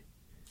decade.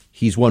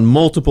 He's won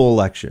multiple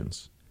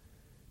elections.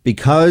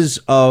 Because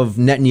of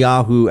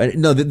Netanyahu, and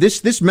no,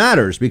 this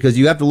matters because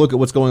you have to look at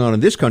what's going on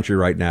in this country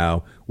right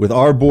now with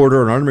our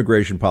border and our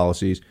immigration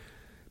policies.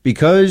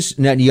 Because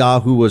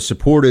Netanyahu was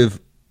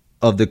supportive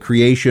of the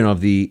creation of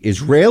the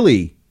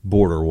Israeli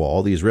border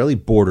wall, the Israeli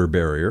border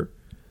barrier,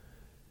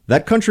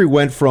 that country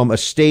went from a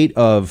state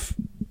of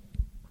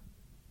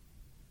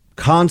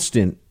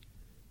constant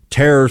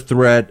terror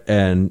threat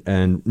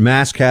and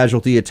mass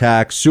casualty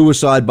attacks,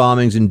 suicide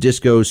bombings in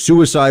discos,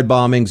 suicide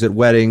bombings at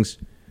weddings,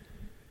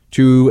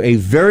 to a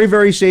very,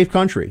 very safe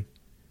country.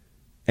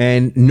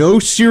 And no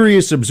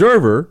serious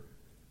observer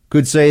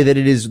could say that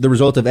it is the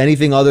result of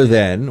anything other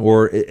than,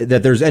 or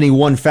that there's any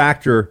one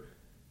factor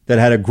that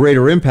had a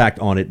greater impact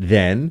on it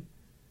than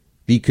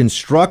the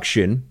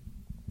construction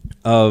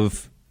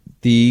of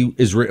the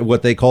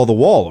what they call the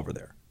wall over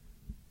there.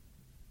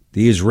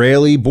 The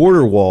Israeli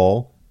border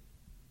wall,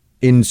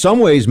 in some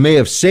ways, may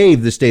have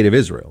saved the state of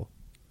Israel.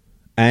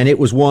 And it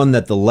was one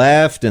that the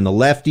left and the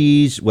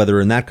lefties, whether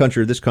in that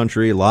country or this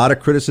country, a lot of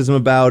criticism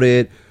about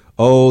it.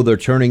 Oh, they're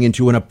turning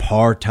into an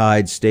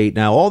apartheid state.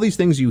 Now, all these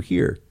things you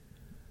hear.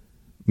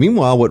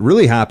 Meanwhile, what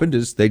really happened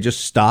is they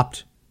just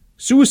stopped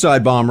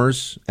suicide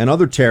bombers and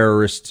other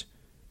terrorist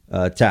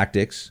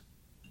tactics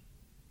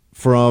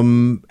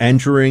from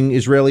entering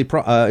Israeli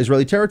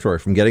territory,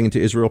 from getting into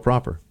Israel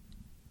proper.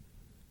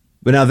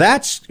 But now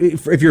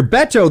if you're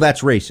Beto,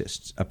 that's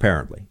racist,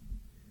 apparently.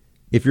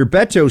 If you're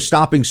Beto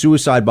stopping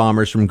suicide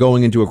bombers from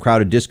going into a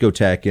crowded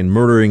discotheque and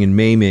murdering and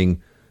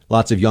maiming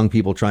lots of young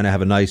people trying to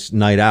have a nice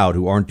night out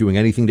who aren't doing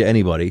anything to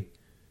anybody,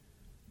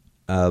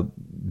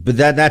 but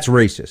that's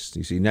racist.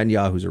 You see,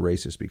 Netanyahu's a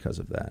racist because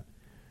of that.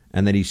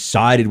 And then he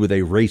sided with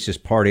a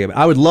racist party. I mean,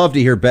 I would love to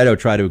hear Beto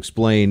try to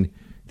explain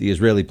the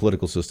Israeli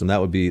political system.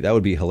 That would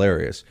be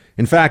hilarious.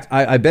 In fact,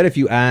 I bet if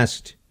you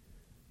asked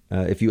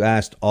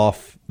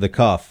off the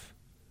cuff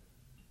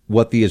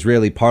what the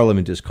Israeli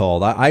parliament is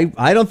called,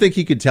 I don't think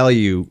he could tell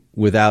you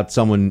without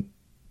someone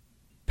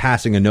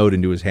passing a note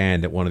into his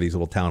hand at one of these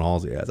little town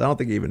halls he has. I don't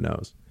think he even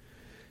knows.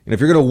 And if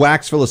you're going to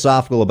wax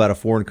philosophical about a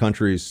foreign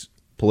country's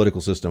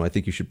political system, I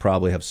think you should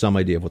probably have some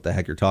idea of what the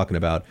heck you're talking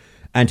about.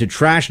 And to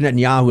trash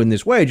Netanyahu in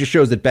this way just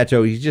shows that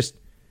Beto,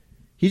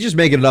 He's just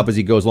making it up as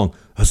he goes along.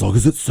 As long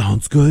as it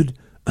sounds good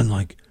and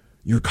like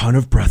you're kind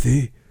of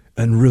breathy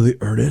and really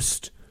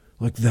earnest,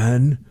 like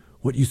then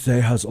what you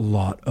say has a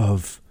lot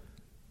of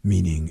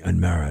meaning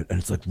and merit and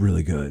it's like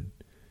really good.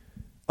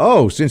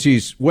 Oh, since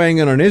he's weighing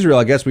in on Israel,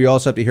 I guess we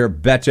also have to hear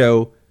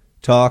Beto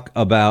talk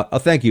about, oh,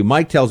 thank you.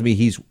 Mike tells me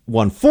he's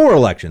won 4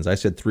 elections. I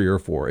said 3 or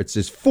 4. It's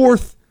his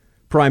 4th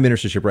prime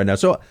ministership right now.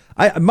 So,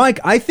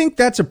 Mike, I think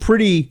that's a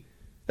pretty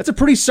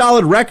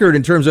solid record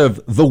in terms of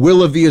the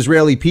will of the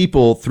Israeli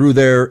people through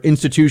their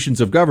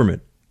institutions of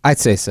government. I'd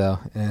say so.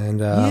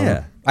 And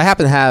I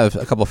happen to have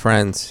a couple of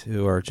friends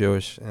who are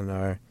Jewish and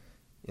are,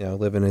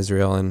 live in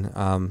Israel. And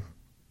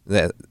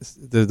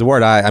the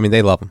word I mean,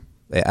 they love him.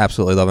 They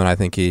absolutely love him. I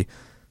think he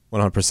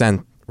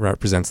 100%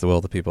 represents the will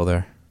of the people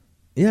there.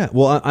 Yeah,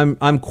 well,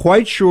 I'm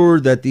quite sure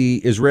that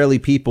the Israeli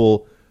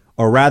people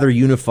are rather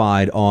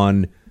unified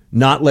on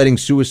not letting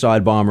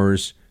suicide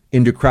bombers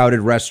into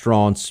crowded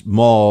restaurants,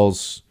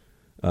 malls,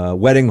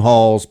 wedding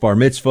halls, bar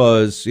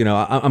mitzvahs.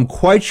 I'm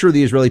quite sure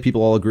the Israeli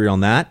people all agree on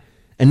that.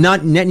 And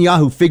not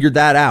Netanyahu figured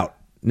that out.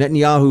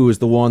 Netanyahu is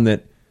the one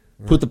that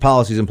put the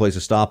policies in place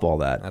to stop all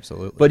that.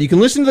 Absolutely. But you can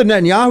listen to the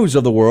Netanyahus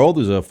of the world,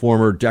 who's a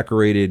former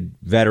decorated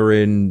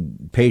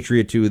veteran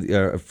patriot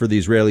for the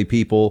Israeli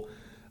people.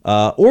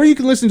 Or you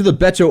can listen to the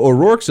Beto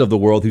O'Rourke's of the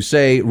world who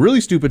say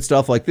really stupid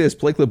stuff like this.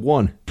 Play clip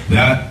 1.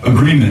 That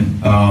agreement,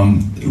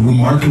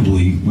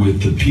 remarkably,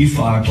 with the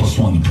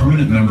P5+1, the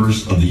permanent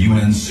members of the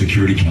UN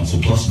Security Council,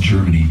 plus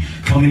Germany,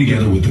 coming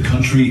together with the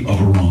country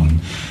of Iran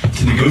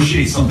to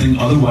negotiate something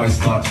otherwise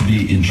thought to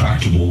be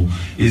intractable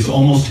is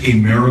almost a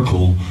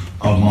miracle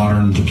of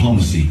modern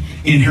diplomacy.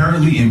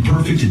 Inherently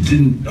imperfect, it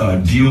didn't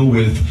deal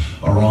with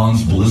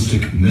Iran's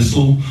ballistic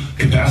missile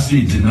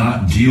capacity, it did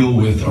not deal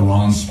with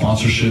Iran's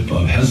sponsorship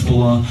of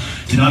Hezbollah,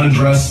 did not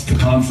address the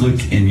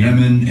conflict in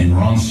Yemen and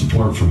Iran's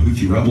support for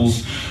Houthi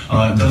rebels,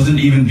 doesn't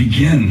even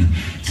begin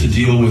to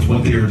deal with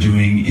what they are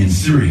doing in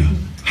Syria.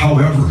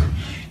 However,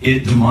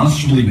 it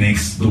demonstrably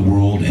makes the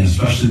world, and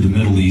especially the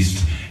Middle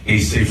East, a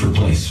safer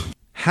place.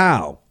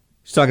 How?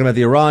 He's talking about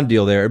the Iran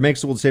deal there. It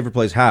makes the world a safer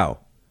place. How?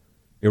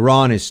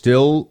 Iran is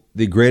still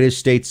the greatest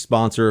state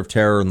sponsor of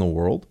terror in the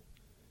world,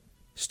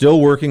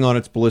 still working on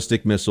its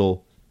ballistic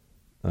missile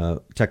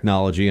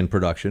technology and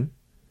production,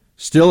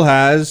 still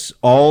has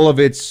all of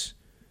its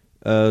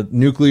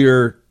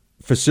nuclear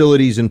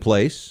facilities in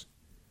place,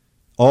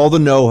 all the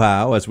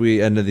know-how, thanks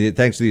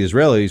to the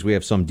Israelis, we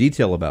have some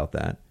detail about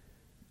that.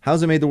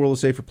 How's it made the world a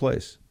safer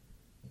place?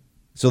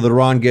 So that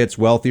Iran gets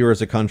wealthier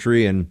as a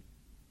country and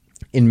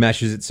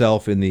enmeshes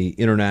itself in the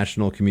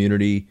international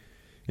community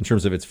in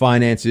terms of its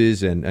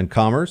finances and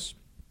commerce,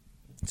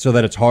 so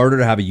that it's harder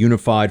to have a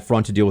unified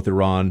front to deal with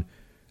Iran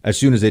as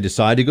soon as they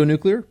decide to go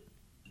nuclear?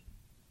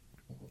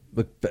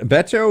 But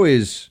Beto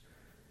is,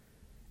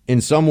 in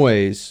some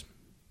ways,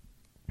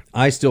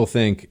 I still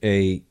think,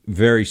 a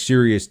very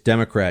serious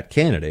Democrat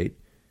candidate,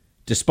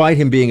 despite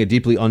him being a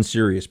deeply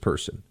unserious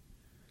person.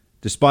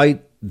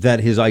 Despite that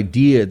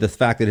the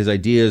fact that his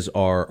ideas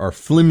are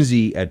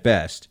flimsy at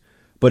best,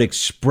 but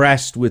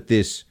expressed with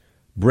this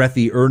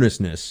breathy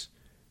earnestness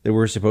that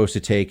we're supposed to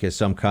take as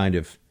some kind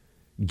of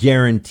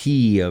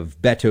guarantee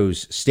of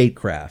Beto's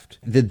statecraft.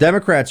 The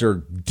Democrats are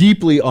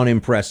deeply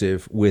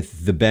unimpressive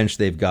with the bench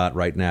they've got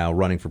right now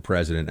running for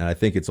president, and I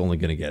think it's only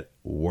going to get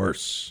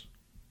worse.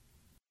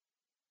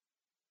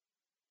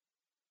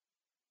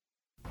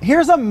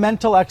 Here's a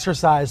mental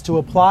exercise to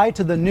apply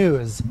to the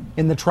news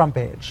in the Trump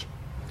age.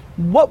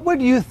 What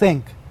would you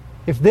think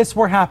if this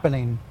were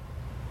happening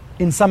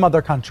in some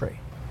other country?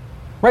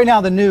 Right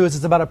now, the news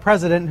is about a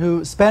president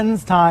who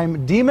spends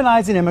time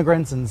demonizing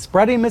immigrants and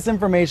spreading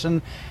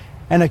misinformation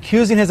and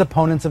accusing his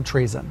opponents of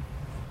treason.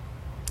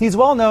 He's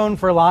well known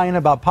for lying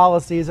about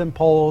policies and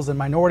polls and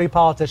minority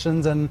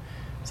politicians and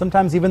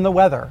sometimes even the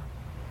weather.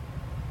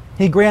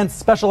 He grants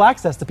special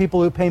access to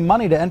people who pay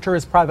money to enter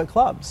his private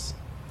clubs.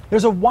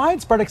 There's a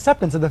widespread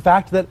acceptance of the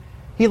fact that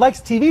he likes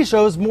TV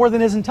shows more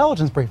than his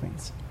intelligence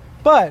briefings,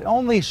 but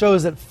only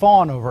shows that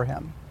fawn over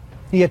him.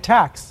 He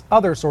attacks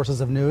other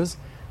sources of news,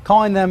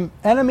 calling them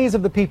enemies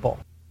of the people.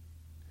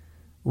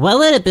 What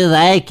would it be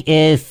like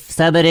if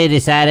somebody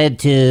decided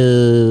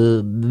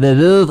to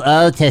remove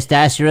all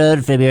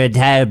testosterone from your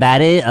entire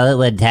body all at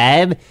one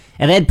time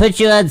and then put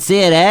you on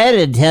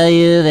CNN and tell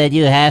you that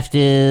you have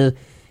to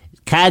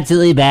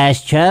constantly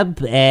bash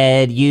Trump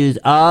and use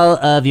all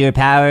of your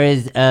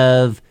powers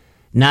of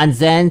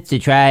nonsense to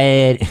try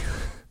and...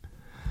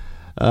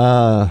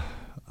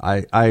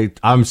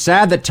 I'm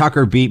sad that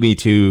Tucker beat me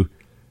to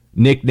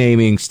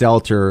nicknaming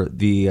Stelter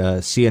the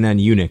CNN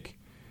eunuch,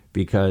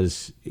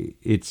 because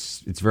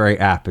it's very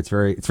apt. It's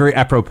very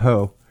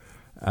apropos.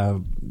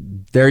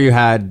 There you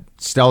had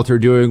Stelter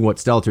doing what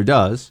Stelter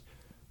does,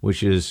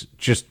 which is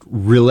just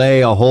relay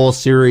a whole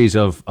series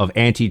of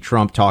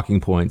anti-Trump talking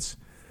points,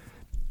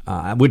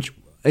 which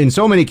in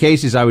so many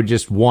cases I would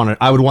want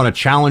to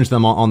challenge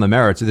them on the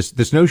merits.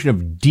 This notion of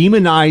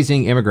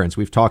demonizing immigrants.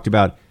 We've talked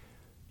about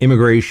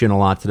immigration a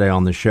lot today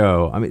on the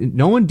show. I mean,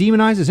 no one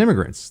demonizes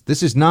immigrants.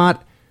 This is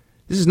not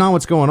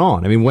what's going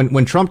on. I mean,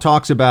 when Trump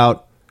talks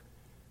about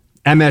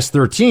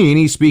MS-13,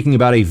 he's speaking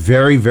about a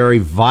very, very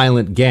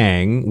violent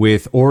gang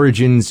with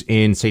origins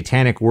in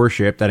satanic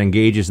worship that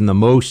engages in the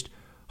most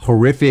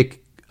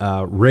horrific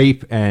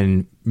rape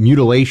and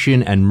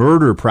mutilation and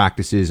murder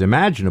practices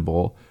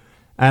imaginable.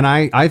 And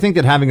I think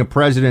that having a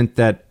president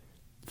that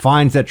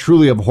finds that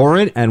truly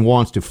abhorrent and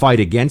wants to fight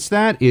against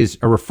that is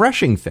a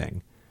refreshing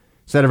thing.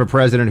 Instead of a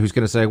president who's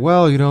going to say,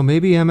 well,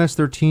 maybe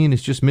MS-13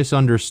 is just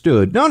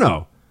misunderstood.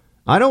 No.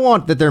 I don't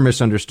want that they're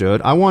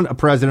misunderstood. I want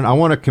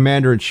a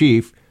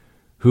commander-in-chief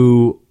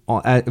who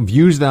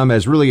views them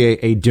as really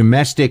a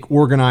domestic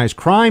organized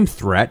crime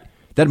threat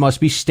that must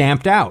be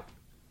stamped out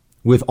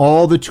with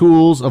all the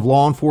tools of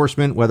law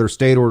enforcement, whether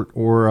state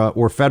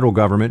or federal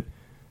government.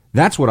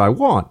 That's what I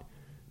want.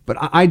 But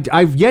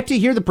I've yet to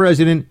hear the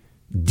president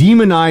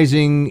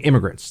demonizing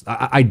immigrants.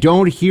 I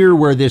don't hear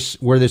where this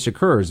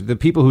occurs. The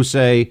people who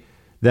say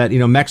that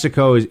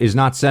Mexico is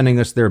not sending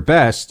us their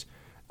best,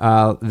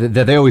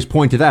 that they always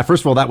point to that.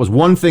 First of all, that was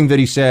one thing that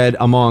he said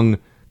among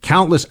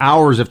countless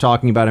hours of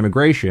talking about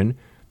immigration.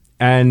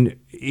 And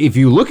if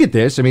you look at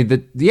this,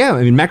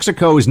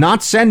 Mexico is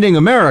not sending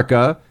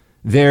America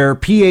their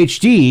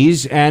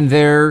PhDs and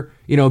their,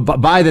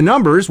 by the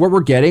numbers, what we're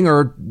getting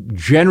are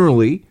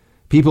generally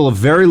people of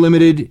very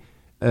limited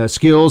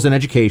skills and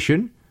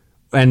education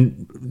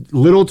and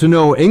little to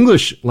no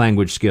English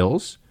language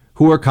skills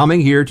who are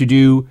coming here to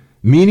do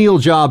menial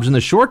jobs in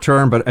the short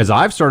term. But as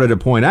I've started to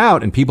point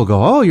out, and people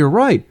go, oh, you're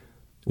right.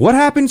 What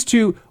happens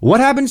to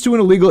an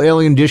illegal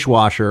alien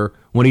dishwasher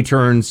when he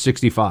turns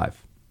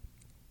 65?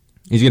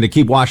 He's going to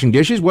keep washing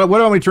dishes? What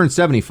about when he turns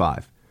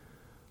 75?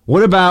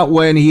 What about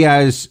when he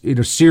has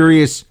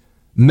serious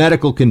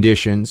medical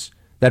conditions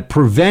that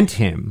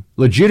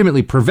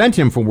legitimately prevent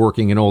him from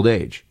working in old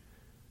age?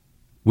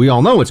 We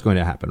all know what's going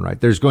to happen, right?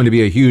 There's going to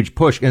be a huge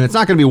push, and it's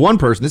not going to be one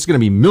person. This is going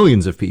to be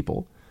millions of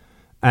people.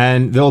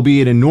 And there'll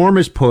be an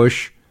enormous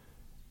push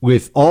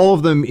with all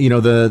of them,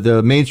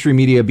 the mainstream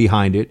media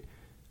behind it,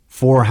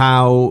 for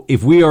how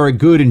if we are a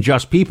good and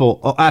just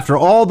people, after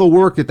all the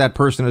work that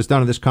person has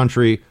done in this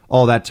country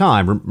all that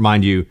time,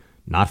 mind you,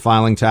 not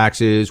filing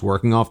taxes,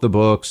 working off the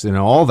books,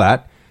 all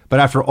that. But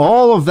after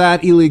all of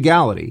that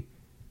illegality,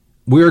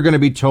 we're going to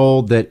be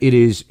told that it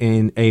is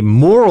a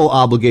moral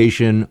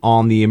obligation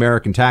on the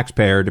American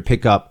taxpayer to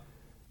pick up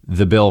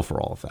the bill for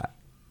all of that.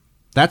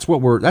 That's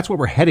what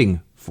we're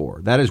heading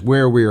for. That is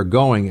where we are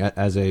going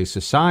as a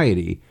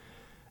society.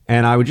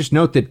 And I would just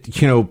note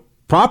that,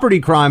 property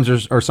crimes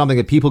are something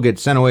that people get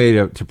sent away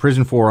to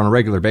prison for on a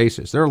regular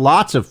basis. There are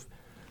lots of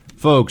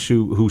folks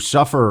who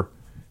suffer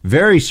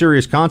very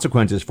serious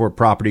consequences for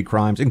property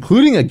crimes,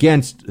 including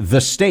against the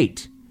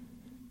state,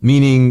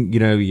 meaning,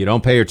 you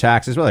don't pay your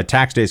taxes. Well, the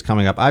tax day is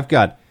coming up.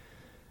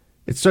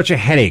 It's such a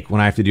headache when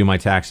I have to do my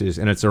taxes,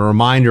 and it's a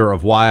reminder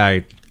of why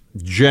I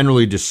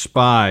generally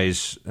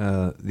despise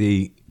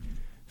the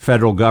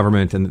federal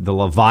government and the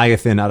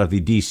Leviathan out of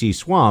the D.C.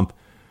 swamp.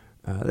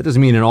 That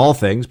doesn't mean in all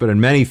things, but in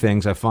many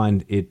things, I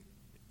find it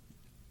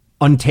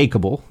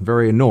untakeable,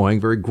 very annoying,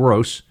 very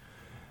gross.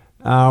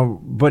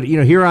 But,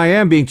 here I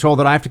am being told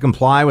that I have to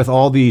comply with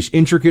all these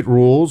intricate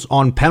rules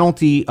on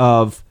penalty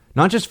of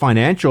not just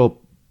financial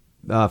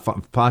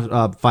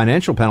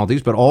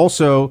penalties, but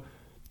also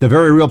the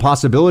very real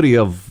possibility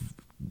of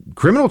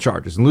criminal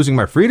charges and losing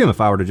my freedom if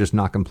I were to just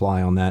not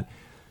comply on that.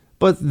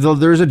 But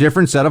there's a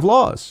different set of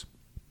laws,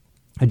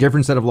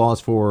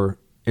 for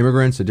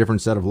immigrants, a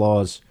different set of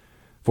laws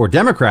for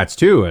Democrats,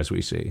 too, as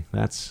we see.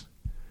 That's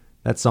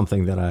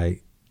something that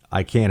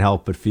I can't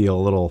help but feel a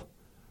little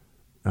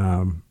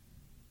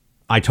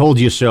I told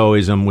you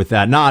so-ism with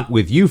that. Not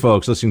with you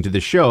folks listening to the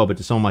show, but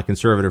to some of my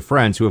conservative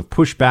friends who have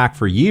pushed back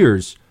for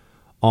years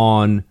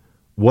on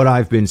what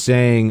I've been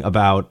saying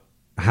about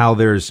how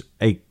there's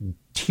a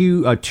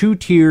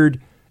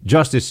two-tiered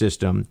justice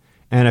system.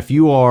 And if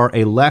you are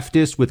a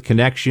leftist with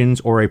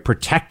connections or a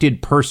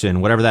protected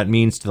person, whatever that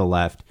means to the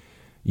left,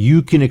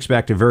 you can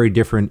expect a very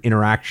different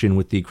interaction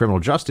with the criminal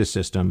justice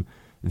system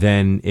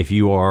than if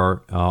you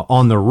are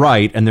on the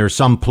right and there's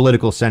some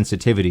political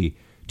sensitivity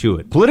to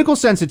it. Political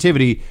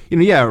sensitivity,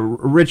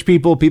 rich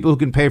people who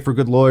can pay for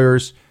good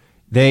lawyers,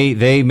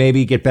 they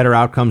maybe get better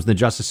outcomes in the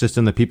justice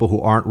system than people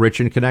who aren't rich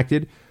and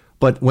connected.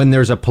 But when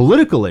there's a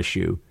political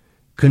issue,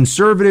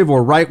 conservative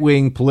or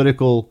right-wing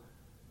political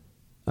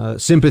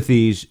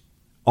sympathies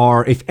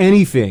are, if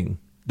anything,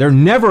 they're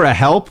never a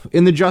help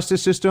in the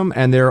justice system,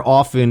 and they're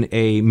often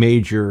a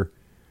major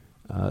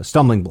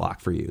stumbling block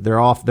for you. They're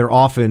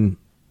often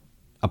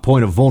a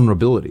point of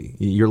vulnerability.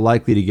 You're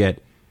likely to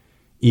get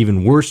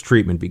even worse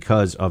treatment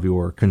because of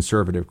your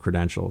conservative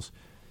credentials.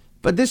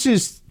 But this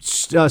is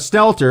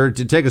Stelter,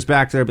 to take us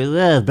back there.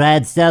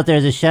 Brad Stelter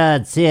is a show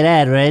on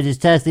CNN, right?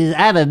 Just talks these.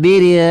 I'm a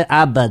media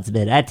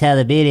ombudsman. I tell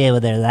the media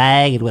when they're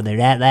lying and when they're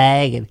not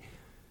lying. And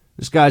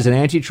this guy's an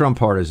anti-Trump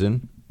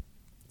partisan.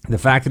 The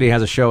fact that he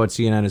has a show at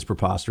CNN is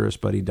preposterous,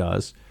 but he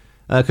does.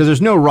 Because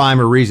there's no rhyme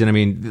or reason. I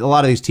mean, a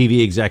lot of these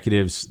TV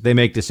executives, they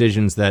make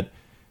decisions that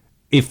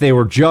if they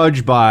were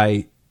judged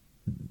by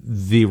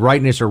the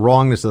rightness or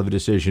wrongness of the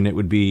decision, it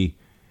would be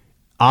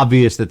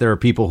obvious that there are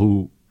people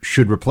who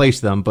should replace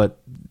them,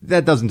 but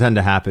that doesn't tend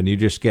to happen. You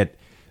just get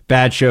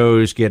bad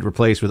shows get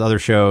replaced with other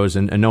shows,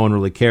 and no one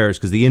really cares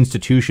because the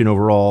institution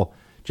overall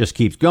just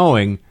keeps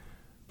going.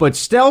 But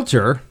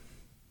Stelter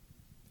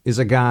is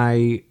a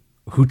guy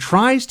who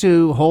tries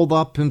to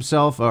hold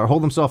himself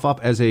up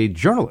as a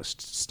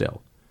journalist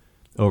still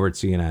over at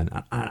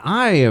CNN.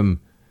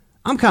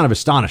 I'm kind of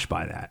astonished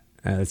by that.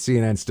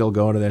 CNN's still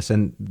going to this,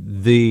 and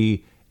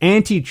the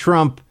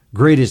anti-Trump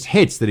greatest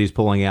hits that he's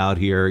pulling out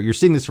here. You're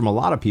seeing this from a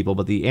lot of people,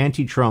 but the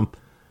anti-Trump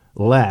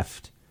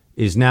left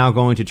is now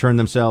going to turn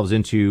themselves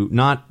into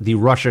not the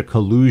Russia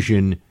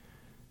collusion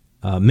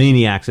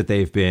maniacs that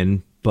they've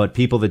been, but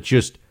people that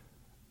just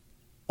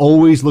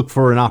always look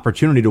for an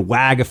opportunity to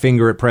wag a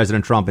finger at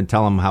President Trump and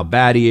tell him how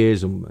bad he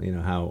is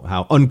and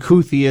how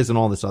uncouth he is and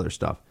all this other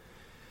stuff.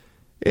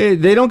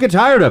 They don't get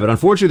tired of it.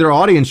 Unfortunately, their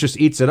audience just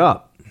eats it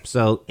up.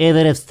 So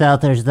even if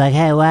Stelter's like,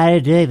 hey, why are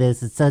you doing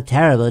this? It's so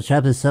terrible.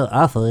 Trump is so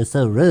awful. It's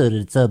so rude.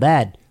 It's so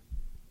bad.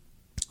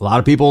 A lot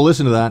of people will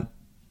listen to that.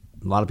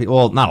 A lot of people,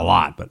 well, not a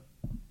lot, but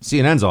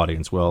CNN's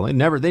audience will.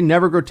 They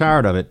never grow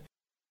tired of it.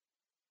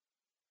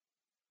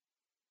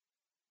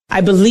 I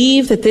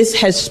believe that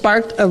this has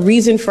sparked a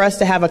reason for us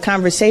to have a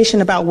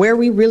conversation about where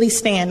we really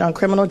stand on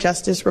criminal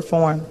justice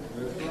reform.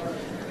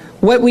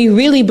 What we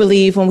really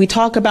believe when we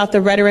talk about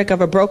the rhetoric of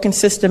a broken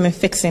system and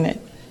fixing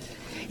it.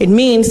 It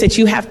means that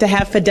you have to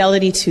have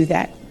fidelity to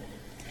that.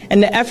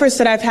 And the efforts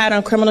that I've had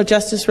on criminal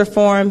justice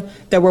reform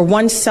that were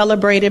once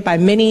celebrated by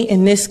many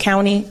in this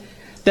county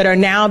that are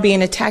now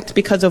being attacked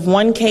because of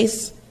one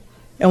case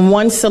and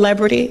one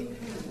celebrity,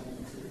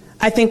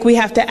 I think we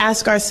have to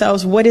ask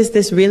ourselves, what is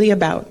this really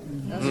about?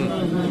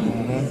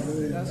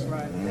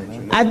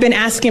 I've been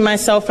asking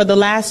myself for the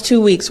last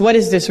 2 weeks, what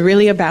is this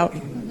really about?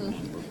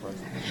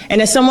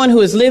 And as someone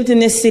who has lived in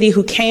this city,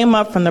 who came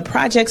up from the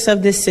projects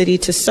of this city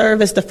to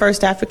serve as the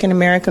first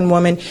African-American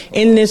woman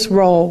in this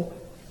role,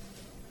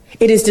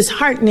 it is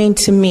disheartening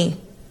to me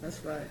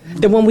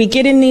that when we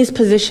get in these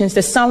positions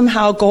that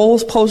somehow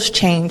goalposts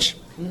change.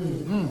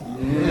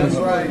 That's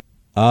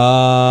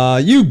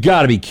right. You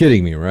gotta be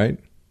kidding me, right?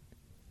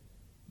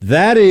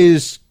 That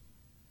is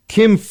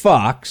Kim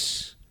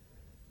Foxx,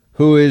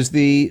 who is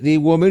the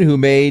woman who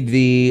made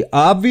the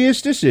obvious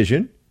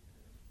decision,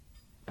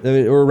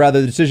 or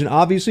rather the decision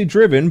obviously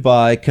driven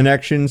by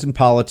connections and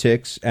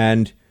politics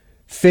and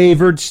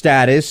favored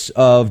status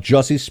of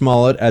Jussie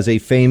Smollett as a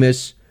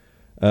famous,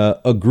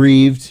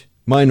 aggrieved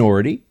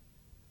minority,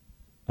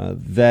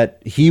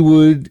 that he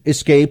would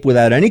escape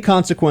without any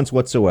consequence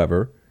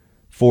whatsoever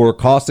for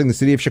costing the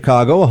city of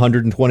Chicago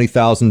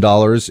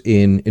 $120,000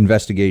 in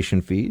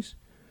investigation fees,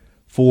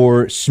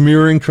 for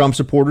smearing Trump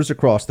supporters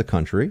across the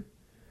country,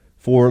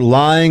 for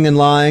lying and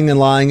lying and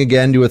lying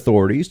again to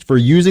authorities, for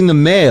using the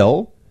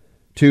mail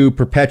to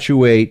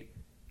perpetuate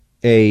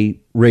a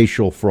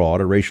racial fraud,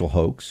 a racial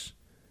hoax.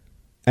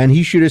 And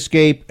he should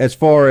escape, as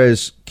far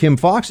as Kim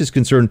Foxx is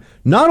concerned,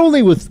 not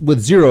only with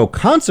zero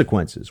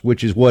consequences,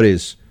 which is what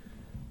is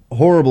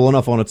horrible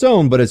enough on its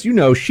own, but as you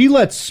know, she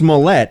let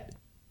Smollett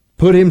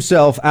put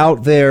himself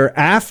out there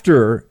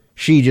after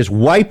she just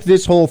wiped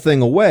this whole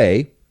thing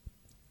away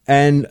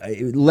and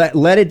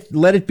let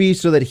it be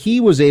so that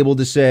he was able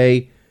to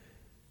say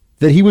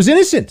that he was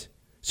innocent.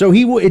 So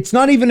it's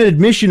not even an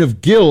admission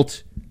of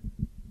guilt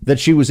that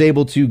she was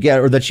able to get,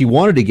 or that she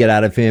wanted to get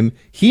out of him.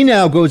 He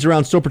now goes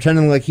around still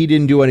pretending like he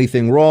didn't do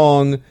anything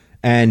wrong,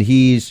 and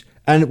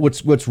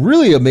what's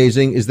really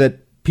amazing is that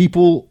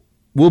people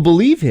will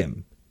believe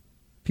him.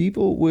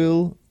 People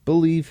will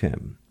believe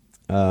him.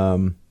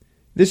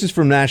 This is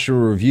from National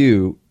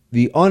Review.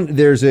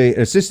 There's an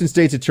assistant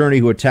state's attorney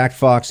who attacked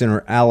Fox and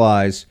her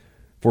allies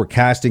for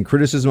casting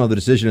criticism of the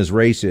decision as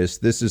racist.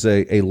 This is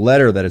a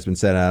letter that has been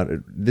sent out.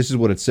 This is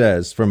what it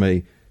says from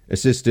a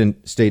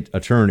assistant state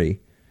attorney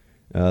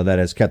that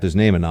has kept his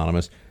name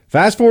anonymous.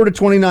 Fast forward to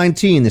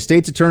 2019, the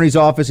state's attorney's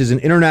office is an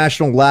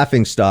international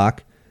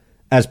laughingstock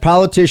as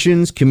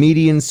politicians,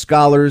 comedians,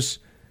 scholars,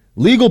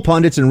 legal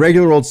pundits, and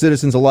regular old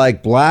citizens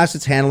alike blast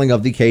its handling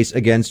of the case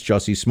against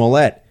Jussie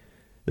Smollett.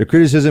 The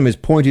criticism is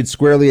pointed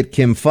squarely at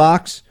Kim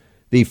Foxx,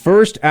 the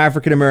first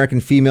African-American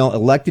female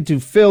elected to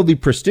fill the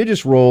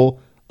prestigious role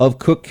of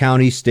Cook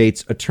County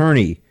State's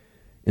attorney.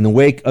 In the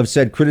wake of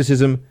said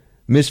criticism,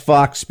 Ms.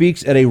 Foxx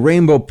speaks at a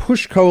Rainbow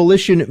Push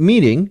Coalition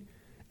meeting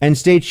and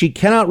states she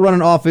cannot run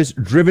an office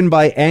driven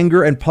by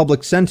anger and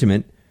public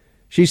sentiment.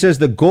 She says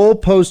the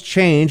goalposts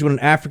change when an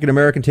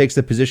African-American takes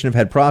the position of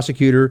head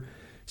prosecutor,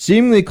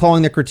 seemingly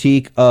calling the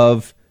critique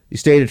of the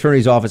state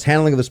attorney's office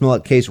handling of the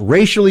Smollett case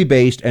racially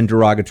based and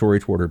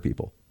derogatory toward her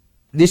people.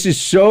 This is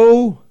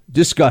so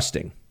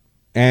disgusting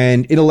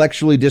and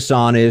intellectually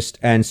dishonest,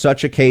 and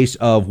such a case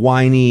of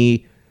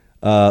whiny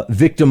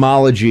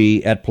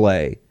victimology at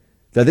play,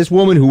 that this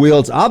woman who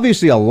wields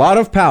obviously a lot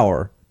of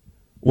power,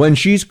 when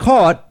she's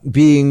caught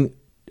being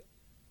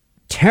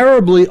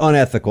terribly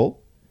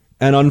unethical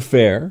and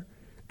unfair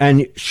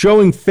and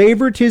showing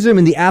favoritism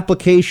in the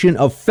application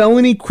of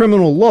felony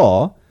criminal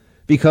law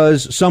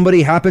because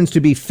somebody happens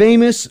to be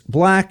famous,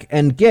 black,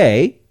 and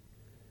gay,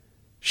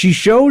 she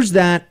shows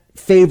that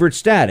favored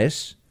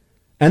status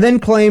and then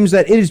claims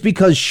that it is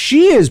because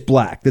she is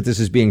black that this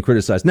is being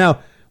criticized. Now,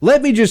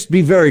 let me just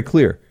be very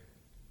clear.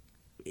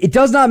 It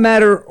does not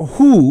matter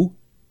who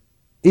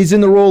is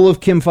in the role of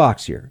Kim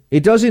Foxx here.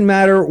 It doesn't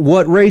matter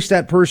what race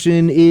that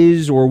person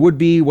is or would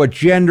be, what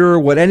gender,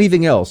 what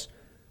anything else.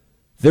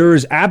 There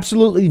is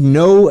absolutely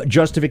no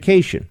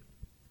justification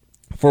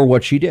for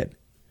what she did.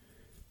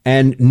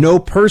 And no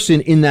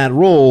person in that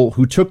role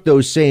who took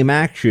those same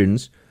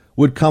actions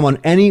would come on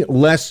any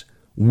less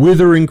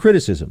withering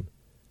criticism.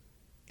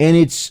 And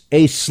it's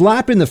a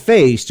slap in the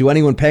face to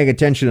anyone paying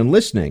attention and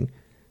listening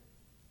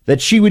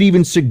that she would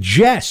even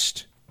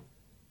suggest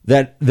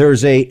that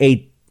there's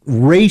a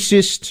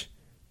racist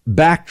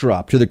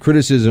backdrop to the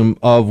criticism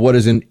of what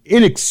is an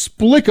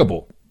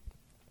inexplicable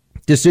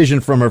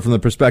decision from her from the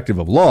perspective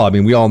of law. I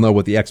mean, we all know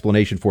what the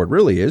explanation for it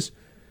really is.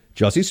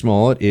 Jussie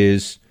Smollett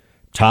is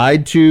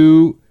tied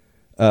to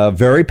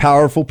very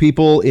powerful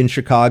people in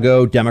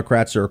Chicago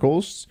Democrat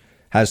circles,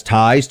 has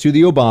ties to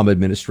the Obama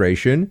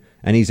administration,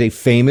 and he's a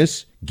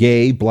famous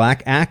gay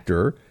black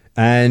actor,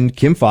 and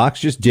Kim Foxx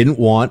just didn't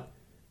want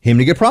him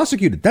to get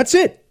prosecuted. That's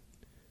it.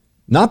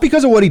 Not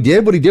because of what he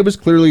did. What he did was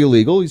clearly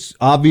illegal. He's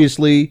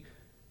obviously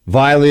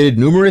violated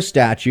numerous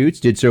statutes,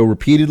 did so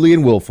repeatedly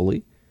and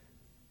willfully,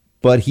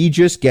 but he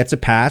just gets a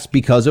pass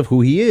because of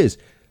who he is.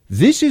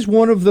 This is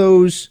one of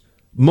those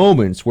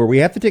moments where we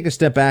have to take a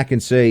step back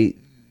and say,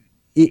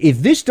 if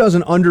this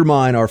doesn't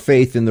undermine our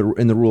faith in the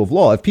rule of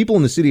law, if people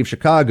in the city of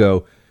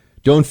Chicago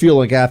don't feel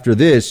like after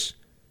this,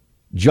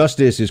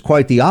 justice is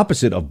quite the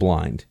opposite of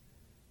blind,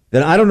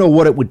 then I don't know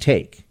what it would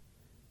take.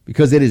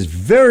 Because it is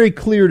very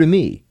clear to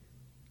me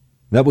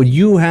that when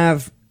you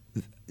have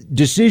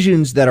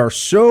decisions that are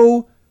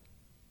so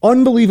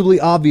unbelievably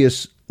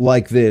obvious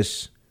like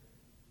this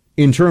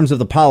in terms of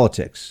the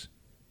politics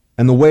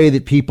and the way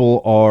that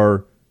people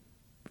are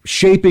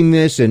shaping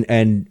this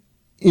and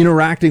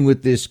interacting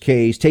with this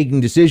case,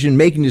 making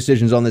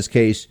decisions on this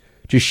case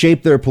to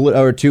shape their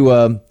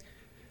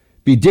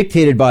be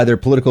dictated by their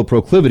political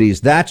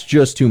proclivities, that's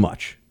just too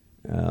much.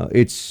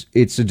 It's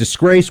a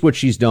disgrace what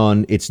she's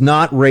done. It's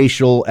not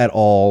racial at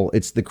all.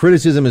 The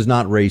criticism is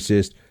not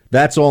racist.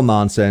 That's all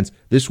nonsense.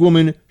 This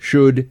woman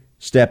should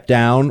step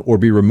down or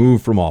be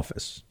removed from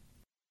office.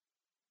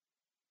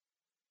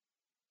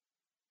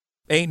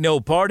 Ain't no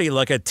party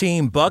like a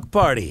Team Buck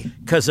party,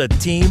 'cause a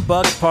Team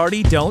Buck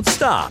party don't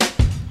stop.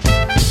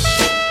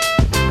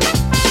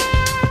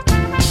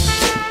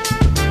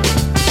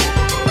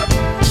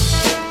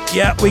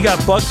 Yeah, we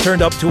got Buck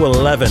turned up to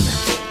 11.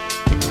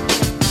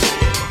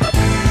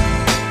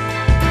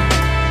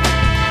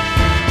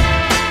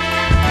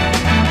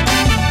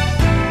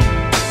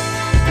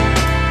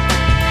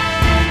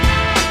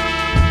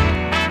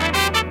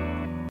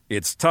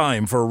 It's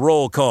time for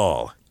roll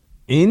call.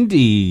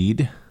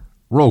 Indeed.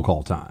 Roll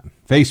call time.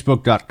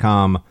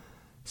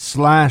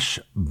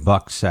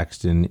 Facebook.com/Buck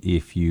Sexton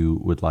if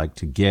you would like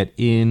to get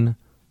in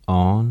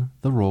on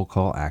the roll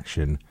call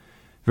action.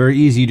 Very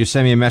easy to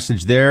send me a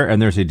message there,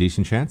 and there's a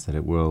decent chance that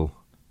it will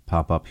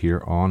pop up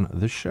here on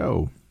the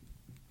show.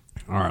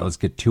 All right, let's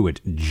get to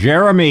it.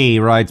 Jeremy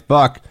writes,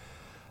 Buck,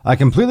 I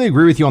completely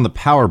agree with you on the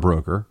Power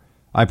Broker.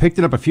 I picked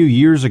it up a few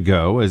years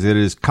ago as it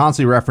is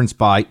constantly referenced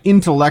by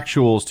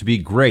intellectuals to be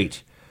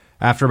great.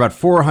 After about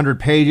 400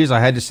 pages, I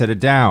had to set it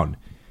down.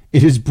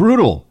 It is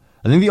brutal.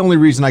 I think the only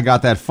reason I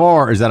got that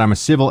far is that I'm a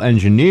civil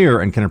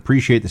engineer and can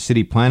appreciate the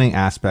city planning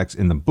aspects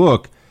in the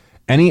book.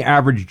 Any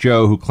average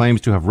Joe who claims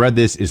to have read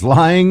this is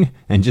lying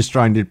and just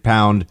trying to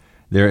pound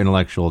their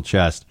intellectual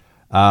chest.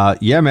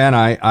 Yeah, man,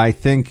 I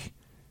think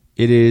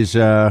it is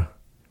one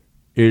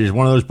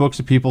of those books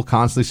that people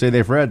constantly say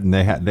they've read, and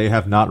they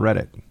have not read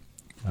it.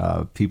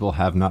 People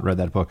have not read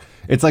that book.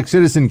 It's like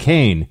Citizen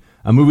Kane,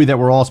 a movie that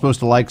we're all supposed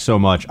to like so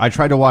much. I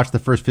tried to watch the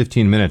first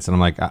 15 minutes, and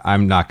I'm like,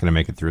 I'm not going to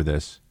make it through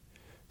this.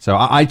 So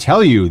I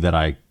tell you that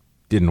I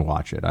didn't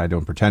watch it. I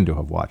don't pretend to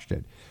have watched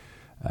it.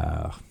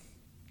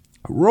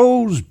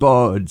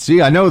 Rosebud.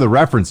 See, I know the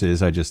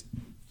references. I just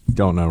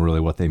don't know really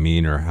what they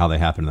mean or how they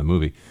happen in the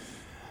movie.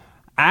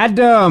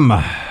 Adam,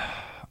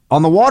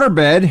 on the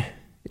waterbed,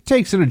 it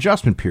takes an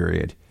adjustment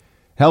period.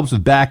 Helps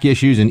with back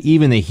issues, and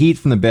even the heat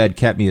from the bed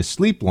kept me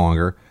asleep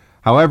longer.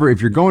 However,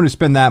 if you're going to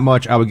spend that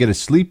much, I would get a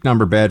Sleep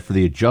Number bed for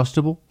the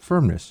adjustable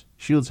firmness.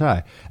 Shields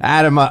high.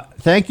 Adam,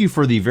 thank you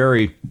for the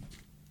very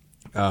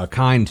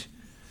kind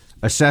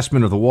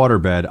assessment of the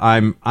waterbed.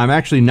 I'm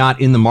actually not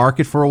in the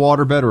market for a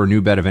waterbed or a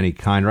new bed of any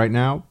kind right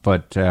now,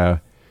 but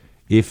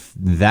if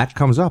that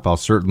comes up, I'll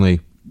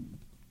certainly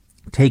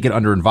take it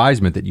under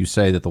advisement that you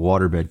say that the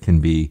waterbed can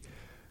be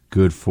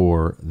good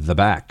for the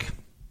back.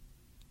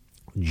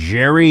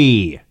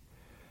 Jerry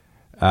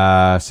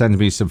sends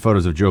me some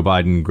photos of Joe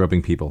Biden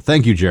groping people.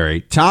 Thank you,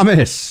 Jerry.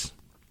 Thomas.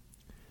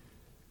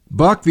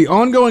 Buck, the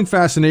ongoing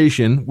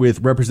fascination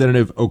with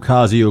Representative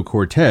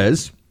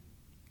Ocasio-Cortez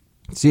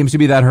seems to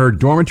be that her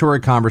dormitory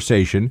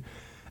conversation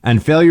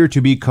and failure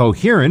to be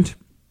coherent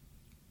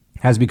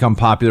has become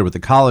popular with the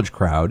college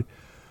crowd,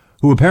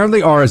 who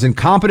apparently are as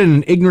incompetent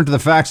and ignorant of the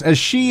facts as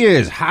she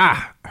is.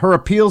 Ha! Her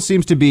appeal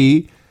seems to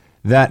be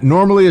that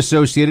normally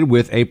associated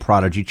with a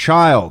prodigy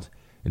child.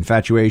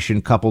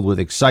 infatuation coupled with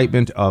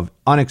excitement of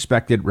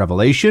unexpected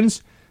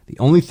revelations. The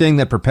only thing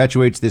that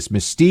perpetuates this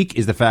mystique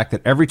is the fact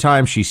that every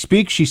time she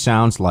speaks, she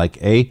sounds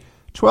like a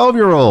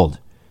 12-year-old.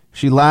 If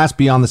she lasts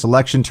beyond this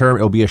election term,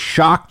 it'll be a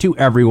shock to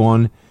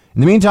everyone.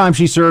 In the meantime,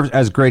 she serves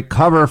as great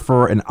cover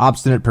for an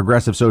obstinate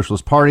progressive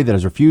socialist party that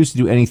has refused to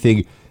do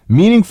anything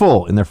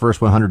meaningful in their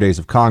first 100 days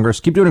of Congress.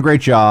 Keep doing a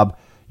great job.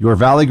 Your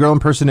Valley Girl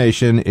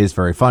impersonation is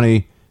very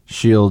funny.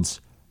 Shields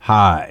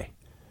high.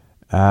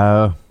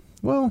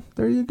 Well,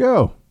 there you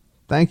go.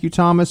 Thank you,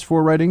 Thomas,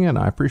 for writing in.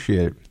 I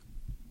appreciate it.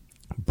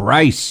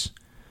 Bryce.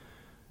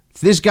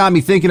 This got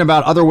me thinking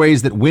about other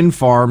ways that wind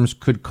farms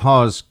could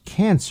cause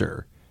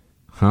cancer.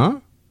 Huh?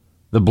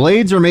 The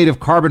blades are made of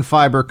carbon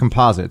fiber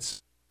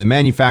composites. The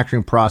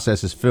manufacturing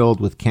process is filled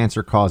with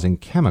cancer-causing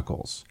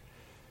chemicals.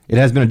 It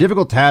has been a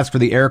difficult task for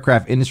the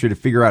aircraft industry to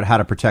figure out how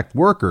to protect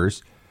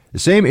workers. The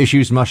same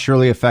issues must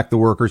surely affect the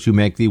workers who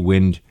make the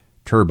wind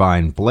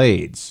turbine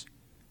blades.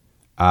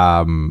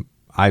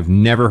 I've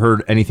never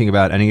heard anything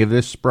about any of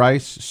this,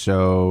 Bryce,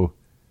 so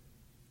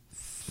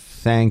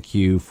thank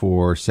you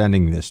for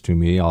sending this to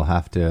me. I'll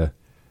have to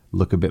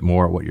look a bit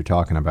more at what you're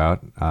talking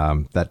about.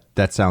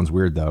 That sounds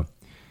weird, though.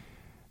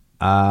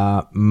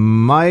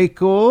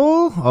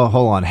 Michael,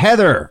 hold on.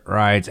 Heather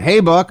writes, "Hey,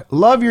 Buck,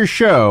 love your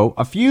show.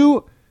 A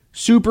few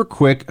super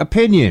quick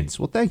opinions."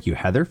 Well, thank you,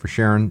 Heather, for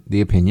sharing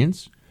the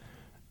opinions.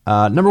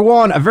 Number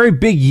one, a very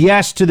big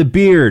yes to the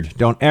beard.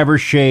 Don't ever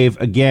shave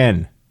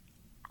again.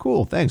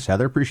 Cool. Thanks,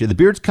 Heather. Appreciate it. The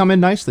beard's come in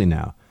nicely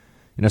now.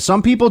 You know,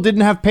 some people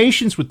didn't have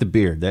patience with the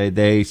beard.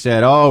 They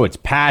said, oh, it's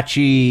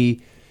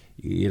patchy.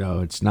 You know,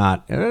 it's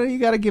not. You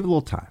got to give it a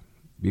little time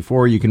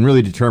before you can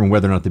really determine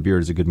whether or not the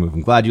beard is a good move.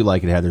 I'm glad you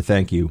like it, Heather.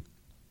 Thank you.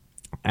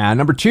 And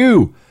number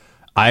two,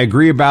 I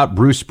agree about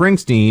Bruce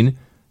Springsteen.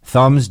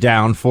 Thumbs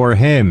down for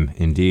him.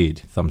 Indeed.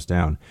 Thumbs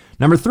down.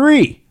 Number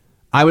three,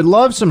 I would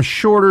love some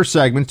shorter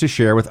segments to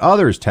share with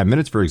others. 10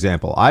 minutes, for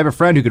example. I have a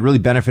friend who could really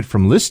benefit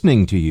from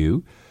listening to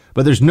you,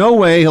 but there's no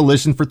way he'll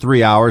listen for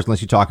 3 hours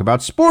unless you talk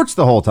about sports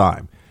the whole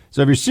time.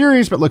 So if you're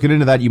serious about looking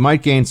into that, you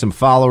might gain some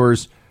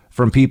followers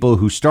from people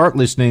who start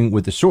listening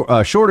with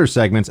the shorter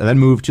segments and then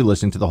move to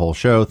listening to the whole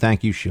show.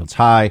 Thank you, Shields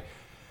High.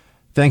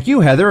 Thank you,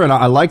 Heather, and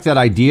I like that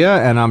idea,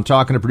 and I'm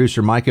talking to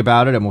producer Mike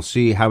about it, and we'll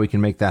see how we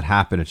can make that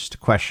happen. It's just a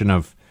question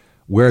of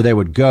where they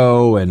would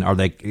go, and are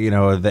they,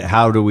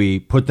 how do we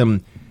put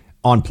them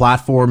on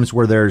platforms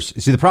where there's...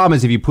 See, the problem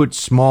is if you put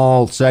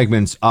small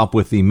segments up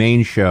with the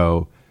main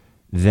show,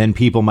 then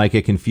people might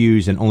get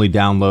confused and only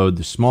download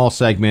the small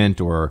segment,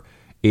 or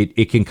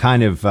it can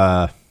kind of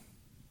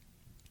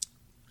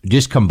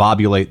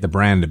discombobulate the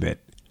brand a bit.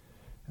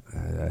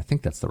 I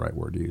think that's the right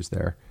word to use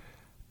there.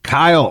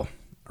 Kyle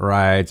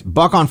writes,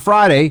 Buck, on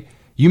Friday,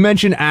 you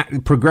mentioned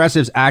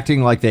progressives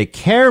acting like they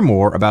care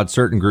more about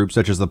certain groups,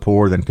 such as the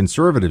poor, than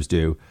conservatives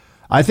do.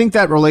 I think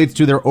that relates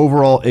to their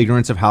overall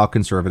ignorance of how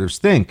conservatives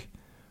think.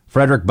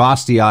 Frederick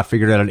Bastiat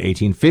figured it out in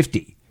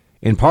 1850.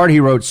 In part,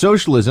 he wrote,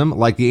 socialism,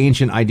 like the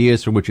ancient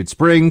ideas from which it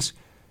springs,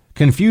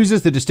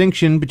 confuses the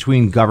distinction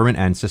between government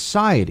and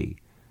society.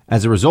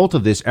 As a result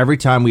of this, every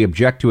time we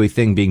object to a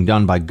thing being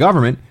done by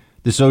government,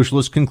 the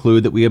socialists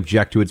conclude that we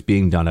object to its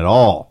being done at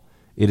all.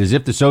 It is as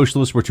if the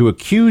socialists were to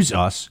accuse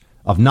us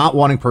of not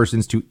wanting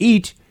persons to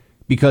eat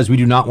because we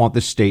do not want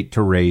the state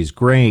to raise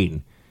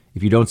grain.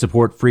 If you don't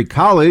support free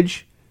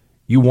college,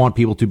 you want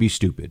people to be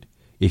stupid.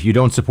 If you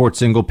don't support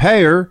single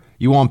payer,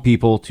 you want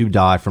people to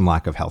die from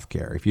lack of health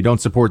care. If you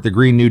don't support the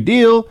Green New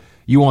Deal,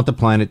 you want the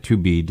planet to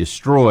be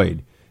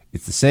destroyed.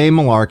 It's the same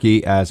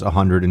malarkey as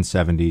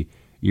 170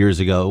 years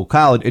ago. Well,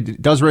 Kyle,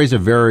 it does raise a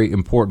very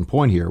important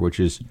point here, which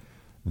is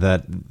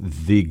that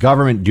the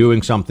government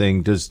doing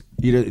something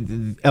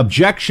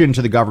objection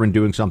to the government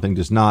doing something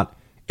does not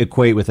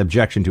equate with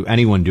objection to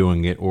anyone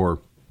doing it or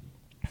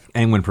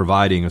anyone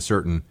providing a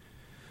certain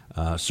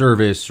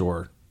service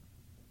or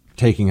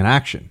taking an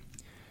action.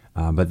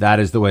 But that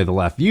is the way the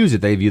left views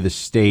it. They view the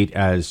state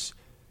as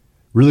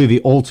really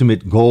the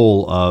ultimate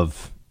goal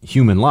of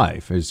human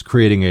life, is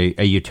creating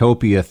a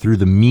utopia through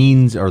the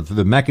means or through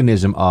the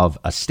mechanism of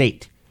a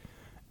state.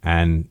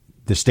 And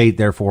the state,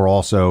 therefore,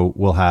 also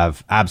will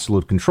have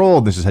absolute control.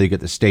 This is how you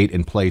get the state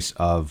in place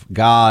of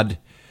God,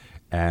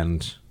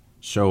 and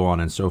so on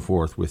and so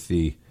forth with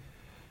the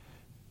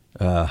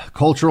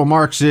cultural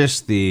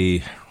Marxists,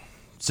 the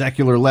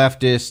secular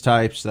leftist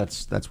types.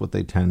 That's what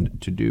they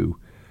tend to do.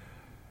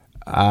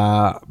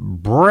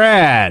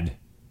 Brad,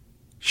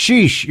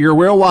 sheesh, your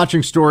whale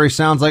watching story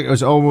sounds like it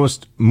was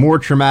almost more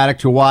traumatic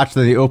to watch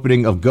than the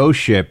opening of Ghost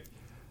Ship.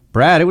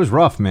 Brad, it was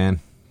rough, man.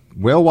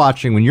 Whale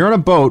watching, when you're on a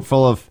boat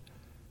full of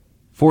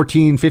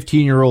 14,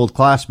 15-year-old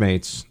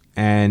classmates,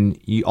 and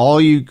all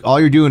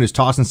you're doing is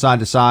tossing side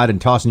to side and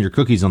tossing your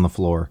cookies on the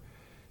floor.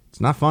 It's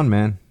not fun,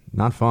 man.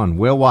 Not fun.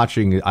 Whale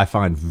watching, I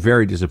find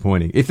very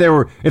disappointing. If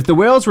the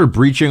whales were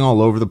breaching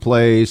all over the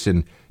place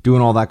and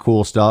doing all that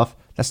cool stuff,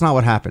 that's not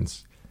what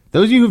happens.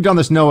 Those of you who've done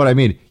this know what I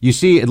mean. You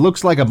see, it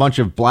looks like a bunch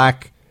of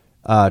black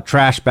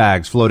trash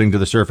bags floating to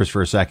the surface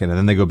for a second, and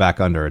then they go back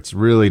under. It's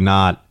really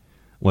not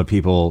what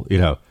people,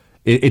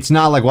 it's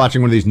not like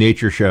watching one of these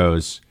nature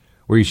shows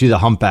where you see the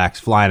humpbacks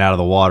flying out of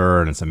the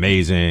water and it's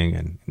amazing.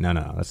 And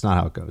no, that's not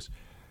how it goes.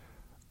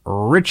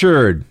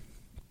 Richard.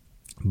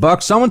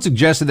 Buck, someone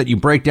suggested that you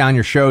break down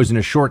your shows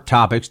into short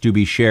topics to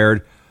be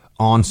shared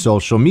on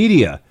social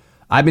media.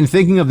 I've been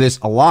thinking of this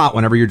a lot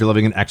whenever you're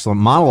delivering an excellent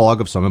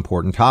monologue of some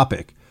important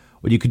topic.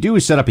 What you could do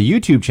is set up a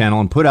YouTube channel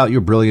and put out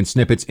your brilliant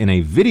snippets in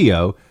a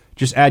video.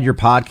 Just add your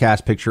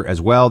podcast picture as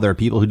well. There are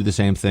people who do the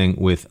same thing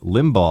with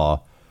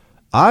Limbaugh.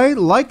 I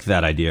like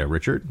that idea,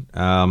 Richard.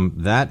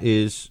 That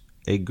is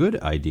a good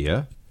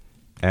idea.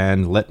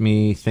 And let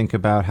me think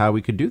about how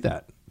we could do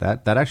that.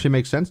 That actually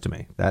makes sense to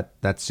me.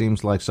 That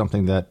seems like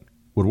something that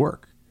would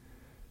work.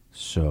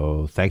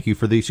 So thank you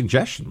for the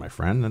suggestion, my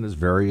friend. That is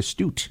very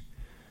astute.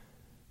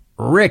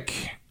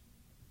 Rick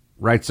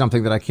writes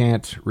something that I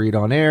can't read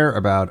on air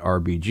about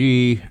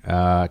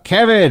RBG.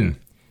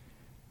 Kevin.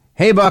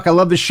 Hey, Buck, I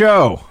love the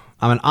show.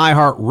 I'm an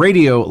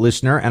iHeartRadio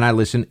listener, and I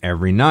listen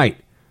every night.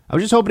 I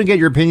was just hoping to get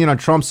your opinion on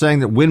Trump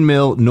saying that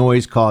windmill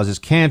noise causes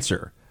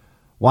cancer.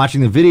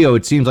 Watching the video,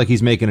 it seems like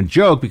he's making a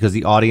joke because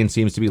the audience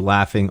seems to be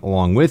laughing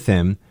along with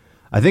him.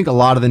 I think a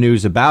lot of the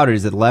news about it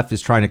is that the left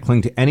is trying to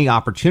cling to any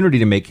opportunity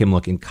to make him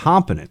look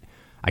incompetent.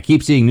 I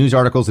keep seeing news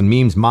articles and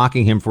memes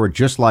mocking him for it,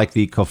 just like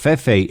the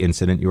Covfefe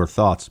incident. Your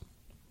thoughts?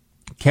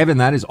 Kevin,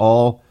 that is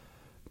all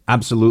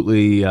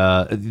absolutely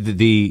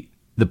the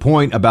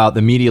point about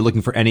the media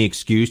looking for any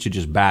excuse to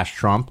just bash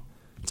Trump.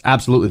 It's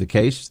absolutely the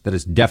case. That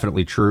is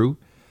definitely true.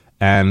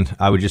 And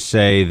I would just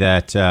say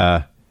that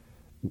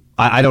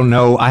I don't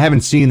know. I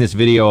haven't seen this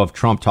video of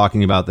Trump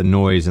talking about the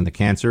noise and the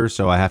cancer,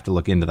 so I have to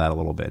look into that a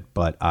little bit.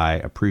 But I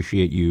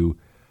appreciate you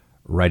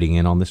writing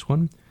in on this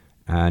one.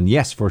 And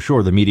yes, for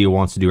sure, the media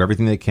wants to do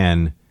everything they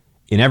can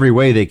in every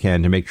way they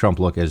can to make Trump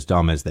look as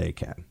dumb as they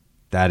can.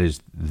 That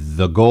is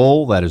the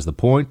goal. That is the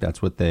point.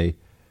 That's what they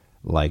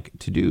like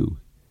to do.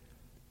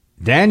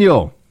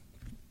 Daniel.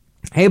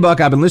 Hey,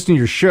 Buck, I've been listening to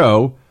your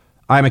show.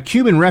 I'm a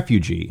Cuban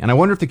refugee, and I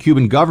wonder if the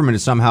Cuban government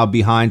is somehow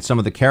behind some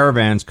of the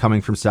caravans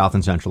coming from South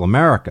and Central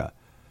America.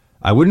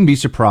 I wouldn't be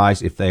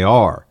surprised if they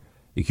are.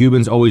 The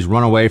Cubans always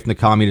run away from the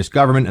communist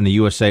government, and the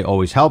USA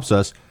always helps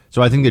us,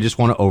 so I think they just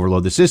want to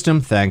overload the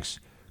system. Thanks.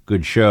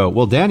 Good show.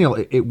 Well, Daniel,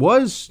 it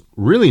was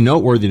really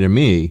noteworthy to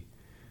me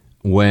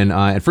when,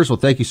 and first of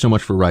all, thank you so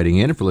much for writing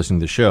in and for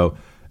listening to the show.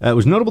 It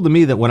was notable to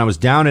me that when I was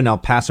down in El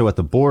Paso at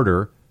the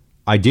border,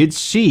 I did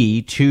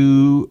see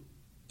 2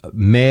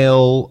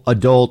 male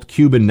adult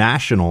Cuban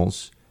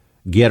nationals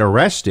get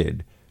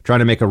arrested trying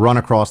to make a run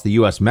across the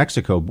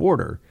U.S.-Mexico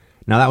border.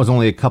 Now, that was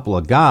only a couple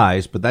of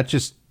guys, but that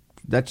just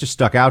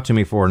stuck out to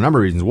me for a number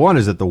of reasons. One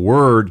is that the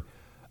word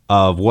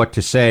of what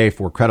to say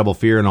for credible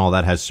fear and all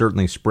that has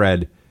certainly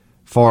spread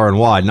far and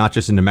wide, not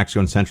just into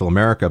Mexico and Central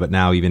America, but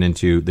now even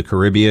into the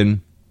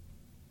Caribbean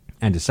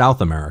and to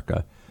South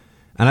America.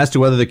 And as to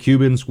whether the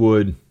Cuban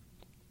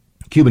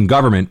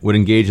government would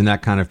engage in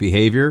that kind of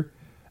behavior,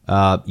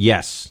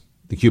 yes,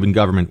 the Cuban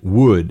government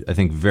would, I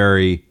think,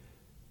 very,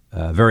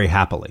 very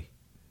happily.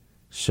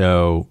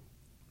 So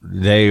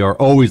they are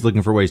always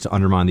looking for ways to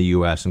undermine the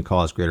U.S. and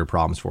cause greater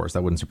problems for us.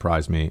 That wouldn't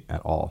surprise me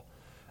at all.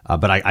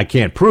 But I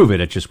can't prove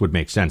it. It just would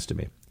make sense to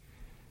me.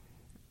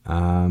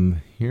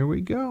 Here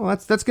we go.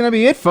 That's going to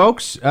be it,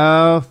 folks.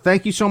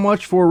 Thank you so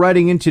much for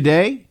writing in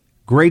today.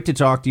 Great to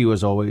talk to you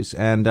as always.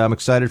 And I'm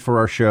excited for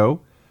our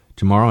show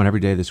tomorrow and every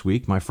day this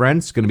week. My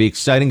friends, it's going to be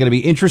exciting, going to be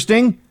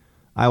interesting.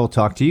 I will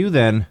talk to you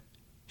then.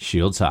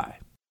 Shields high.